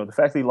having, the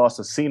fact that he lost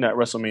to Cena at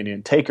WrestleMania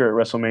and Taker at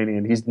WrestleMania,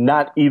 and he's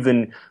not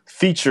even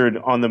featured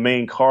on the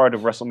main card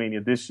of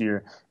WrestleMania this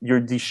year, you're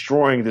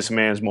destroying this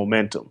man's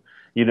momentum.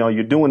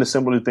 You're doing a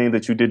similar thing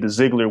that you did to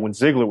Ziggler when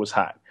Ziggler was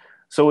hot.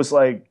 So it's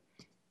like,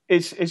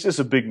 it's just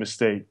a big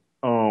mistake.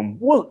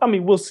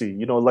 We'll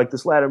see. Like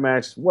this ladder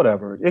match,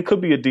 whatever. It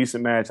could be a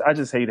decent match. I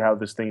just hate how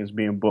this thing is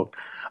being booked.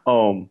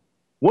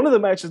 One of the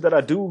matches that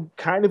I do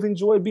kind of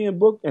enjoy being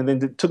booked and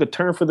then took a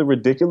turn for the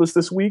ridiculous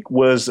this week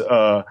was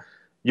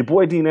your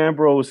boy Dean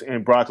Ambrose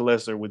and Brock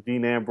Lesnar, with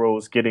Dean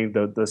Ambrose getting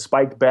the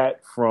spiked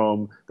bat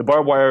from the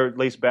barbed wire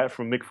lace bat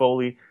from Mick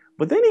Foley,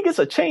 but then he gets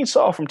a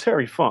chainsaw from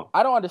Terry Funk.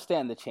 I don't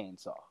understand the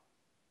chainsaw.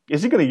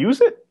 Is he going to use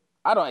it?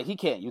 He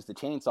can't use the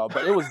chainsaw,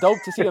 but it was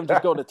dope to see him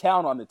just go to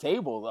town on the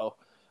table, though.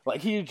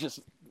 Like, he just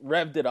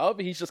revved it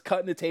up. He's just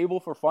cutting the table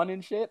for fun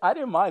and shit. I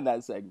didn't mind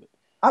that segment.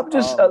 I'm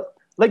just...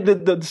 Like,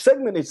 the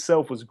segment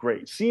itself was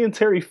great. Seeing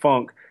Terry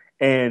Funk,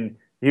 and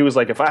he was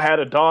like, if I had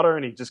a daughter,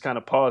 and he just kind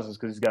of pauses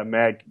because he's got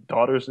mad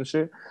daughters and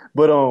shit.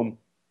 But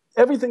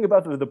everything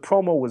about the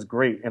promo was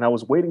great, and I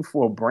was waiting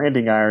for a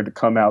branding iron to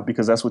come out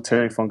because that's what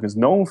Terry Funk is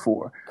known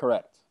for.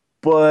 Correct.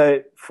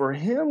 But for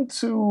him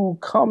to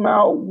come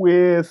out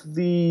with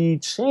the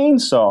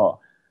chainsaw,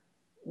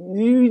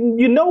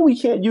 we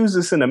can't use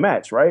this in a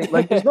match, right?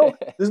 Like,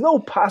 there's no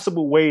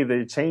possible way that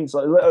it changed.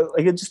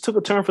 Like, it just took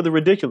a turn for the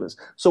ridiculous.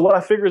 So what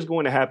I figure is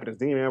going to happen is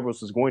Dean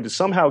Ambrose is going to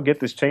somehow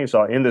get this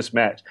chainsaw in this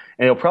match,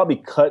 and he'll probably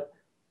cut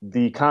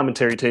the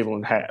commentary table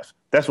in half.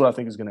 That's what I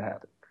think is going to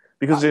happen.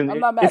 Because I'm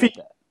not mad at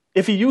that.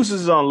 If he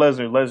uses it on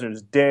Lesnar, Lesnar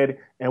is dead,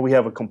 and we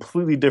have a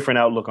completely different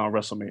outlook on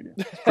WrestleMania.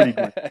 It's pretty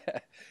good.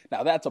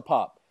 Now that's a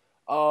pop.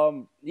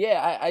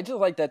 I just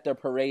like that they're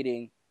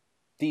parading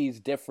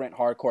these different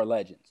hardcore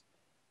legends.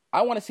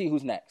 I want to see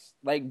who's next.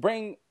 Like,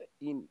 bring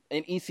an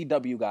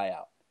ECW guy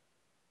out.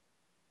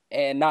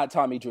 And not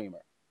Tommy Dreamer.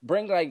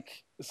 Bring,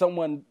 like,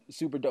 someone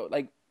super dope.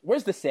 Like,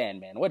 where's the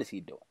Sandman? What is he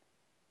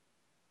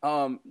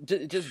doing?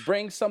 Just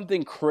bring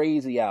something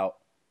crazy out.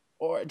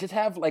 Or just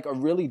have, like, a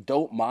really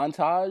dope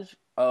montage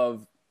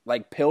of,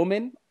 like,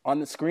 Pillman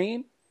on the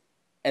screen.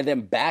 And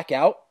then back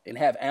out and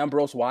have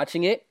Ambrose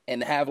watching it.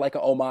 And have, like,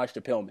 a homage to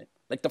Pillman.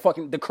 Like,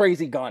 the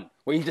crazy gun.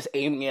 Where he's just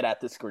aiming it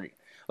at the screen.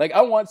 Like,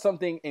 I want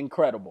something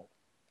incredible.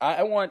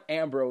 I want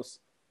Ambrose.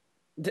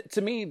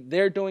 To me,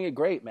 they're doing it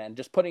great, man.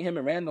 Just putting him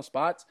in random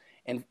spots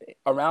and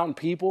around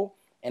people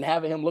and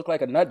having him look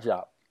like a nut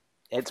job.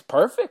 It's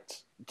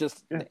perfect.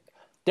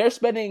 They're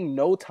spending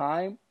no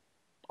time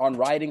on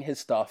writing his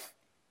stuff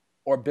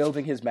or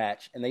building his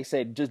match, and they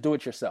say, just do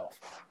it yourself.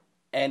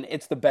 And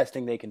it's the best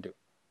thing they can do.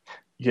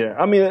 Yeah,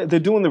 I mean, they're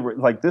doing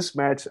this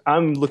match.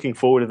 I'm looking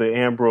forward to the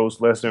Ambrose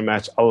Lesnar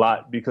match a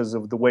lot because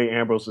of the way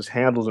Ambrose has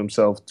handled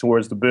himself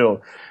towards the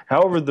build.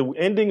 However, the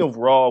ending of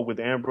Raw with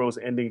Ambrose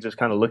ending just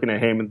kind of looking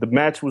at him, and the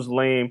match was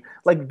lame.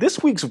 Like,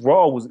 this week's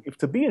Raw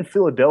to be in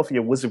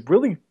Philadelphia was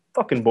really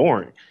fucking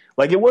boring.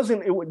 Like,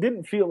 it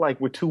didn't feel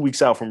like we're 2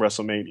 weeks out from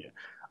WrestleMania.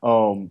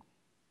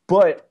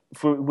 But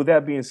with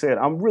that being said,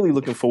 I'm really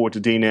looking forward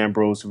to Dean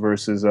Ambrose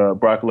versus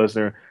Brock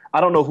Lesnar. I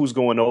don't know who's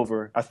going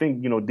over. I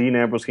think, Dean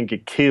Ambrose can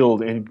get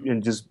killed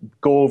and just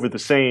go over the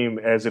same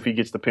as if he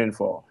gets the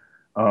pinfall.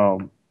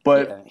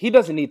 But yeah, he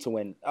doesn't need to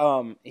win.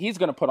 He's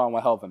going to put on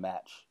one hell of a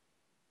match.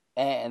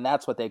 And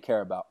that's what they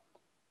care about.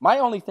 My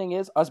only thing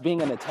is, us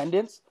being in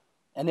attendance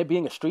and it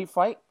being a street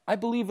fight, I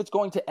believe it's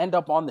going to end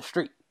up on the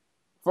street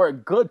for a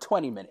good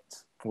 20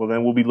 minutes. Well,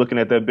 then we'll be looking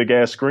at that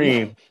big-ass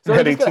screen. Yeah. So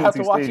we're just going to have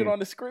to watch Stadium. it on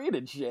the screen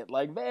and shit.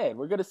 Like, man,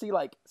 we're going to see,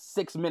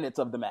 6 minutes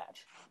of the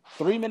match.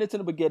 3 minutes in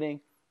the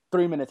beginning,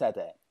 3 minutes at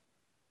the end.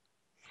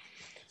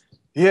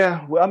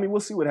 Yeah, well, I mean,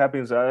 we'll see what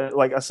happens.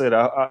 Like I said,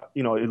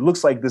 it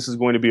looks like this is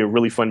going to be a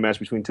really fun match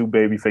between two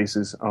baby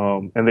faces,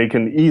 and they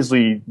can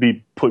easily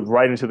be put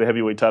right into the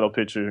heavyweight title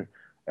picture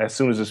as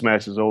soon as this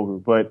match is over.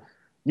 But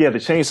Yeah, the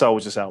chainsaw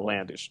was just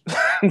outlandish.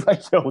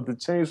 Like, yo, the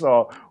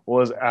chainsaw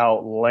was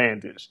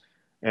outlandish.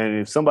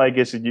 And if somebody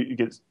has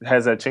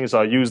that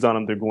chainsaw used on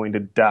them, they're going to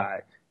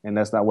die. And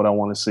that's not what I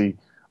want to see.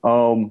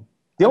 The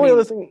only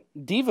other thing.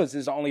 Divas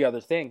is the only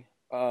other thing.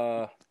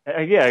 Yeah,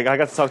 I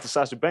got to talk to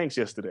Sasha Banks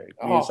yesterday.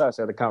 Me and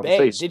Sasha had a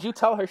conversation. Bae. Did you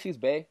tell her she's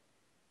bae?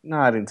 No,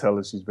 I didn't tell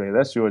her she's bae.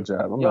 That's your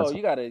job.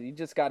 You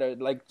just gotta,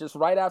 like, just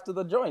right after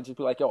the joint, just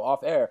be like, yo,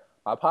 off air,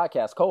 my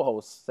podcast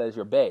co-host says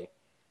you're bae.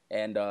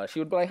 And she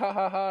would be like, ha,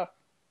 ha, ha.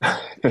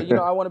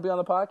 I want to be on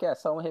the podcast.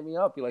 Someone hit me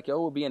up. Be like,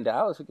 yo, we'll be in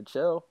Dallas. We could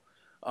chill.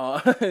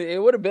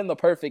 It would have been the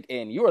perfect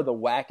in. You are the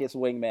wackest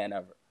wingman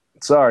ever.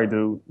 Sorry,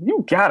 dude.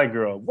 You got a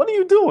girl. What are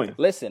you doing?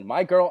 Listen,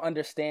 my girl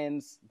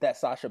understands that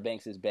Sasha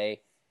Banks is bae.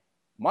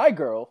 My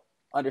girl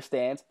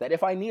understands that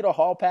if I need a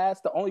hall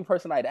pass, the only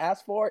person I'd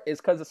ask for is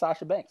because of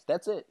Sasha Banks.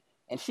 That's it.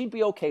 And she'd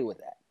be okay with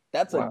that.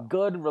 That's a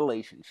good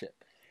relationship.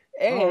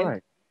 And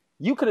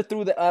you could have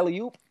threw the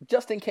alley-oop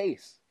just in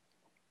case.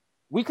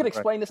 We could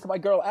explain this to my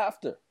girl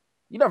after.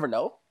 You never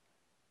know.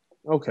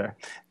 Okay.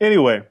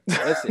 Anyway.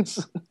 Listen,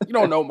 you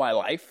don't know my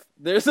life.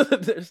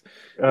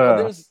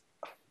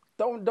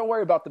 Don't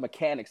worry about the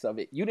mechanics of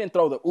it. You didn't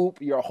throw the oop.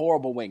 You're a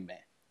horrible wingman.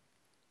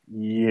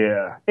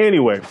 Yeah.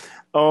 Anyway,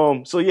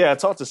 I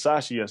talked to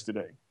Sasha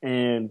yesterday,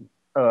 and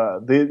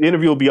the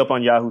interview will be up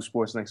on Yahoo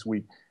Sports next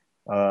week.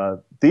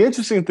 The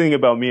interesting thing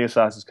about me and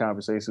Sasha's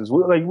conversations,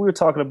 we were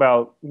talking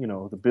about,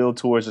 the build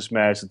towards this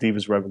match, the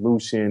Divas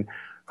Revolution,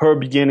 her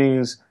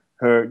beginnings,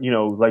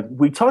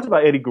 we talked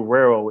about Eddie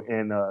Guerrero,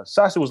 and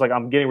Sasha was like,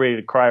 I'm getting ready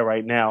to cry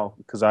right now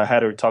because I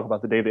had her talk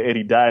about the day that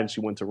Eddie died and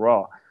she went to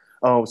Raw.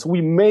 So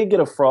we may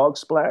get a frog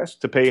splash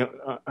to pay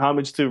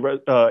homage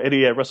to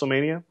Eddie at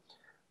WrestleMania.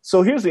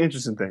 So here's the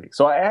interesting thing.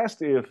 So I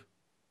asked if,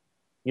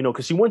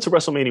 because she went to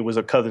WrestleMania with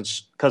her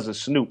cousin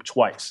Snoop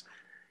twice.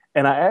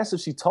 And I asked if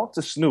she talked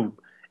to Snoop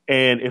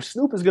and if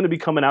Snoop is going to be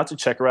coming out to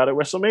check her out at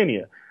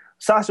WrestleMania.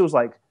 Sasha was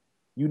like,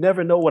 you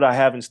never know what I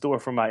have in store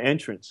for my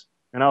entrance.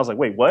 And I was like,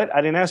 wait, what?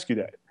 I didn't ask you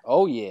that.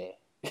 Oh, yeah.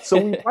 So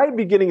we might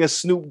be getting a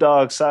Snoop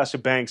Dogg, Sasha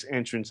Banks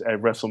entrance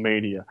at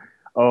WrestleMania.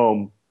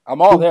 I'm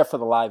all there for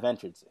the live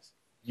entrances.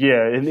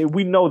 Yeah, and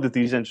we know that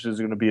these entrances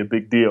are going to be a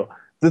big deal.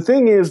 The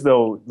thing is,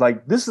 though,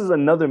 like, this is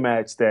another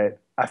match that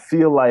I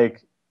feel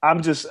like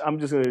I'm just going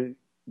to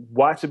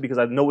watch it because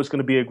I know it's going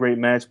to be a great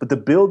match, but the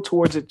build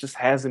towards it just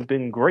hasn't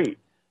been great.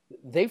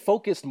 They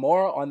focused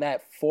more on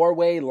that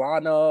four-way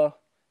Lana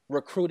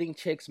recruiting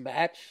chicks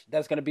match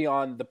that's going to be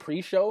on the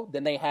pre-show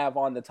than they have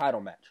on the title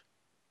match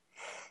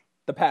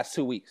the past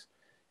 2 weeks.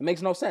 It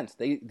makes no sense.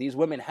 These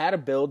women had a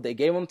build, they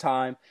gave them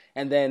time,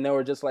 and then they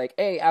were just like,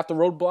 hey, after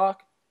Roadblock,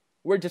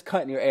 we're just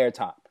cutting your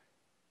airtime.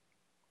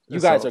 You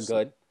guys are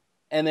good.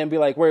 And then be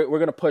like, we're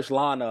going to push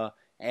Lana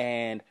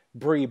and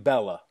Brie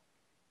Bella.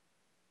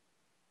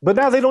 But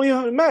now they don't even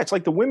have a match.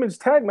 Like, the women's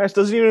tag match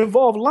doesn't even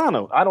involve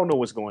Lana. I don't know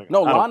what's going on.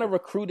 No, Lana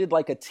recruited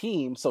like a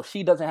team so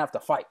she doesn't have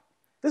to fight.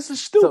 This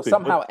is stupid. So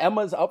somehow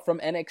Emma's up from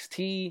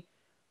NXT.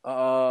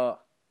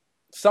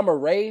 Summer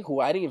Rae,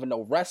 who I didn't even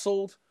know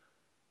wrestled,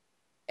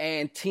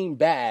 and Team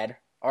Bad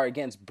are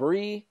against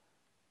Brie,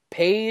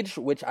 Paige,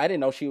 which I didn't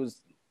know she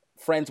was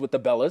friends with the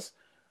Bellas,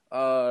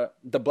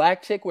 the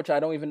black chick, which I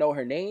don't even know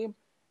her name,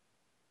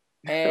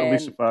 and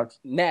Alicia Fox.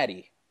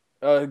 Natty.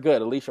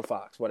 Good, Alicia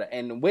Fox.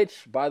 And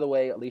which, by the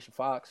way, Alicia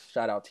Fox,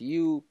 shout out to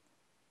you,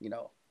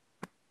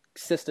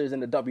 sisters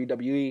in the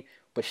WWE,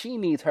 but she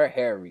needs her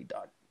hair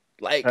redone.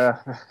 Like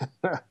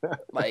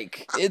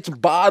it's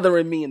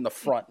bothering me in the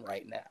front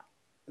right now.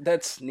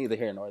 That's neither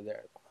here nor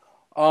there.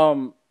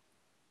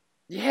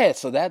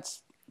 So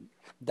that's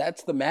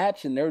the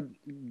match, and they're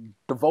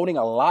devoting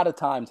a lot of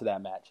time to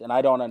that match, and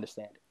I don't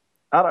understand it.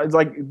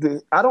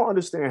 I don't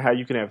understand how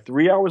you can have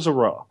 3 hours of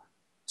Raw,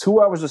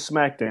 2 hours of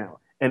SmackDown,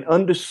 and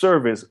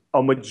underservice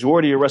a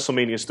majority of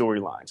WrestleMania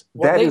storylines.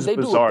 Well, that is they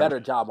bizarre. do a better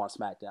job on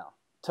SmackDown.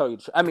 Tell you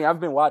the truth. I mean, I've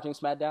been watching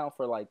SmackDown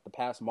for like the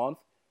past month.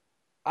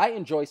 I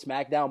enjoy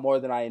SmackDown more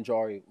than I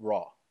enjoy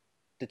Raw.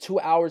 The 2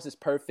 hours is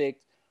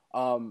perfect.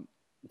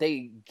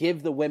 They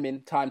give the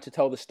women time to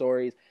tell the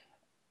stories.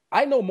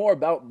 I know more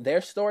about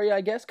their story,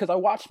 I guess, because I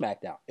watch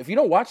SmackDown. If you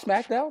don't watch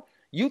SmackDown,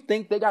 you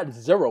think they got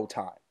zero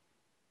time.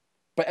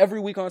 But every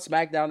week on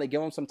SmackDown, they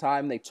give them some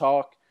time. They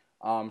talk.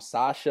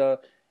 Sasha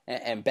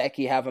and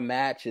Becky have a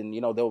match, and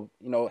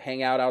they'll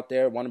hang out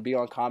there, want to be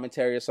on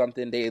commentary or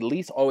something. They at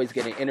least always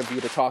get an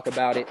interview to talk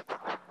about it.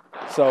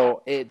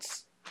 So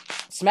it's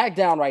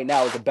SmackDown right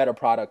now is a better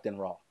product than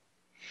Raw.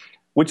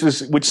 Which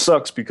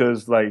sucks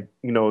because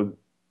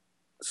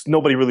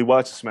nobody really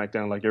watches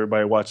SmackDown like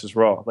everybody watches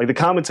Raw. Like, the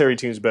commentary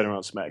team's better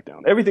on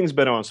SmackDown. Everything's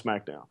better on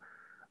SmackDown.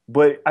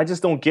 But I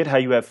just don't get how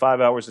you have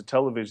 5 hours of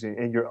television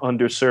and you're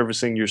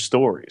underservicing your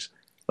stories.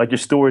 Like, your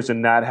stories are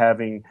not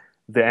having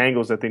the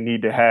angles that they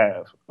need to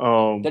have.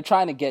 They're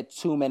trying to get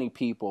too many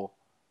people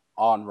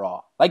on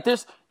Raw. Like,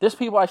 there's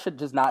people I should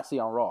just not see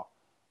on Raw.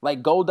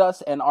 Like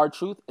Goldust and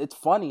R-Truth, it's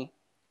funny.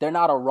 They're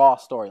not a Raw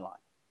storyline.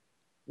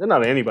 They're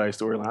not anybody's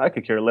storyline. I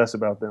could care less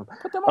about them.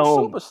 Put them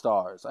on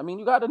Superstars. I mean,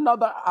 you got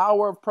another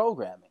hour of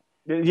programming.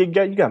 You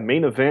got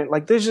main event.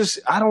 Like, there's just,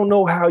 I don't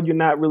know how you're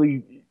not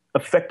really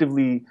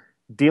effectively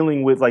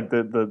dealing with like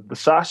the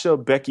Sasha,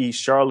 Becky,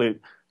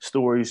 Charlotte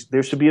stories.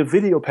 There should be a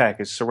video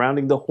package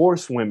surrounding the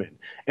horsewomen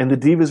and the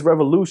Divas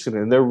Revolution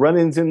and their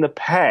run-ins in the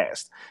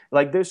past.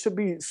 Like there should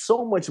be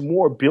so much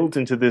more built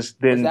into this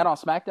than Was that on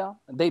SmackDown?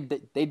 They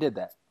did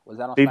that. Was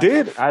that on they SmackDown?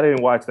 did. I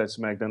didn't watch that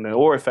SmackDown then,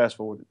 or fast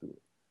forwarded through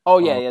it. Oh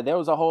yeah. There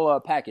was a whole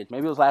package.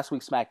 Maybe it was last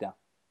week's SmackDown.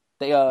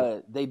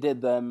 They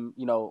did them.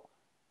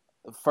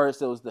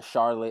 First it was the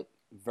Charlotte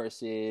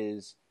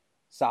versus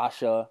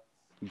Sasha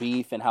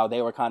beef and how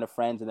they were kind of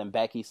friends, and then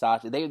Becky,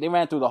 Sasha. They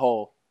ran through the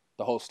whole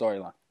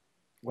storyline.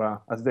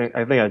 Wow, I think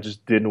I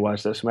just didn't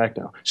watch that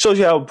SmackDown. Shows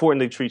you how important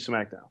they treat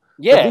SmackDown.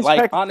 Yeah,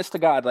 like honest to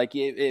God, like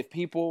if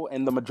people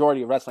and the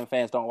majority of wrestling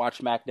fans don't watch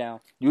SmackDown,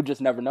 you just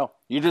never know.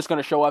 You're just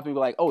gonna show up and be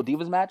like, "Oh,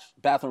 Divas match,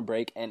 bathroom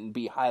break," and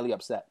be highly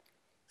upset.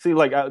 See,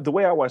 like the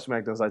way I watch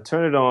SmackDown is I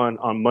turn it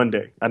on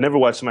Monday. I never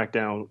watch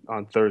SmackDown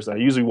on Thursday. I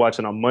usually watch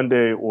it on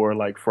Monday or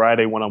like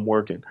Friday when I'm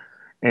working,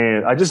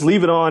 and I just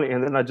leave it on,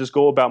 and then I just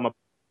go about my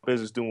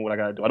business doing what I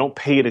gotta do. I don't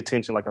pay it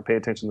attention like I pay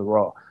attention to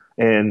Raw,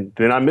 and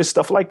then I miss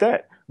stuff like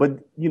that. But,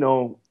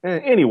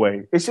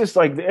 anyway, it's just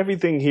like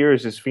everything here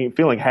is just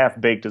feeling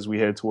half-baked as we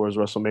head towards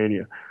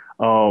WrestleMania.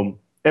 And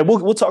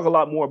we'll talk a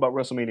lot more about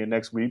WrestleMania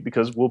next week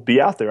because we'll be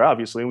out there,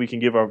 obviously, and we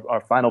can give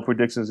our final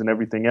predictions and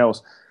everything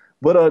else.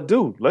 But,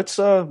 dude, let's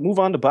move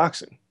on to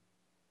boxing.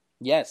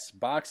 Yes,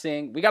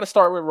 boxing. We got to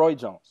start with Roy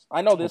Jones.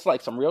 I know there's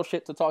like some real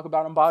shit to talk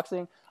about in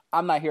boxing.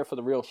 I'm not here for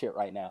the real shit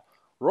right now.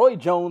 Roy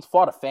Jones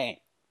fought a fan.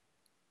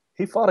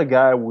 He fought a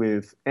guy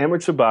with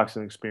amateur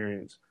boxing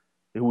experience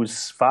who was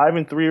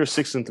 5-3 or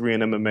 6-3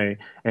 in MMA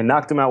and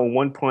knocked him out with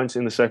one punch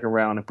in the second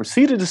round and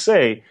proceeded to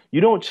say,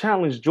 "You don't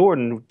challenge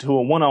Jordan to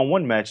a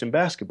one-on-one match in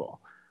basketball."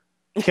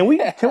 Can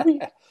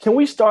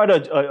we start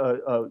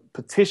a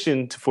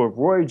petition for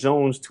Roy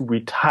Jones to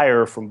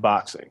retire from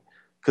boxing?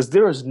 Because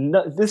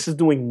this is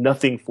doing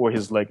nothing for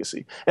his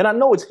legacy, and I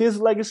know it's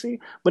his legacy.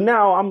 But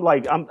now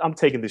I'm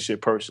taking this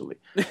shit personally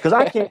because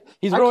I can't.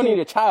 He's ruining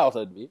your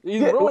childhood.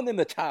 He's ruining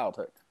the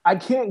childhood. I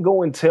can't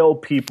go and tell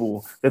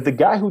people that the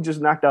guy who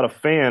just knocked out a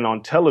fan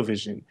on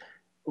television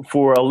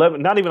for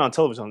not even on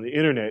television, on the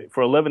internet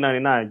for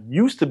 $11.99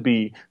 used to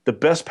be the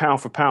best pound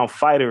for pound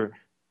fighter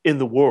in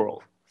the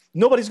world.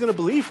 Nobody's going to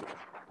believe it.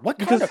 What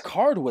kind of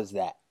card was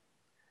that?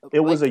 It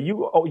was a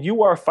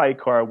UR fight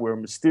card where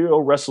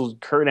Mysterio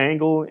wrestled Kurt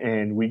Angle,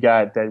 and we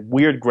got that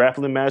weird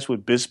grappling match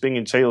with Bisping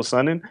and Chael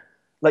Sonnen.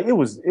 Like it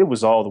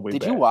was all the way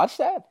back. Did you watch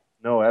that?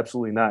 No,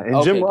 absolutely not.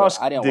 And Jim Ross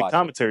did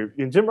commentary.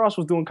 And Jim Ross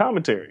was doing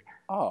commentary.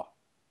 Oh.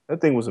 That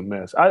thing was a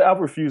mess. I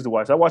refused to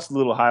watch. I watched the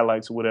little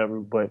highlights or whatever,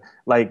 but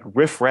like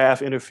Riff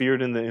Raff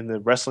interfered in the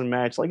wrestling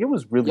match. Like it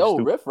was really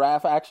stupid. Riff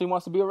Raff actually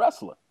wants to be a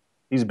wrestler.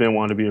 He's been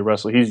wanting to be a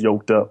wrestler. He's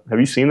yoked up. Have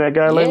you seen that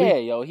guy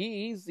lately? Yeah,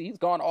 he's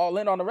gone all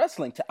in on the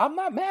wrestling. I'm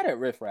not mad at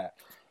Riff Raff.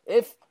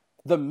 If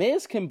The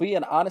Miz can be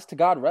an honest to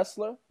God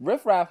wrestler,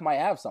 Riff Raff might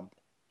have something.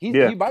 He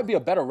might be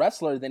a better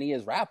wrestler than he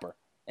is rapper,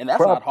 and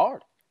that's not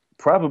hard.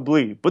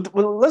 Probably, but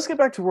let's get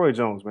back to Roy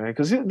Jones, man,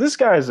 because this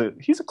guy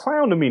he's a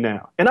clown to me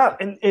now, and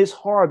it's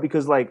hard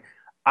because like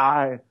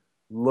I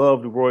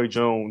loved Roy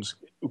Jones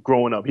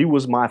growing up. He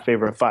was my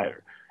favorite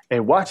fighter,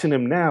 and watching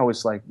him now,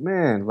 it's like,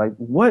 man, like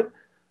what?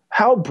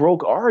 How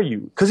broke are you?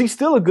 Because he's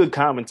still a good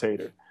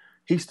commentator.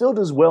 He still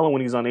does well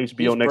when he's on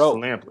HBO next to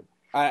Lampley.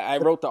 I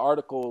wrote the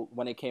article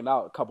when it came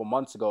out a couple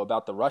months ago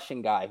about the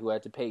Russian guy who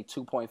had to pay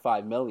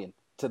 $2.5 million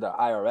to the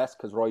IRS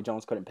because Roy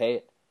Jones couldn't pay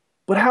it.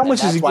 But how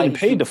much is he getting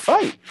paid to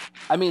fight?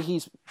 I mean,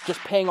 he's just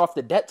paying off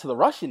the debt to the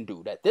Russian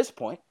dude at this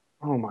point.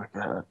 Oh, my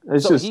God.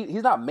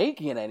 He's not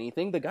making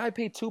anything. The guy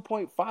paid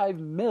 $2.5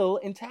 million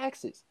in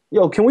taxes.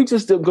 Yo, can we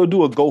just go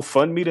do a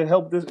GoFundMe to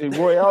help this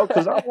Roy out?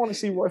 Because I don't want to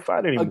see Roy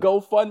fight anymore. A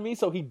GoFundMe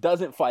so he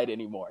doesn't fight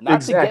anymore.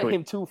 Not to get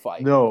him to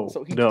fight. No.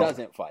 So he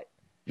doesn't fight.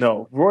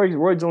 No.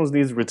 Roy Jones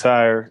needs to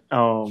retire.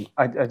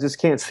 I just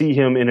can't see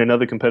him in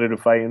another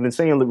competitive fight. And then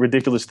saying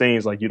ridiculous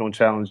things like you don't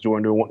challenge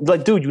Jordan to one.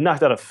 Like, dude, you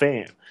knocked out a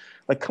fan.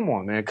 Like, come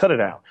on, man. Cut it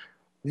out.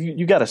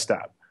 You got to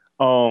stop.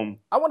 I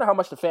wonder how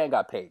much the fan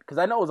got paid. Because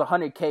I know it was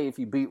 $100K if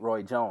you beat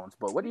Roy Jones.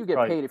 But what do you get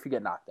paid if you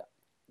get knocked out?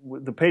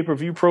 The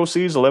pay-per-view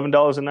proceeds,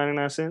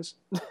 $11.99.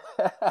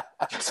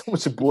 That's how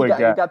much your boy got.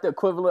 You got the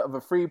equivalent of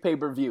a free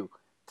pay-per-view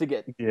to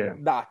get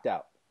knocked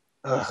out.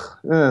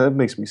 That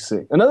makes me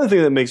sick. Another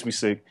thing that makes me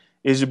sick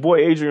is your boy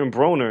Adrian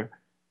Broner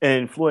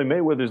and Floyd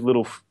Mayweather's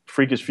little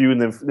freakish feud,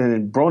 and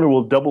then Broner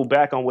will double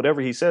back on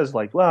whatever he says,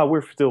 like, wow,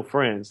 we're still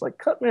friends.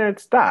 Like, man,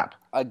 stop.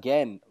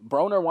 Again,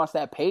 Broner wants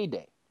that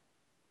payday.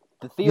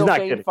 The Theo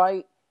Shane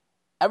fight,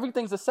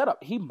 everything's a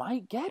setup. He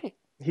might get it.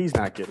 He's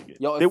not getting it.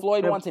 Yo, if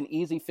Floyd wants an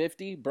easy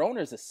 50,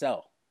 Broner's a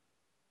sell.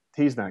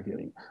 He's not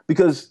getting it.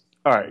 Because,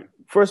 all right,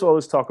 first of all,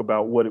 let's talk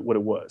about what it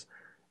was.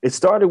 It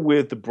started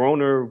with the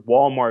Broner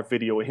Walmart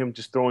video of him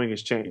just throwing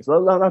his chains.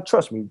 Now,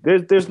 trust me,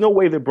 there's no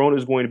way that Broner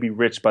is going to be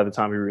rich by the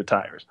time he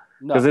retires.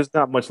 Because there's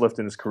not much left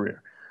in his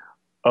career.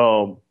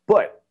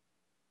 But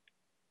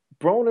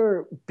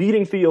Broner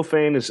beating Theo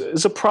Fain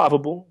is a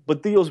probable,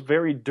 but Theo's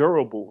very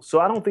durable. So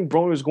I don't think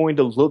Broner is going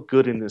to look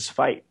good in this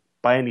fight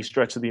by any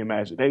stretch of the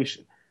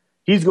imagination.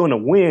 he's going to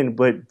win,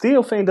 but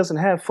Theophane doesn't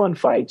have fun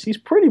fights. He's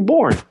pretty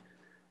boring.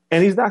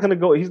 And he's not going to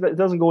go, it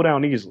doesn't go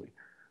down easily.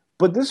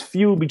 But this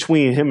feud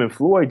between him and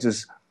Floyd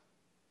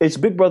it's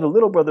big brother,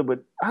 little brother,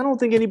 but I don't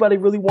think anybody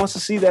really wants to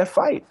see that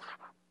fight.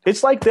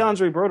 It's like the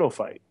Andre Berto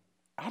fight.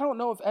 I don't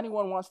know if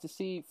anyone wants to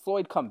see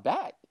Floyd come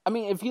back. I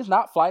mean, if he's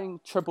not fighting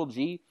Triple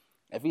G,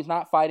 if he's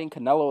not fighting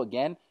Canelo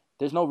again,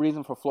 there's no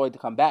reason for Floyd to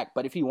come back.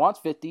 But if he wants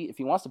 50, if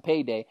he wants a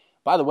payday,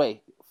 by the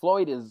way,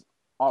 Floyd is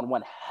on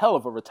one hell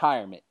of a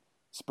retirement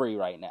spree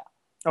right now.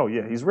 Oh,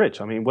 yeah, he's rich.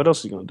 I mean, what else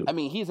is he going to do? I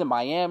mean, he's in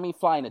Miami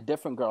flying a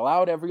different girl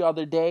out every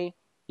other day.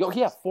 Yo,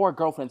 he had 4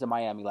 girlfriends in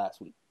Miami last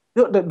week.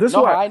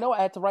 I know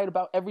I had to write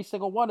about every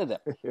single one of them.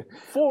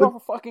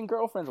 4 fucking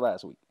girlfriends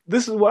last week.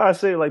 This is why I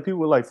say, like,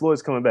 people are like,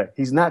 Floyd's coming back.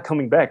 He's not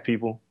coming back,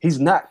 people. He's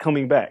not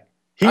coming back.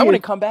 I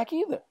wouldn't come back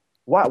either.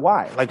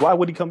 Why? Like, why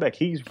would he come back?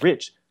 He's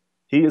rich.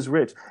 He is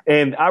rich.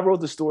 And I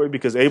wrote the story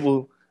because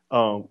Abel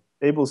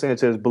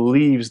Sanchez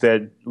believes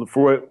that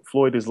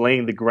Floyd is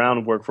laying the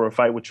groundwork for a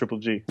fight with Triple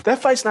G. That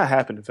fight's not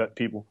happening,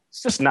 people.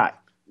 It's just not.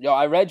 Yo,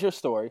 I read your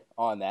story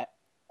on that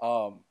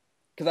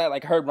because I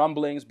heard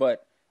rumblings,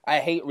 but I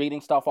hate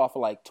reading stuff off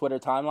of Twitter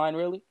timeline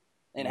really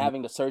and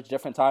having to search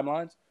different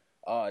timelines.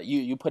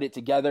 You put it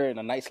together in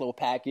a nice little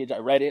package. I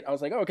read it. I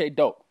was like, okay,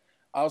 dope.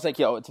 I was like,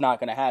 yo, it's not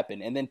going to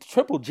happen. And then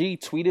Triple G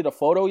tweeted a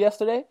photo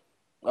yesterday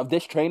of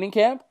this training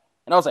camp.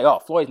 And I was like, oh,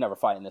 Floyd's never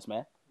fighting this,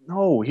 man.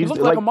 No, he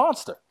looks like a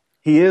monster.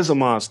 He is a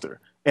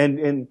monster.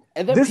 And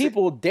then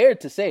people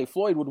dared to say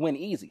Floyd would win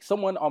easy.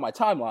 Someone on my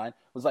timeline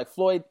was like,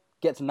 Floyd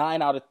gets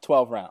 9 out of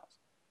 12 rounds.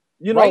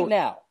 Right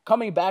now,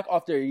 coming back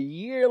after a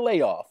year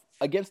layoff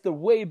against a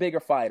way bigger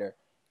fighter,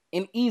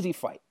 an easy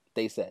fight,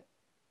 they said.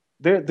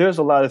 There's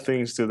a lot of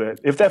things to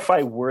that. If that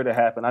fight were to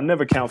happen, I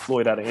never count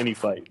Floyd out of any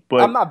fight. But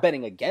I'm not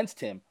betting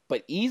against him,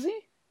 but easy?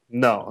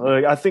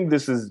 No. I think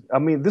this is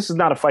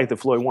not a fight that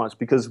Floyd wants,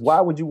 because why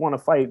would you want to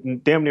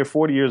fight damn near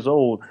 40 years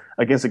old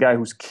against a guy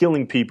who's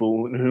killing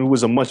people and who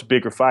was a much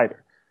bigger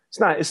fighter?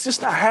 It's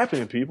just not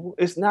happening, people.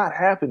 It's not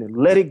happening.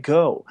 Let it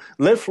go.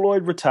 Let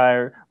Floyd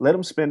retire. Let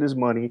him spend his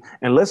money,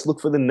 and let's look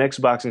for the next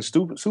boxing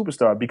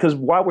superstar. Because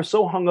while we're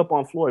so hung up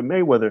on Floyd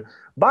Mayweather,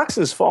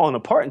 boxing is falling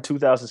apart in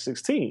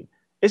 2016.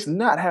 It's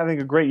not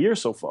having a great year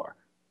so far.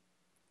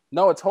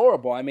 No, it's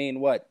horrible. I mean,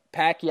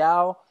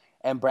 Pacquiao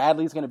and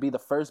Bradley's going to be the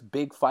first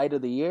big fight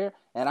of the year,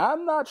 and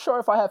I'm not sure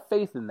if I have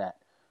faith in that.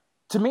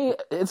 To me,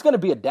 it's going to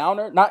be a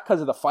downer, not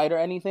because of the fight or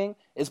anything.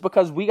 It's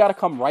because we got to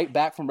come right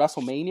back from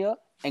WrestleMania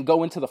and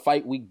go into the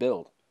fight week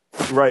build.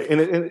 Right.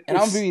 And I'm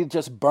going to be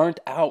just burnt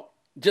out.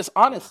 Just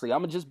honestly, I'm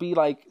going to just be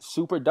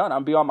super done. I'm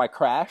going to be on my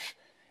crash,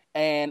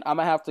 and I'm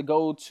going to have to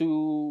go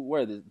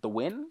to, the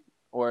Wynn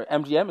or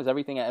MGM? Is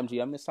everything at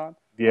MGM this time?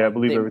 Yeah, I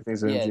believe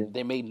everything's at MGM. Yeah,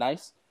 they made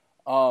nice.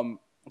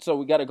 So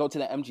we got to go to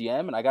the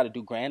MGM, and I got to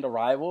do grand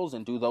arrivals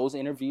and do those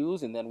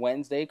interviews, and then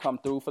Wednesday come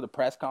through for the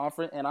press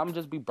conference, and I'm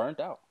just be burnt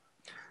out.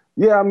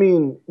 Yeah, I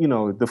mean,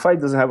 the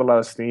fight doesn't have a lot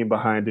of steam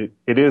behind it.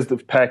 It is the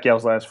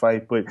Pacquiao's last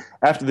fight, but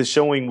after the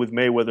showing with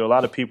Mayweather, a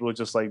lot of people are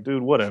just like,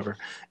 dude, whatever.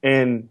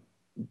 And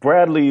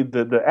Bradley,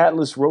 the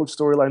Atlas Road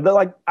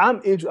storyline,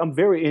 I'm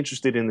very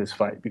interested in this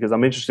fight because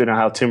I'm interested in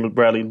how Tim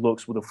Bradley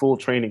looks with a full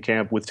training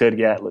camp with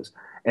Teddy Atlas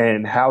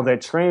and how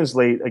that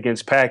translates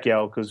against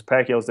Pacquiao, because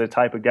Pacquiao's that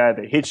type of guy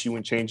that hits you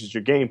and changes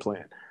your game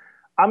plan.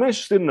 I'm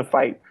interested in the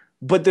fight,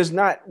 but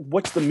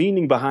what's the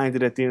meaning behind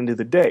it at the end of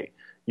the day?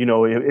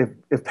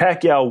 If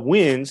Pacquiao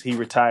wins, he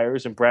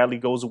retires and Bradley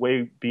goes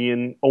away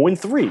being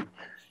 0-3.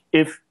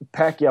 If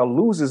Pacquiao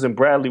loses and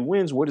Bradley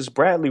wins, where does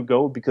Bradley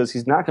go? Because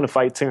he's not going to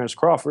fight Terrence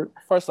Crawford.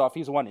 First off,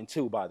 he's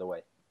 1-2, by the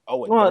way.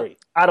 0-3. Well,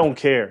 I don't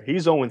care.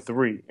 He's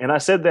 0-3. And I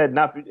said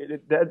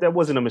that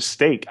wasn't a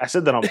mistake. I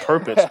said that on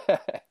purpose.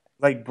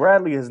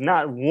 Bradley has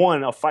not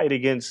won a fight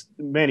against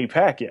Manny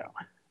Pacquiao.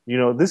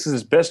 This is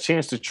his best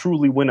chance to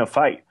truly win a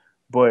fight.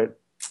 But,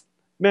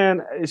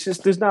 man, it's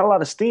just there's not a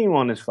lot of steam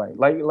on this fight.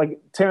 Like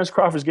Terrence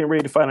Crawford's getting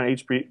ready to fight on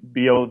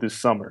HBO this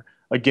summer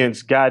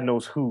against God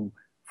knows who,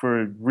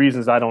 for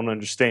reasons I don't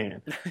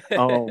understand.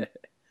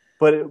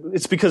 But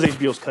it's because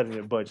HBO's cutting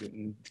their budget.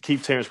 And to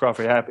keep Terrence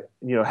Crawford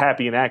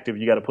happy and active,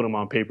 you got to put him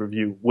on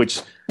pay-per-view,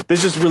 which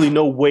there's just really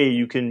no way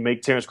you can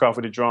make Terrence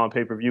Crawford a draw on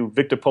pay-per-view.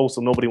 Victor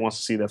Postal, nobody wants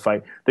to see that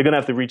fight. They're going to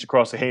have to reach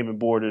across the Heyman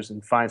borders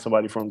and find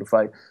somebody for him to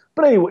fight.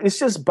 But anyway, it's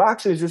just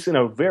boxing is just in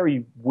a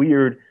very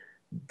weird,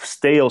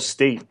 stale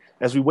state.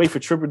 As we wait for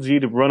Triple G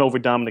to run over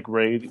Dominic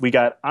Ray, we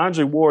got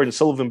Andre Ward and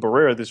Sullivan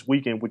Barrera this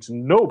weekend, which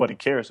nobody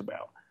cares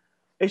about.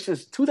 It's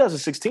just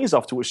 2016 is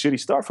off to a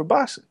shitty start for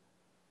boxing.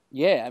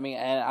 Yeah, I mean,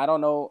 and I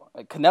don't know.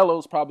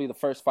 Canelo's probably the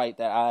first fight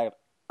that I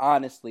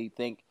honestly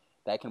think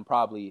that can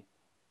probably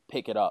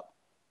pick it up.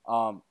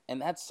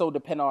 And that's so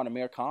dependent on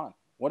Amir Khan.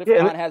 What if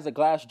Khan has a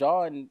glass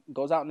jaw and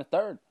goes out in the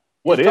third?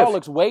 His jaw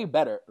looks way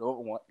better.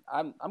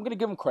 I'm going to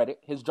give him credit.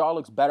 His jaw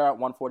looks better at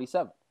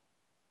 147.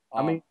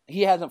 I mean,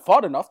 he hasn't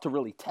fought enough to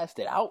really test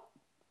it out.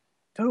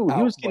 Dude,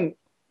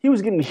 he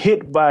was getting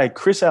hit by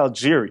Chris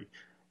Algieri.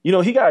 He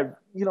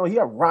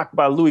got rocked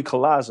by Louis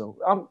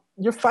Collazo.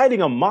 You're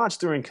fighting a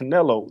monster in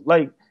Canelo.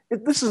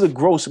 This is a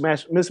gross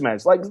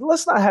mismatch.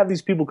 Let's not have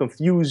these people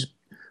confuse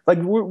Like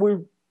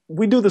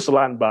we do this a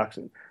lot in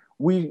boxing.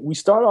 We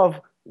start off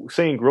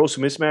saying gross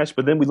mismatch,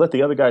 but then we let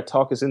the other guy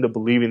talk us into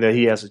believing that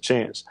he has a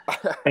chance.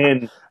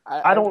 And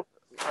I don't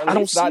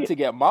see not it. to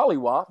get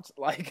mollywopped.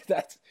 Like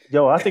that's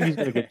Yo, I think he's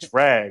going to get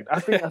dragged. I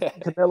think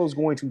Canelo's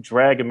going to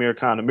drag Amir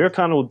Khan. Amir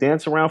Khan will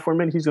dance around for a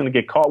minute. He's going to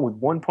get caught with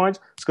one punch.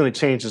 It's going to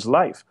change his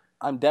life.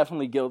 I'm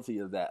definitely guilty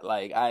of that.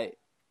 Like I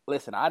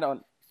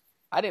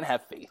didn't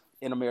have faith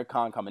in Amir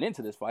Khan coming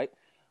into this fight,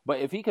 but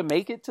if he can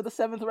make it to the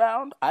 7th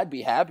round, I'd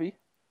be happy.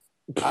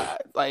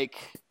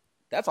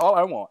 That's all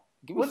I want.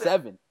 Give me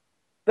 7.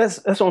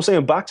 That's what I'm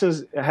saying.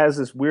 Boxing has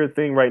this weird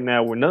thing right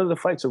now where none of the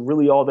fights are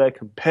really all that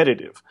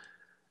competitive.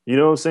 You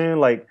know what I'm saying?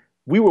 Like,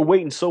 we were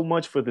waiting so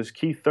much for this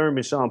Keith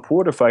Thurman Sean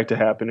Porter fight to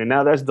happen, and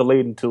now that's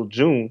delayed until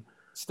June.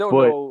 Still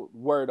no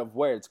word of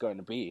where it's going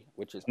to be,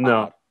 which is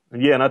odd.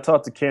 Yeah, and I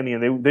talked to Kenny,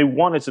 and they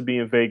wanted to be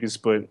in Vegas,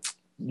 but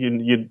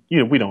you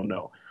know, we don't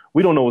know.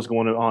 We don't know what's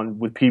going on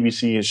with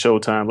PBC and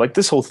Showtime. Like,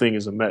 this whole thing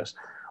is a mess.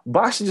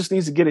 Boxing just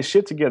needs to get its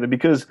shit together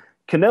because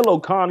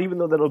Canelo Khan, even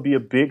though that'll be a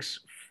big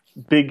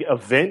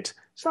event,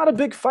 it's not a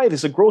big fight.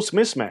 It's a gross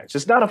mismatch.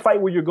 It's not a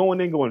fight where you're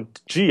going in going,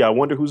 gee, I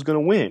wonder who's going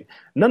to win.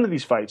 None of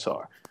these fights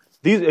are.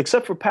 These,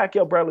 except for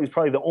Pacquiao Bradley, is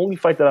probably the only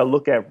fight that I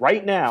look at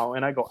right now,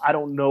 and I go, I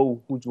don't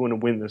know who's going to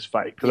win this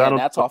fight because I don't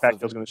know if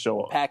Pacquiao's going to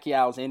show up.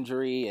 Pacquiao's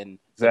injury and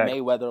the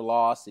Mayweather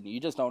loss, and you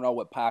just don't know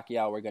what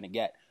Pacquiao we're going to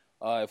get.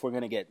 If we're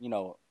going to get,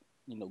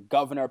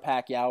 Governor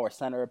Pacquiao or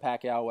Senator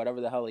Pacquiao,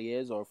 whatever the hell he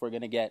is, or if we're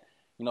going to get,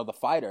 the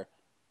fighter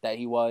that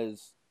he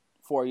was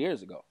 4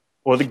 years ago.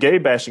 Or the gay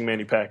bashing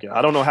Manny Pacquiao.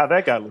 I don't know how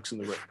that guy looks in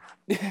the ring.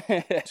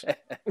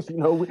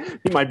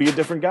 He might be a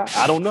different guy.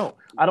 I don't know.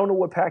 I don't know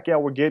what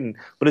Pacquiao we're getting,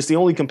 but it's the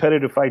only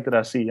competitive fight that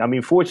I see. I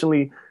mean,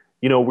 fortunately,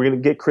 we're going to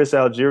get Chris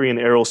Algieri and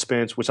Errol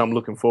Spence, which I'm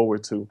looking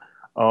forward to.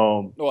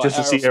 Just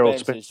to see Errol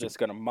Spence is just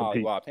going to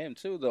mollywop him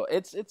too, though.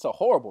 It's a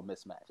horrible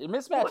mismatch. It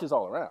mismatches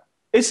all around.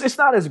 It's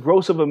not as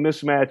gross of a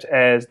mismatch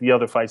as the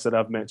other fights that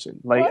I've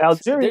mentioned. Like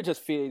Algieri, they're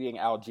just feeding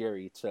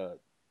Algieri to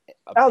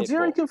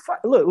Algieri can fight.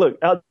 Look,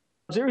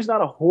 Algieri's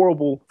not a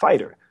horrible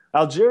fighter.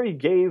 Algieri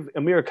gave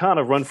Amir Khan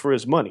a run for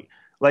his money.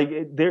 Like,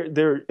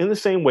 they're in the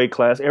same weight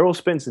class. Errol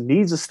Spence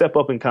needs to step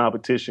up in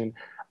competition.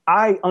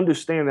 I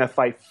understand that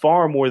fight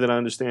far more than I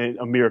understand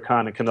Amir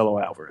Khan and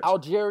Canelo Alvarez.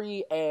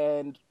 Algieri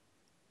and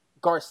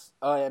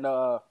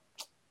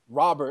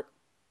Robert,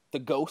 the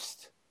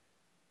Ghost,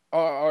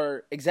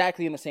 are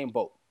exactly in the same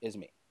boat as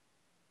me,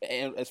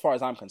 and as far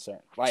as I'm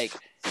concerned. Like,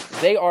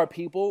 they are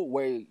people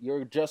where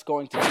you're just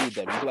going to feed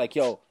them. You're like,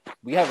 yo,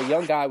 we have a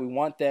young guy. We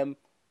want them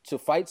to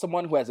fight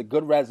someone who has a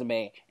good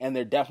resume, and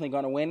they're definitely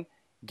going to win.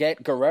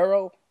 Get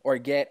Guerrero or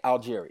get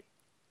Algieri.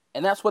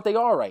 And that's what they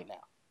are right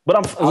now. But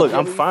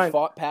I'm fine.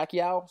 Fought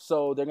Pacquiao,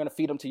 so they're going to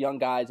feed him to young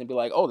guys and be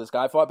like, oh, this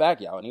guy fought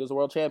Pacquiao, and he was a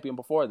world champion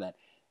before then.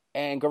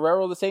 And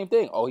Guerrero, the same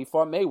thing. Oh, he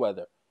fought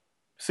Mayweather.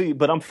 See,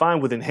 but I'm fine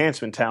with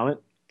enhancement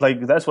talent.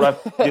 Like, that's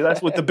what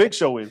that's what the Big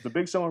Show is. The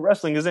Big Show in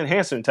wrestling is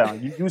enhancement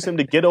talent. You use him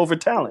to get over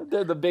talent.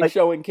 They're the Big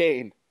Show in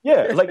Kane.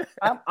 Yeah, like,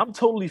 I'm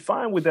totally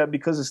fine with that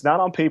because it's not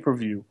on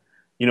pay-per-view.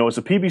 It's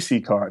a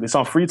PBC card. It's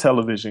on free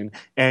television,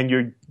 and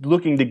you're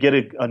looking to get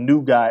a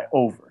new guy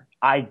over.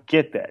 I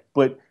get that.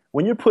 But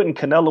when you're putting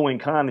Canelo and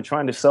Khan and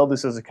trying to sell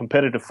this as a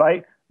competitive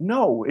fight,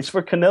 no, it's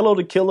for Canelo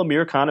to kill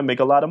Amir Khan and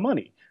make a lot of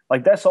money.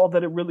 Like, that's all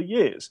that it really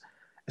is.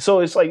 So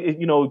it's like,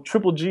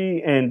 Triple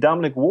G and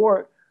Dominic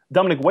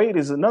Wade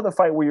is another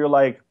fight where you're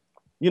like,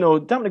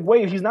 Dominic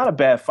Wade, he's not a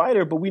bad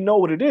fighter, but we know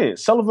what it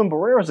is. Sullivan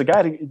Barrera is a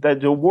guy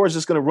that the Ward's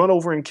just going to run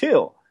over and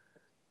kill.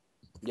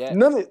 Yeah.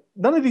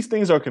 None of these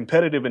things are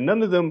competitive, and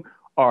none of them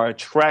are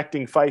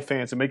attracting fight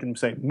fans and making them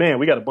say, man,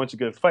 we got a bunch of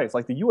good fights.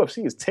 Like, the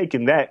UFC is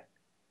taking that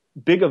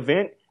big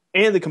event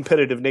and the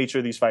competitive nature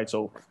of these fights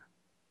over.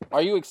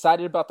 Are you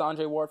excited about the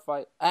Andre Ward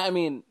fight? I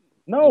mean,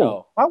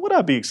 no. Why would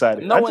I be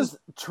excited? No one's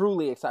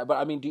truly excited. But,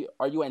 I mean,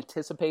 are you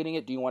anticipating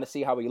it? Do you want to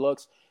see how he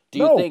looks? Do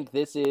you think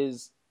this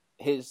is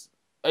his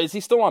 – is he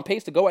still on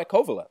pace to go at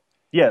Kovalev?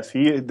 Yes,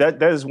 that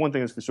is one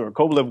thing that's for sure.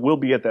 Kovalev will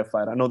be at that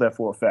fight. I know that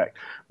for a fact.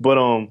 But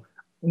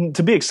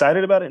to be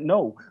excited about it,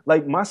 no.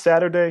 Like, my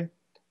Saturday,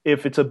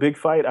 if it's a big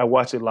fight, I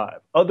watch it live.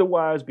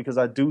 Otherwise, because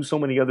I do so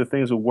many other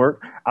things with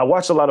work, I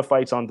watch a lot of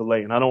fights on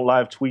delay, and I don't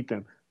live tweet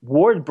them.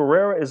 Ward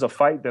Barrera is a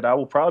fight that I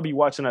will probably be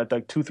watching at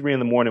like 2, 3 in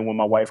the morning when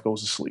my wife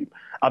goes to sleep.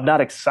 I'm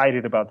not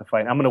excited about the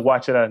fight. I'm going to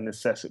watch it out of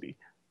necessity.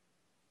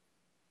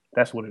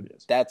 That's what it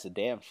is. That's a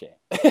damn shame.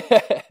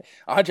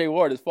 Andre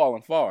Ward is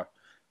falling far.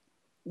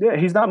 Yeah,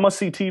 he's not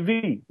must-see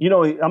TV.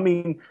 I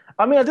mean,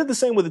 I did the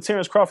same with the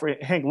Terrence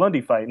Crawford-Hank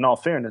Lundy fight, in all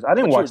fairness. I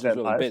didn't watch that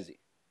really live. Busy.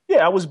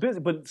 Yeah, I was busy.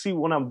 But see,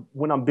 when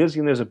I'm busy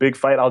and there's a big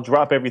fight, I'll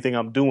drop everything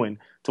I'm doing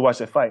to watch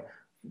that fight.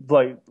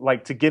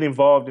 Like to get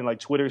involved in like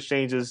Twitter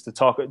exchanges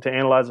to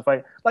analyze the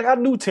fight. Like, I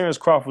knew Terrence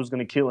Crawford was going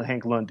to kill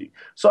Hank Lundy,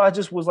 so I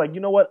just was like, you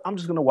know what? I'm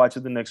just going to watch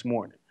it the next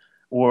morning,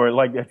 or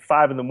like at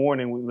 5 in the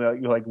morning,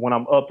 like when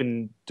I'm up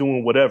and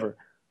doing whatever.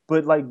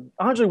 But like,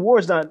 Andre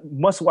Ward's not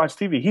must-watch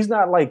TV. He's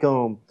not like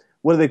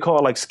what do they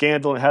call, like,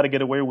 Scandal and How to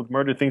Get Away with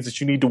Murder, things that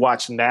you need to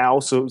watch now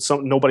so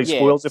nobody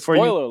spoils it for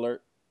you. Spoiler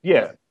alert.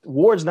 Yeah,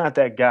 Ward's not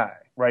that guy,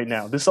 right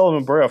now. This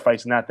Sullivan Barrera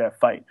fight's not that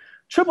fight.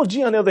 Triple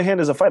G, on the other hand,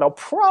 is a fight I'll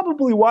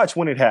probably watch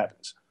when it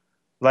happens.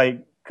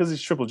 Like, because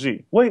it's Triple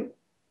G. Wait,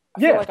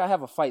 I feel like I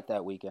have a fight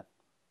that weekend.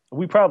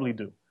 We probably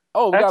do.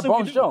 Oh, we Actually, got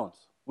Bones Jones.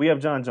 We have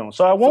John Jones.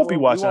 So I won't be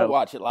watching it. You won't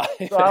watch it live.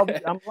 So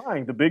I'm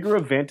lying. The bigger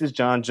event is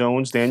John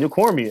Jones, Daniel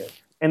Cormier.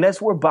 And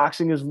that's where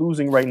boxing is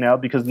losing right now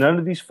because none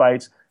of these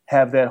fights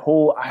have that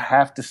whole, I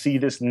have to see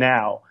this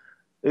now.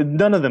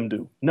 None of them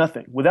do.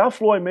 Nothing. Without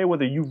Floyd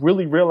Mayweather, you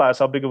really realize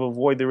how big of a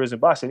void there is in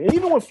boxing. And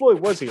even when Floyd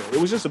was here, it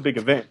was just a big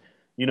event.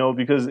 You know,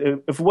 because if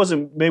it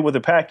wasn't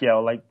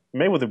Mayweather-Pacquiao, like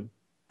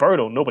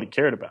Mayweather-Berto, nobody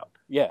cared about.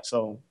 Yeah.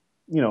 So,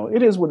 you know,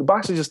 it is what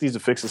boxing just needs to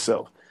fix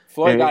itself.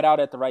 Floyd got out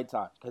at the right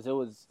time because it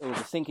was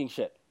a sinking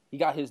ship. He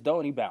got his dough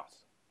and he bounced.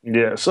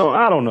 Yeah, so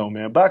I don't know,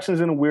 man.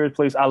 Boxing's in a weird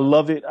place. I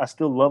love it. I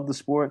still love the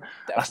sport.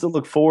 I still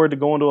look forward to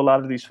going to a lot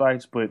of these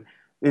fights, but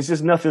it's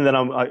just nothing that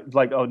I'm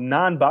like a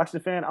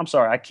non-boxing fan. I'm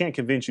sorry, I can't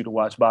convince you to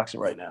watch boxing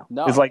right now.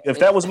 No, it's like if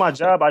that was my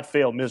job, I'd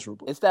fail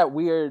miserably. It's that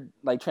weird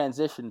like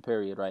transition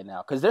period right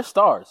now because they're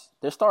stars.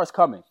 There's stars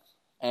coming,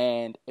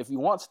 and if you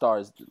want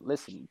stars,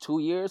 listen, 2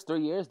 years,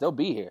 3 years, they'll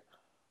be here.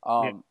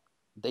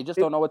 They just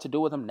don't know what to do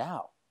with them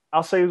now.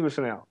 I'll say this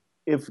now: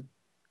 if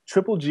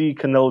Triple G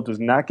Canelo does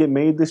not get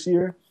made this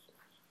year,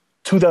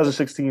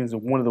 2016 is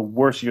one of the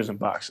worst years in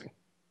boxing.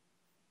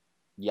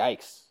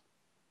 Yikes.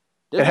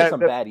 There's been some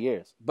bad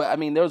years. But, I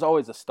mean, there's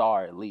always a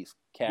star at least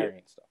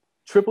carrying stuff.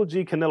 Triple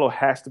G Canelo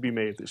has to be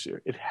made this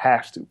year. It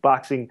has to.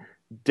 Boxing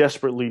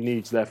desperately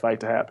needs that fight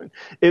to happen.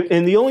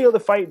 And the only other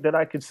fight that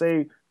I could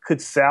say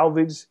could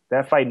salvage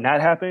that fight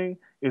not happening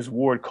is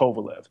Ward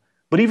Kovalev.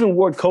 But even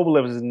Ward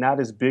Kovalev is not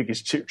as big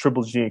as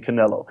Triple G and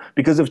Canelo.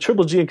 Because if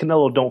Triple G and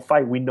Canelo don't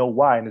fight, we know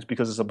why. And it's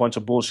because it's a bunch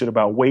of bullshit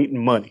about weight and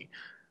money.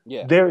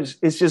 Yeah.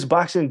 It's just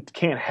boxing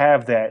can't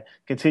have that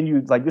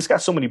continued. Like, it's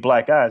got so many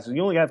black eyes.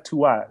 You only have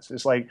 2 eyes.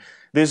 It's like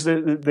there's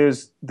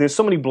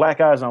so many black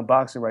eyes on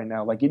boxing right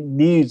now. Like, it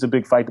needs a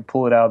big fight to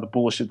pull it out of the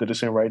bullshit that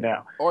it's in right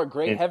now. Or a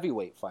great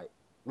heavyweight fight.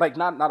 Like,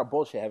 not a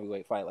bullshit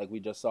heavyweight fight like we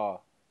just saw,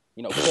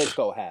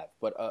 Klitschko have.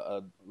 But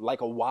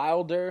like a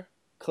Wilder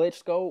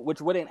Klitschko,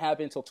 which wouldn't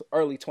happen until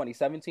early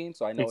 2017.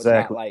 So I know It's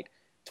not like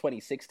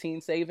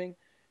 2016 saving.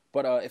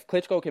 But if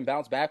Klitschko can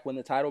bounce back, win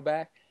the title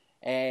back,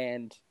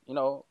 and,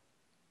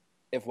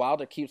 if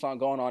Wilder keeps on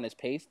going on his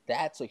pace,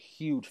 that's a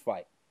huge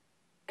fight.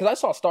 Because I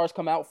saw stars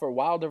come out for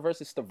Wilder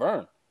versus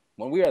Stavern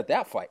when we were at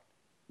that fight.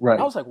 Right.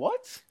 And I was like,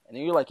 what? And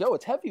then you're like, yo,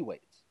 it's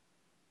heavyweights.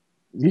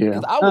 Yeah.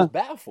 Because I was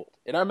baffled.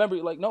 And I remember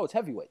you're like, no, it's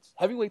heavyweights.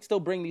 Heavyweights still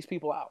bring these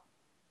people out.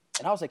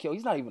 And I was like, yo,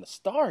 he's not even a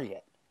star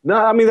yet. No,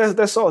 I mean,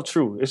 that's all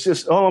true. It's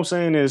just, all I'm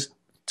saying is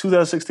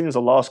 2016 is a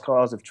lost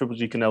cause if Triple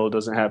G Canelo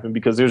doesn't happen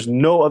because there's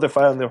no other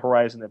fight on the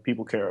horizon that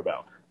people care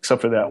about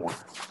except for that one.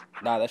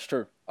 Nah, that's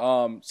true.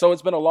 So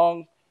it's been a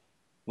long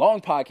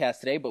podcast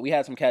today, but we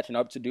had some catching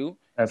up to do.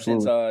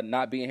 Absolutely. Since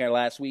not being here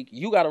last week.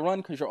 You got to run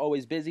because you're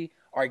always busy.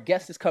 Our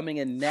guest is coming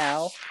in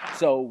now,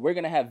 so we're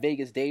going to have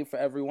Vegas Dave for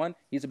everyone.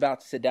 He's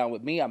about to sit down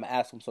with me. I'm going to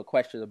ask him some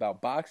questions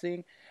about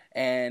boxing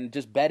and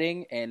just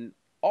betting and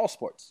all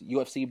sports.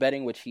 UFC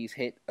betting, which he's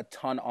hit a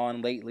ton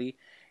on lately.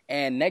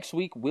 And next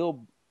week,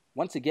 we'll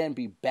once again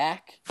be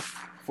back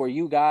for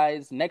you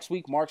guys. Next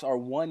week marks our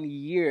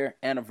 1-year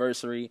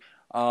anniversary.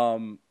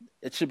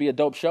 It should be a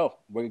dope show.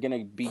 We're going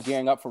to be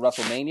gearing up for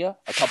WrestleMania,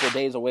 a couple of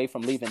days away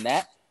from leaving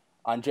that.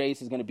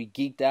 Andres is going to be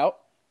geeked out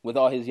with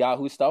all his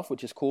Yahoo stuff,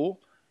 which is cool.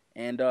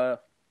 And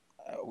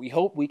we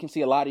hope we can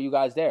see a lot of you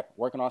guys there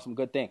working on some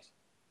good things.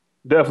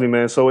 Definitely,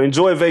 man. So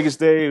enjoy Vegas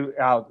Day.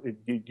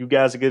 You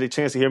guys will get a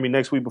chance to hear me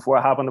next week before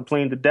I hop on the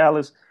plane to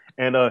Dallas.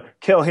 And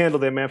Kel, handle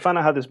that, man. Find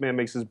out how this man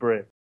makes his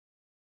bread.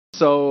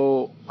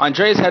 So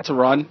Andres had to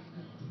run,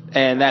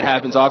 and that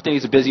happens often.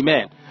 He's a busy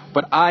man.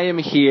 But I am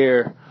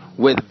here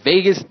with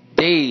Vegas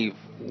Dave,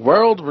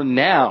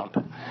 world-renowned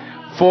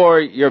for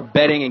your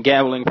betting and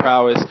gambling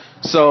prowess.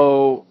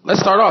 So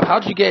let's start off.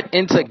 How'd you get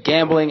into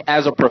gambling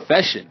as a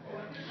profession?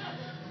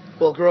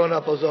 Well, growing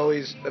up,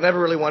 I never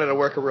really wanted to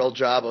work a real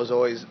job. I was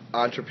always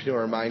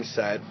entrepreneur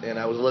mindset, and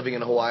I was living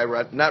in Hawaii,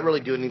 not really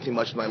doing anything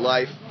much in my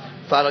life.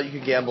 Found out you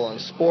could gamble on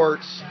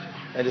sports,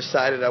 and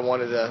decided I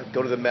wanted to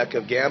go to the mecca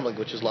of gambling,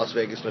 which is Las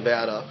Vegas,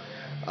 Nevada.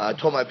 I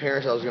told my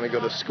parents I was going to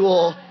go to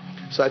school,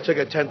 so I took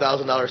a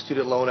 $10,000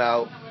 student loan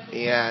out,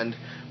 and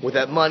with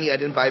that money, I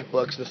didn't buy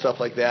books and stuff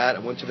like that. I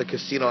went to the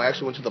casino. I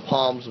actually went to the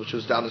Palms, which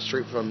was down the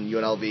street from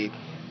UNLV,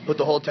 put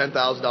the whole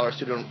 $10,000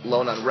 student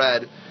loan on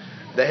red.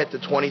 That hit to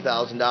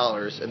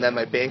 $20,000, and then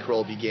my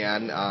bankroll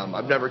began.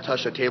 I've never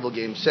touched a table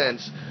game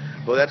since,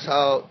 but that's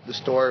how the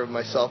story of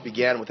myself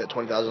began, with that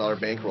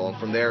 $20,000 bankroll. And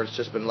from there, it's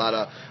just been a lot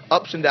of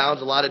ups and downs,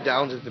 a lot of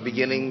downs at the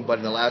beginning, but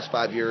in the last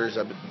 5 years,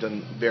 I've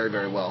done very,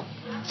 very well.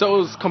 So it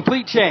was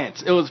complete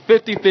chance. It was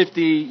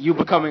 50-50 you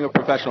becoming a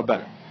professional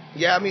bettor.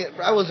 Yeah, I mean,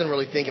 I wasn't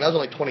really thinking. I was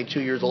only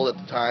 22 years old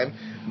at the time,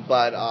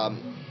 but I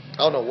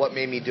don't know what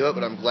made me do it,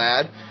 but I'm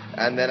glad.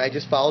 And then I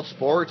just followed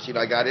sports.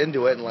 I got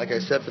into it, and like I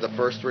said, for the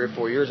first 3 or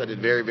 4 years, I did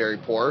very, very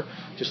poor,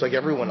 just like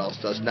everyone else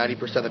does.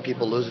 90% of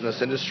people lose in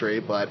this industry,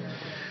 but,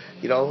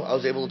 I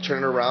was able to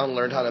turn it around,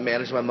 learned how to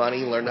manage my money,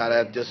 learned how to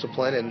have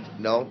discipline, and,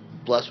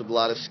 blessed with a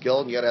lot of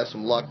skill, and you got to have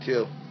some luck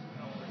too.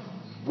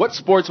 What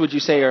sports would you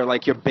say are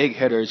like your big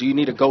hitters? You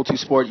need a go-to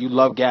sport. You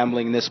love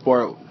gambling in this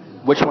sport.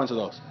 Which ones are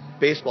those?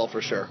 Baseball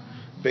for sure.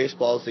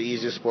 Baseball is the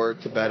easiest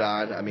sport to bet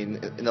on. I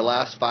mean, in the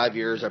last 5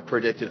 years, I've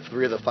predicted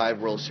 3 of the 5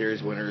 World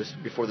Series winners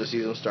before the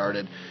season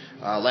started.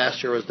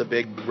 Last year was the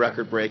big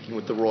record-breaking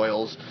with the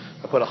Royals.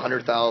 I put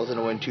 $100,000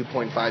 to win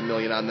 $2.5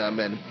 million on them,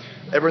 and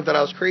everyone thought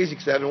I was crazy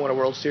because I haven't won a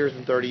World Series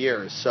in 30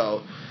 years.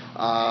 So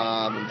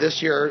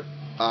this year,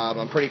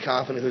 I'm pretty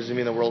confident who's going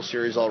to be in the World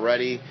Series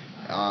already.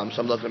 So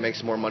I'm looking to make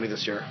some more money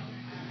this year.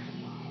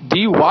 Do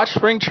you watch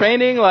spring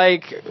training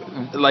like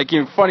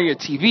in front of your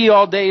TV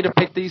all day to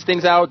pick these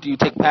things out? Do you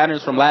take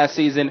patterns from last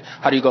season?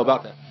 How do you go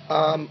about that?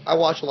 I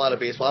watch a lot of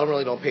baseball.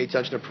 I don't pay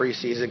attention to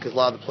preseason because a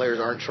lot of the players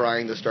aren't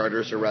trying. The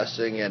starters are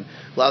resting, and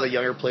a lot of the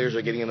younger players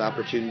are getting an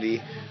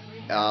opportunity.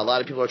 A lot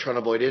of people are trying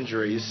to avoid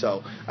injuries,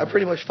 so I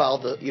pretty much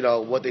followed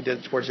what they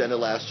did towards the end of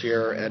last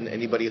year, and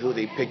anybody who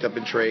they picked up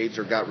in trades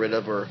or got rid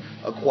of or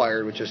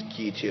acquired, which is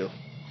key too.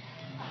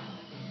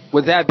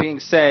 With that being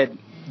said,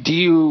 do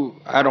you,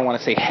 I don't want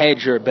to say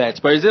hedge your bets,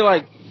 but is it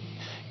like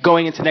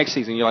going into next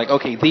season, you're like,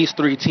 okay, these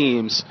 3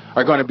 teams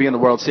are going to be in the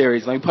World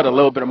Series. Let me put a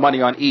little bit of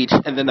money on each,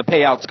 and then the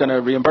payout's going to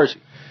reimburse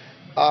you?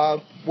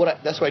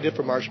 That's what I did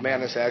for March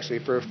Madness, actually.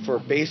 For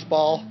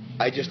baseball,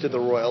 I just did the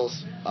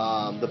Royals.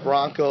 The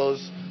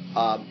Broncos,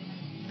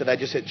 that I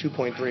just hit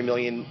 $2.3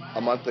 million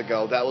a month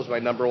ago, that was my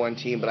number 1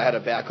 team, but I had a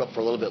backup for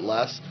a little bit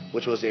less,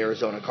 which was the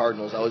Arizona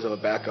Cardinals. I always have a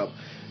backup.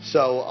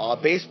 So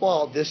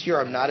baseball this year,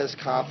 I'm not as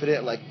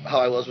confident like how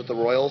I was with the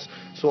Royals.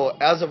 So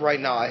as of right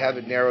now, I have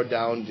it narrowed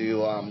down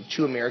to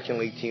 2 American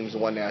League teams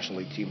and 1 National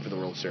League team for the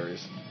World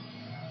Series.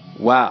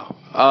 Wow.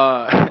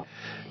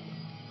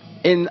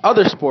 In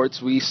other sports,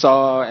 we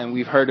saw and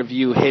we've heard of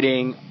you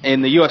hitting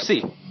in the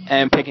UFC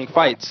and picking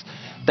fights.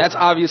 That's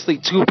obviously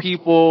 2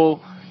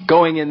 people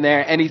going in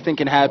there. Anything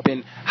can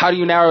happen. How do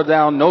you narrow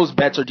down those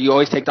bets, or do you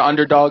always take the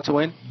underdog to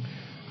win?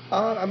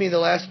 The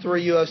last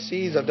 3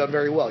 UFCs I've done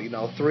very well.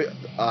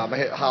 I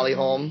hit Holly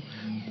Holm,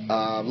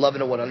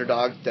 11-1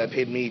 underdog that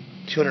paid me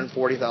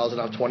 $240,000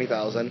 off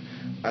 $20,000,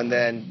 and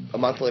then a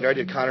month later I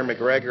did Conor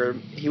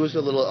McGregor. He was a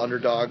little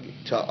underdog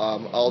to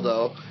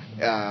Aldo,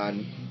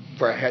 and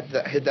I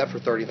hit that for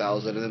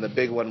 $30,000, and then the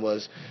big one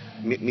was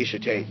Misha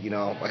Tate.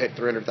 I hit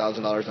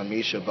 $300,000 on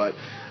Misha, but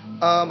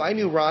I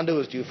knew Ronda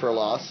was due for a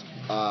loss.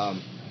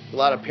 A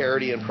lot of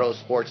parity in pro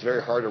sports.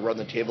 Very hard to run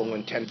the table and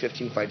win 10,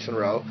 15 fights in a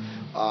row.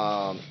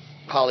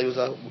 Holly was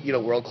a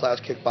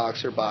world-class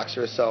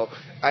boxer. So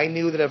I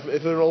knew that if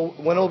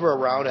it went over a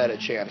round, I had a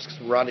chance.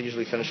 Because Ronda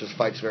usually finishes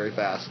fights very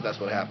fast.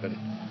 That's what happened.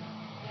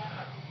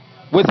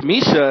 With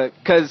Misha,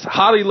 because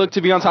Holly looked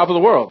to be on top of the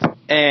world,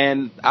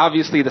 and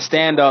obviously the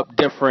stand-up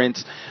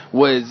difference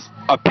was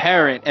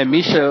apparent, and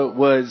Misha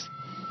was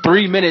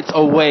 3 minutes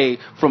away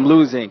from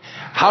losing.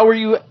 How were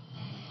you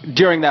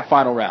during that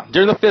final round,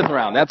 during the 5th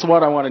round? That's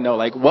what I want to know.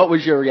 What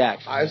was your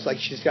reaction? I was like,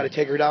 she's got to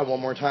take her down one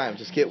more time.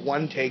 Just get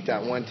one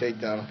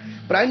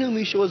takedown. But I knew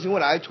Misha was going to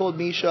win. I told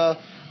Misha,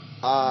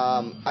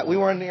 we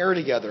were in the air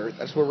together.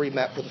 That's where we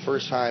met for the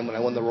first time when I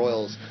won the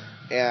Royals.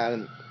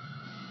 And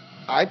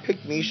I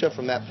picked Misha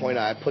from that point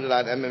on. I put it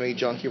on MMA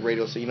Junkie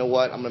Radio. So you know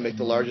what? I'm going to make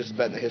the largest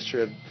bet in the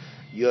history of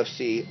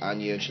UFC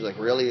on you. And she's like,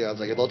 really? I was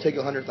like, if they'll take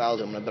 $100,000,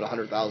 I'm going to bet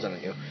 $100,000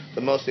 on you.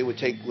 The most they would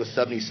take was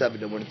 $77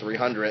 to win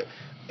 $300.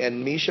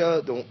 And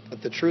Misha,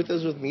 the truth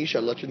is with Misha,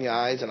 I looked her in the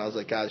eyes and I was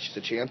like, God, she's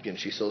a champion.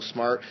 She's so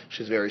smart.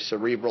 She's very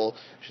cerebral.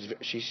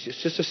 She's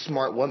just a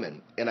smart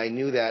woman. And I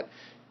knew that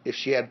if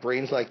she had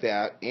brains like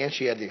that and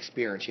she had the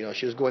experience,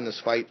 she was going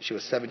this fight, she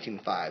was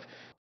 17-5.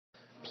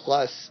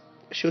 Plus,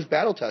 she was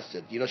battle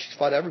tested. She's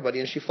fought everybody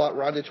and she fought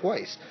Ronda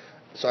twice.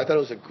 So I thought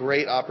it was a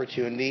great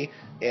opportunity.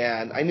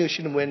 And I knew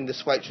she didn't win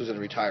this fight, she was going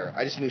to retire.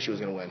 I just knew she was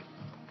going to win.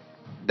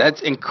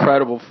 That's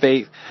incredible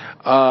faith.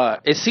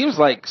 It seems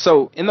like,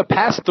 so in the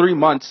past 3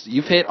 months,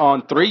 you've hit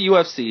on 3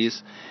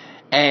 UFCs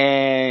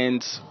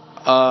and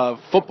a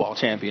football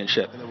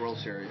championship. And the World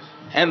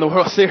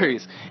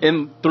Series.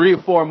 In 3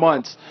 or 4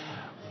 months.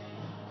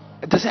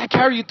 Does that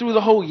carry you through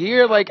the whole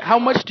year? How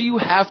much do you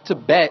have to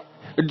bet?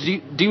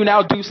 Do you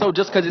now do so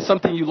just because it's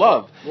something you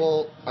love?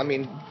 Well,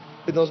 in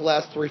those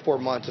last 3-4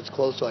 months, it's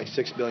close to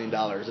 $6 billion.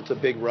 It's a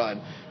big run.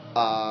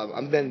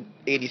 I've been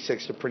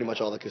 86 to pretty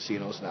much all the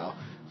casinos now.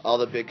 All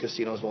the big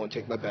casinos won't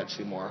take my bets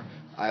anymore.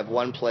 I have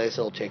one place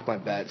that will take my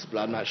bets, but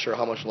I'm not sure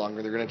how much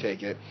longer they're going to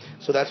take it.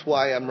 So that's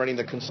why I'm running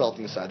the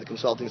consulting side. The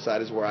consulting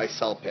side is where I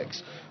sell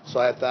picks. So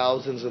I have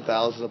thousands and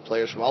thousands of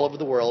players from all over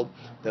the world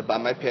that buy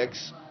my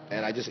picks,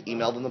 and I just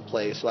email them the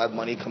play. So I have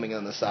money coming in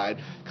on the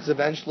side. Because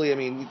eventually,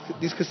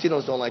 these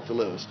casinos don't like to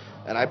lose.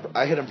 And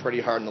I hit them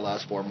pretty hard in the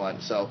last 4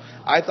 months. So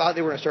I thought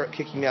they were going to start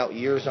kicking me out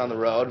years down the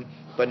road,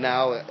 but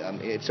now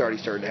it's already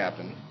starting to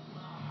happen.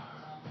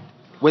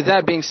 With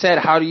that being said,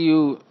 how do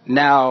you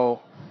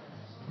now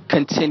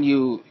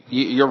continue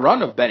your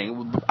run of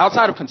betting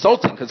outside of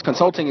consulting? Because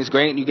consulting is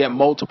great and you get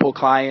multiple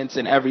clients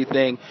and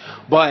everything.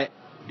 But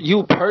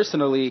you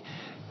personally,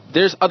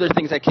 there's other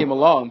things that came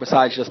along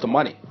besides just the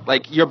money.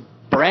 Your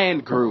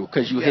brand grew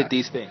because you hit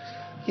these things.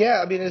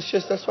 Yeah, I mean, it's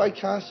just that's why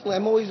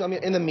I'm always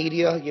in the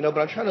media, but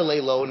I'm trying to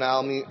lay low now.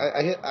 I mean,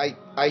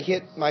 I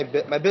hit my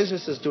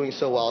business is doing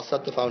so well. I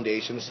set the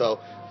foundation, so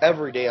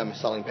every day I'm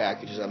selling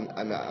packages.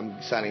 I'm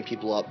signing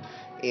people up,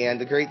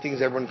 and the great thing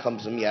is everyone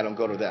comes to me. I don't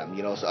go to them,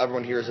 So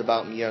everyone hears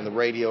about me on the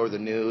radio or the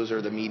news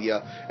or the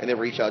media, and they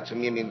reach out to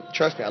me. I mean,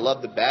 trust me, I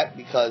love the bet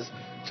because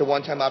it's a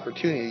one-time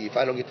opportunity. If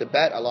I don't get the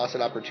bet, I lost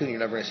an opportunity.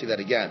 You're never going to see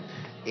that again,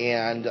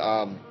 and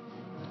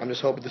I'm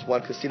just hoping this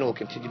one casino will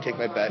continue to take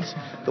my bets.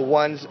 The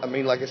ones,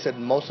 like I said,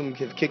 most of them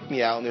have kicked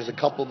me out, and there's a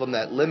couple of them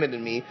that limited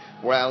me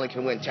where I only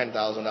can win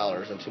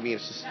 $10,000. And to me,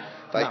 it's just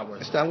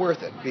it's not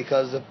worth it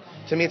because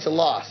to me it's a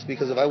loss.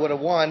 Because if I would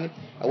have won,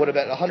 I would have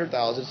bet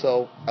 $100,000,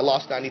 so I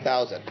lost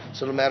 $90,000.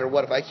 So no matter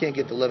what, if I can't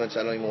get the limits,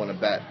 I don't even want to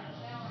bet.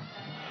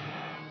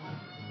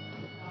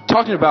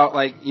 Talking about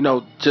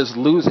just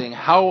losing,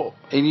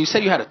 and you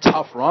said you had a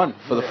tough run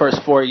for the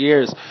first 4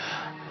 years.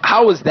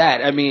 How was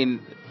that? I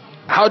mean,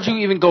 how'd you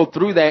even go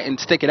through that and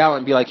stick it out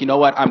and be like, you know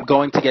what, I'm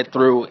going to get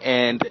through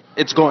and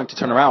it's going to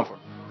turn around for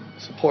me?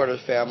 Supportive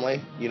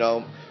family,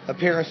 My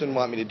parents didn't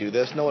want me to do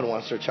this. No one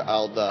wants their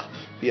child to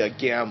be a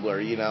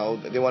gambler,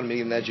 They wanted me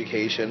to get an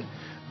education.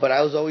 But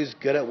I was always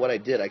good at what I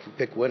did. I could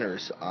pick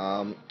winners.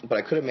 But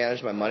I couldn't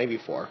manage my money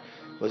before.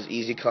 It was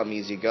easy come,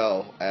 easy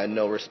go. I had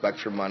no respect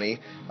for money.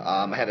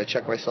 I had to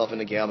check myself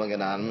into Gambling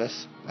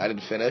Anonymous. I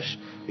didn't finish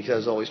because I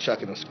was always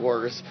checking the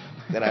scores.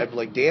 Then I'd be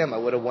like, damn, I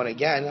would have won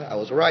again. I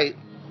was right.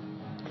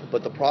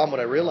 But the problem, what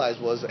I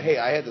realized was, hey,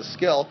 I had the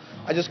skill,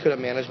 I just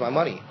couldn't manage my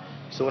money.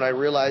 So when I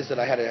realized that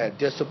I had to have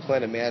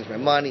discipline and manage my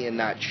money and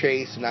not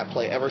chase and not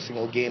play every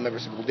single game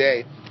every single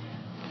day,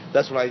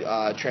 that's when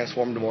I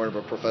transformed more into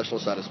a professional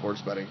side of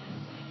sports betting.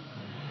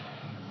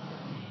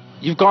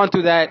 You've gone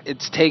through that.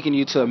 It's taken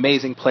you to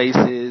amazing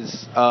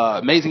places,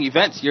 amazing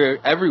events. You're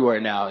everywhere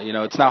now.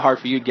 It's not hard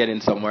for you to get in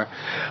somewhere.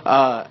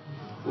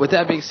 With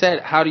that being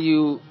said, how do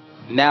you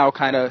now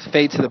kind of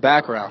fade to the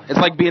background? It's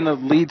like being the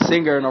lead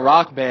singer in a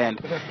rock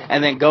band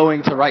and then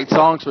going to write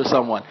songs for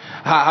someone.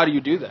 How do you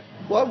do that?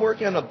 Well, I'm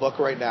working on a book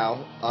right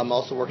now. I'm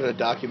also working on a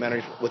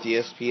documentary with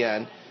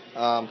ESPN.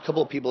 A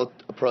couple of people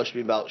approached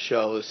me about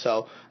shows,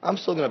 so I'm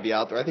still going to be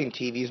out there. I think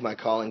TV is my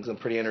calling because I'm a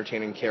pretty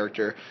entertaining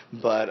character,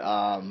 but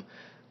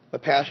my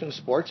passion is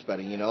sports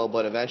betting,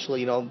 but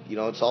eventually,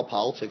 it's all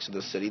politics in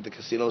the city. The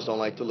casinos don't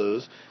like to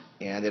lose,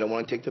 and they don't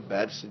want to take the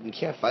bets. You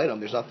can't fight them.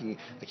 There's nothing.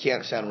 I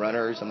can't send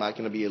runners. I'm not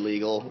going to be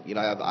illegal.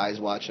 I have eyes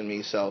watching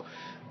me. So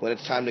when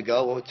it's time to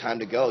go, well, it's time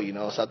to go. So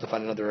I have to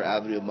find another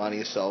avenue of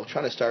money. So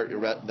trying to start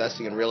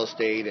investing in real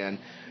estate and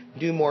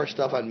do more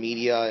stuff on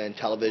media and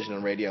television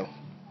and radio.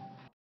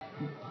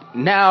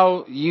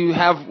 Now you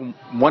have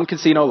one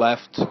casino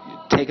left,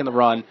 taking the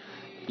run.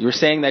 You were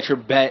saying that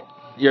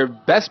your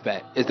best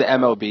bet is the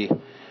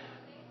MLB.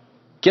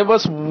 Give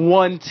us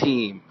one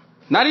team.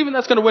 Not even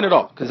that's going to win it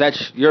all, because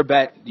that's your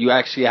bet. You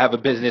actually have a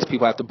business.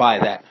 People have to buy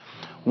that.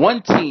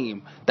 One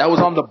team that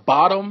was on the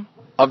bottom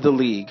of the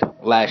league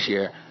last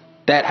year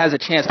that has a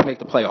chance to make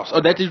the playoffs,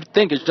 or that you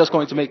think is just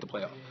going to make the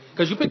playoffs.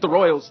 Because you picked the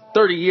Royals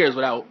 30 years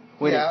without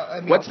winning. Yeah,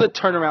 what's the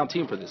turnaround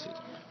team for this season?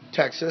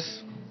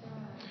 Texas.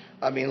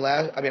 I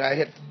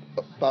hit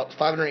about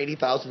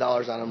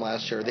 $580,000 on them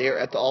last year. They were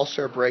at the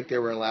All-Star break. They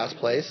were in last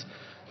place.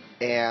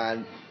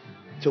 And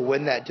to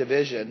win that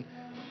division,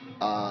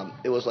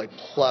 it was like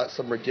plus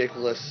some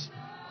ridiculous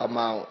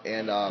amount,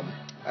 and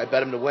I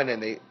bet them to win,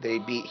 and they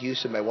beat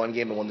Houston by one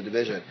game and won the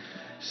division.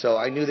 So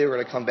I knew they were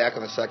going to come back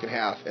in the second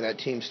half, and that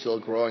team's still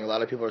growing. A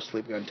lot of people are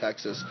sleeping on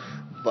Texas,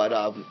 but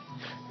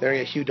they're going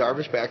to get Hugh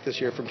Darvish back this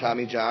year from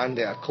Tommy John.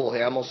 They have Cole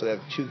Hamels, so they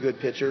have two good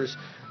pitchers.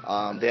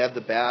 They have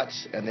the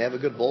bats, and they have a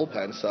good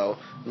bullpen. So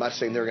I'm not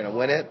saying they're going to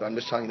win it, but I'm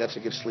just telling you that's a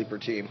good sleeper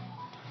team.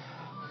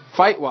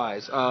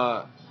 Fight-wise,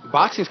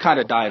 boxing's kind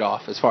of died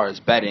off as far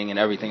as betting and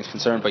everything's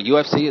concerned, but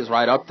UFC is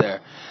right up there.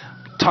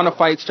 Ton of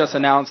fights just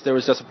announced. There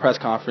was just a press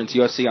conference,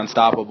 UFC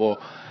Unstoppable.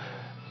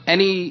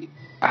 Any,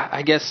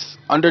 I guess,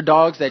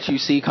 underdogs that you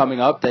see coming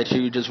up that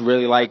you just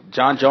really like?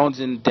 John Jones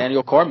and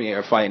Daniel Cormier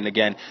are fighting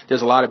again.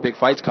 There's a lot of big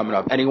fights coming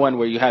up. Anyone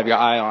where you have your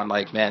eye on,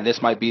 like, man,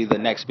 this might be the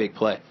next big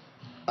play?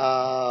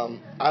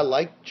 I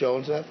like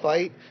Jones in that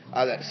fight.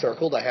 That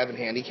circled. I haven't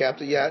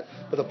handicapped it yet.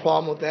 But the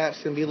problem with that,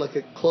 it's gonna be like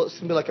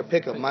a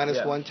pick-up. Minus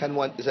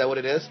 110-1. Is that what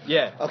it is?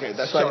 Yeah. Okay,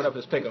 that's showing up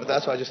as pick-up.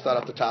 That's what I just thought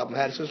off the top of my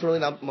head. So it's really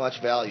not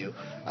much value.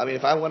 I mean,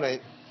 if I want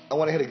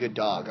to hit a good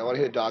dog. I want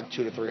to hit a dog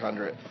 200 to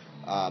 300.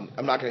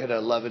 I'm not gonna hit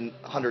an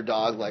 1,100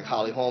 dog like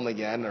Holly Holm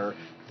again, or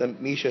the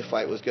Misha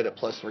fight was good at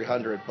plus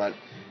 300. But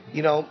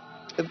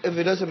if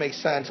it doesn't make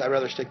sense, I'd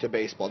rather stick to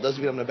baseball. It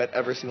doesn't mean I'm going to bet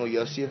every single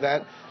UFC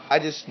event. I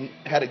just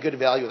had a good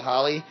value with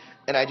Holly,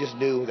 and I just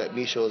knew that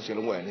Misha was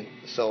going to win.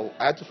 So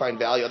I have to find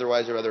value.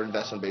 Otherwise, I'd rather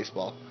invest in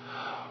baseball.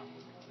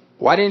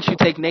 Why didn't you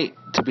take Nate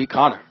to beat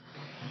Conor?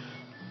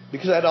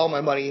 Because I had all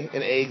my money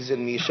in eggs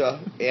in Misha,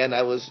 and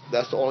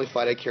that's the only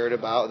fight I cared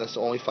about, and that's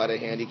the only fight I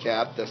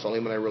handicapped. That's the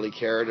only one I really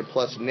cared. And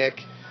plus, Nick,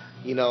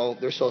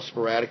 they're so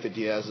sporadic, the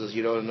Diaz's.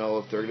 You don't know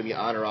if they're going to be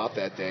on or off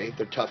that day.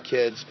 They're tough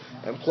kids.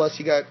 And plus,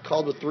 he got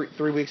called with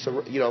 3 weeks,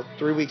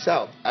 3 weeks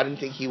out. I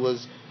didn't know if he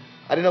was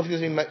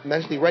going to be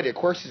mentally ready. Of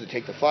course, he's going to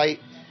take the fight.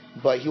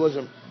 but he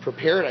wasn't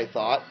prepared, I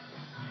thought,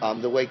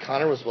 the way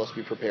Conor was supposed to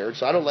be prepared.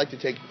 So I don't like to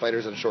take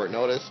fighters on short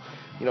notice.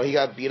 You know, he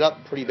got beat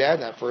up pretty bad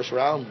in that first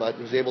round, but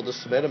was able to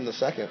submit him in the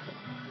second.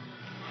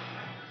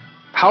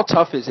 How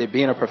tough is it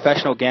being a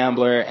professional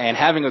gambler and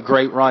having a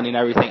great run and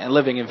everything and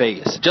living in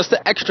Vegas? Just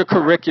the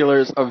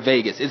extracurriculars of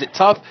Vegas. Is it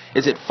tough?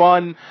 Is it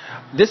fun?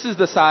 This is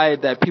the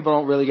side that people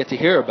don't really get to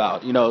hear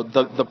about, you know,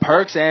 the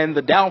perks and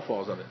the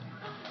downfalls of it.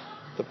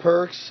 The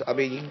perks, I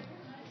mean,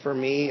 for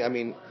me, I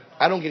mean,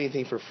 I don't get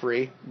anything for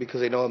free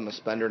because they know I'm a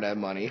spender and I have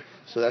money,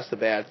 so that's the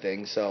bad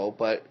thing. So,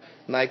 but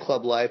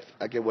nightclub life,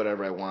 I get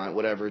whatever I want,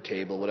 whatever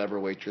table, whatever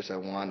waitress I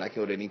want. I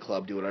can go to any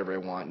club, do whatever I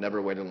want,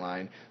 never wait in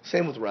line.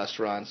 Same with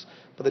restaurants.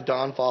 But the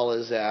downfall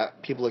is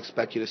that people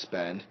expect you to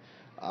spend.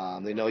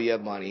 They know you have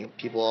money.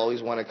 People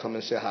always want to come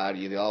and say hi to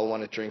you. They all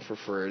want to drink for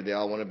free. They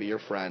all want to be your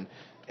friend.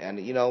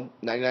 And, you know,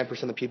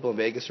 99% of the people in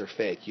Vegas are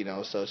fake, you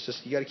know. So it's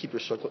just, you got to keep your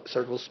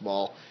circle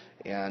small.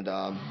 And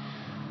I'm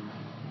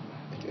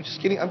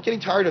getting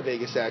tired of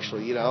Vegas,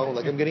 actually, you know.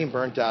 Like, I'm getting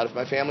burnt out. If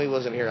my family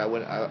wasn't here,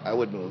 I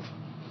would move.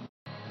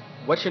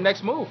 What's your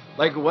next move?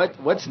 Like,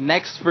 what's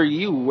next for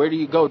you? Where do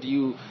you go? Do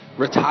you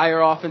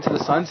retire off into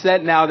the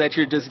sunset now that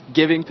you're just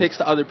giving picks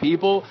to other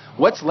people?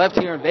 What's left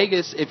here in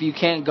Vegas if you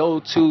can't go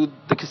to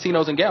the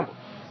casinos and gamble?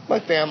 My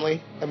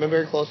family. I've been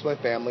very close to my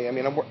family. I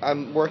mean,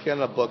 I'm working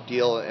on a book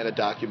deal and a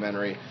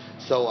documentary,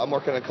 so I'm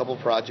working on a couple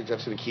projects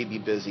that's going to keep me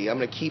busy. I'm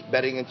going to keep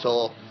betting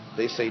until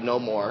they say no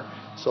more.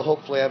 So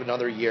hopefully I have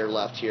another year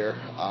left here,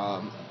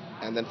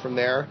 and then from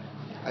there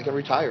I can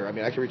retire. I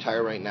mean, I can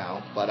retire right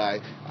now, but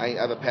I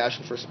have a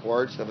passion for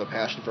sports. I have a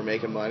passion for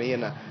making money,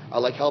 and I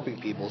like helping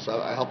people,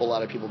 so I help a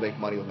lot of people make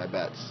money with my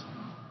bets.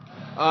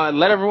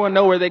 Let everyone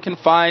know where they can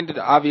find,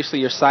 obviously,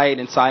 your site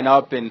and sign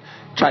up and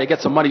try to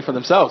get some money for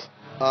themselves.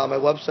 My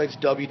website's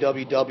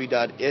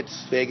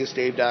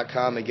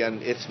www.itsvegasdave.com. Again,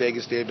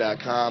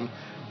 itsvegasdave.com.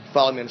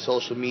 Follow me on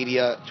social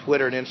media,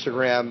 Twitter and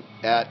Instagram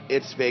at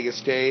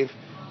itsvegasdave,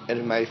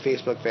 and my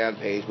Facebook fan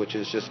page, which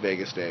is just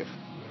Vegas Dave.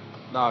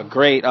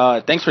 Great.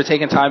 Thanks for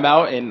taking time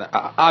out, and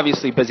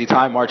obviously busy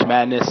time, March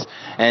Madness,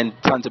 and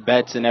tons of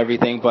bets and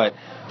everything. But,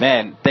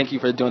 man, thank you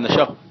for doing the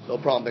show. No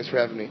problem. Thanks for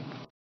having me.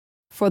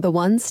 For the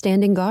ones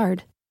standing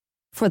guard,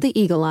 for the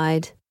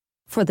eagle-eyed,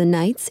 for the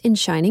knights in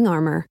shining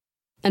armor,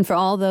 and for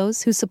all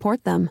those who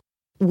support them.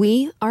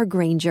 We are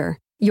Grainger,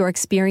 your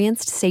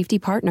experienced safety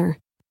partner,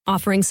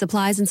 offering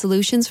supplies and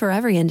solutions for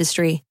every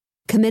industry,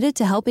 committed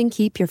to helping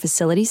keep your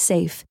facilities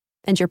safe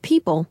and your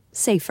people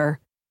safer.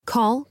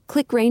 Call,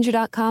 click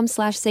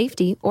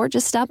Grainger.com/safety, or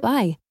just stop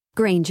by.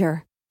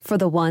 Grainger, for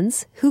the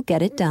ones who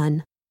get it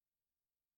done.